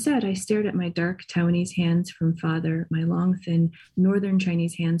 Instead, I stared at my dark Taiwanese hands from father, my long, thin Northern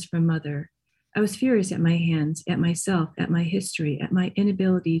Chinese hands from mother. I was furious at my hands, at myself, at my history, at my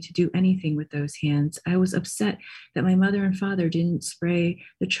inability to do anything with those hands. I was upset that my mother and father didn't spray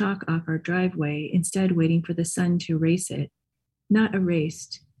the chalk off our driveway, instead waiting for the sun to erase it. Not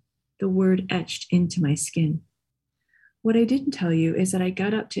erased, the word etched into my skin. What I didn't tell you is that I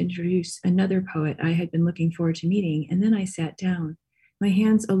got up to introduce another poet I had been looking forward to meeting, and then I sat down. My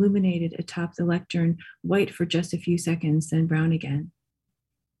hands illuminated atop the lectern, white for just a few seconds, then brown again.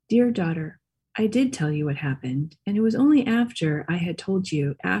 Dear daughter, I did tell you what happened, and it was only after I had told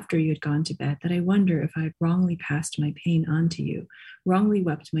you, after you had gone to bed, that I wonder if I had wrongly passed my pain on to you, wrongly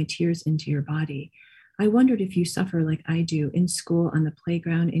wept my tears into your body. I wondered if you suffer like I do, in school, on the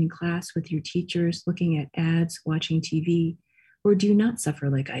playground, in class, with your teachers, looking at ads, watching TV, or do you not suffer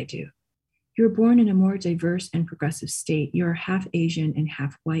like I do? You were born in a more diverse and progressive state. You are half Asian and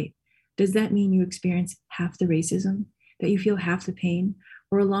half white. Does that mean you experience half the racism, that you feel half the pain?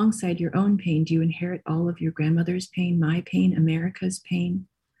 Or alongside your own pain, do you inherit all of your grandmother's pain, my pain, America's pain?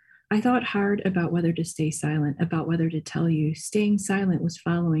 I thought hard about whether to stay silent, about whether to tell you. Staying silent was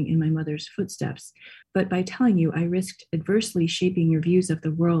following in my mother's footsteps. But by telling you, I risked adversely shaping your views of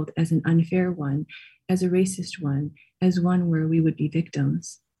the world as an unfair one, as a racist one, as one where we would be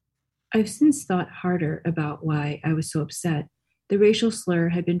victims. I've since thought harder about why I was so upset. The racial slur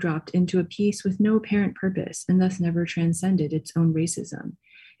had been dropped into a piece with no apparent purpose and thus never transcended its own racism.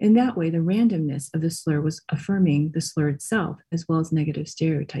 In that way, the randomness of the slur was affirming the slur itself, as well as negative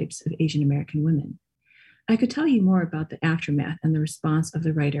stereotypes of Asian American women. I could tell you more about the aftermath and the response of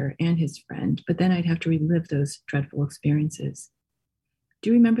the writer and his friend, but then I'd have to relive those dreadful experiences. Do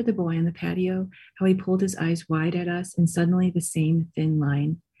you remember the boy on the patio, how he pulled his eyes wide at us and suddenly the same thin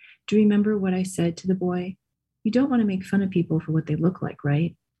line? Do you remember what I said to the boy? You don't want to make fun of people for what they look like,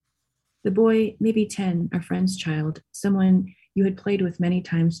 right? The boy, maybe 10, our friend's child, someone you had played with many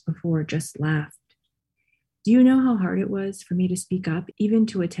times before, just laughed. Do you know how hard it was for me to speak up, even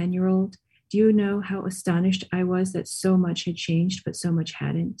to a 10-year-old? Do you know how astonished I was that so much had changed, but so much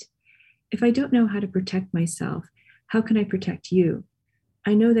hadn't? If I don't know how to protect myself, how can I protect you?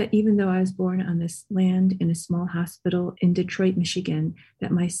 I know that even though I was born on this land in a small hospital in Detroit, Michigan,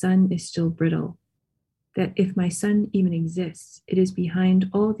 that my son is still brittle. That if my sun even exists, it is behind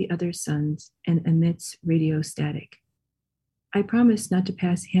all the other suns and emits radio static. I promise not to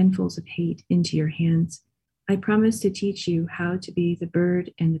pass handfuls of hate into your hands. I promise to teach you how to be the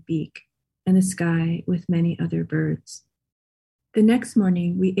bird and the beak and the sky with many other birds. The next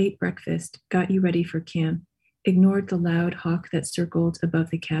morning, we ate breakfast, got you ready for camp, ignored the loud hawk that circled above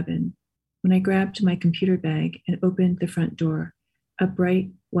the cabin. When I grabbed my computer bag and opened the front door, a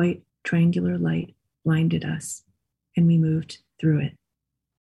bright white triangular light blinded us, and we moved through it.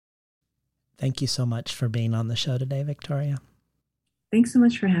 Thank you so much for being on the show today, Victoria. Thanks so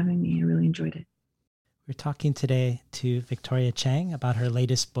much for having me. I really enjoyed it. We're talking today to Victoria Chang about her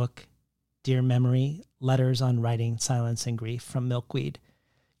latest book, Dear Memory, Letters on Writing, Silence, and Grief from Milkweed.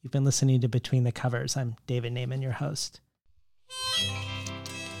 You've been listening to Between the Covers. I'm David Naiman, your host.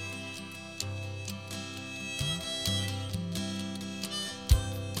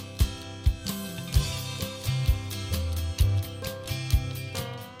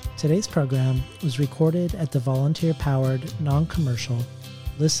 Today's program was recorded at the volunteer-powered, non-commercial,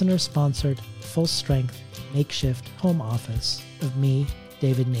 listener-sponsored, full-strength, makeshift home office of me,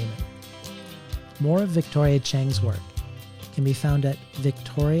 David Naiman. More of Victoria Chang's work can be found at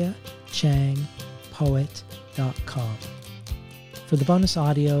victoriachangpoet.com. For the bonus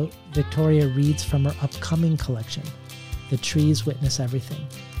audio, Victoria reads from her upcoming collection, The Trees Witness Everything,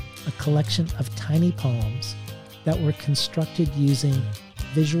 a collection of tiny poems that were constructed using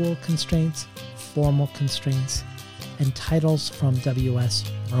visual constraints, formal constraints, and titles from W.S.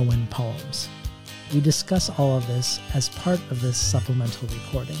 Merwin poems. We discuss all of this as part of this supplemental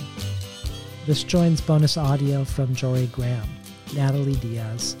recording. This joins bonus audio from Jory Graham, Natalie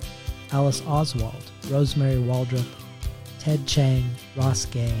Diaz, Alice Oswald, Rosemary Waldrop, Ted Chang, Ross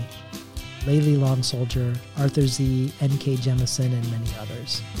Gay, Layli Long Soldier, Arthur Z, N.K. Jemison, and many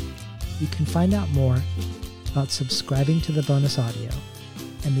others. You can find out more about subscribing to the bonus audio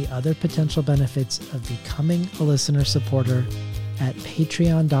and the other potential benefits of becoming a listener supporter at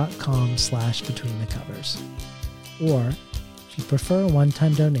patreon.com/betweenthecovers. Or, if you prefer a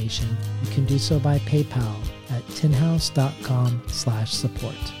one-time donation, you can do so by PayPal at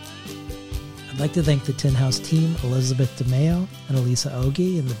tinhouse.com/support. I'd like to thank the Tin House team, Elizabeth DeMeo and Elisa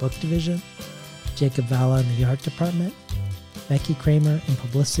Ogie in the book division, Jacob Valla in the art department, Becky Kramer in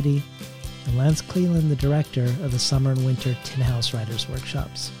publicity, and Lance Cleland, the director of the Summer and Winter Tin House Writers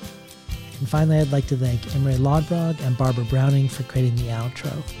Workshops. And finally, I'd like to thank Imre Lodbrog and Barbara Browning for creating the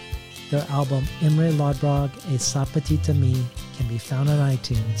outro. Their album Imre Lodbrog, A Sapatita Me can be found on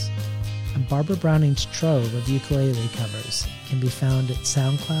iTunes, and Barbara Browning's trove of ukulele covers can be found at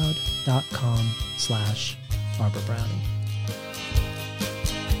soundcloud.com/Barbara Browning.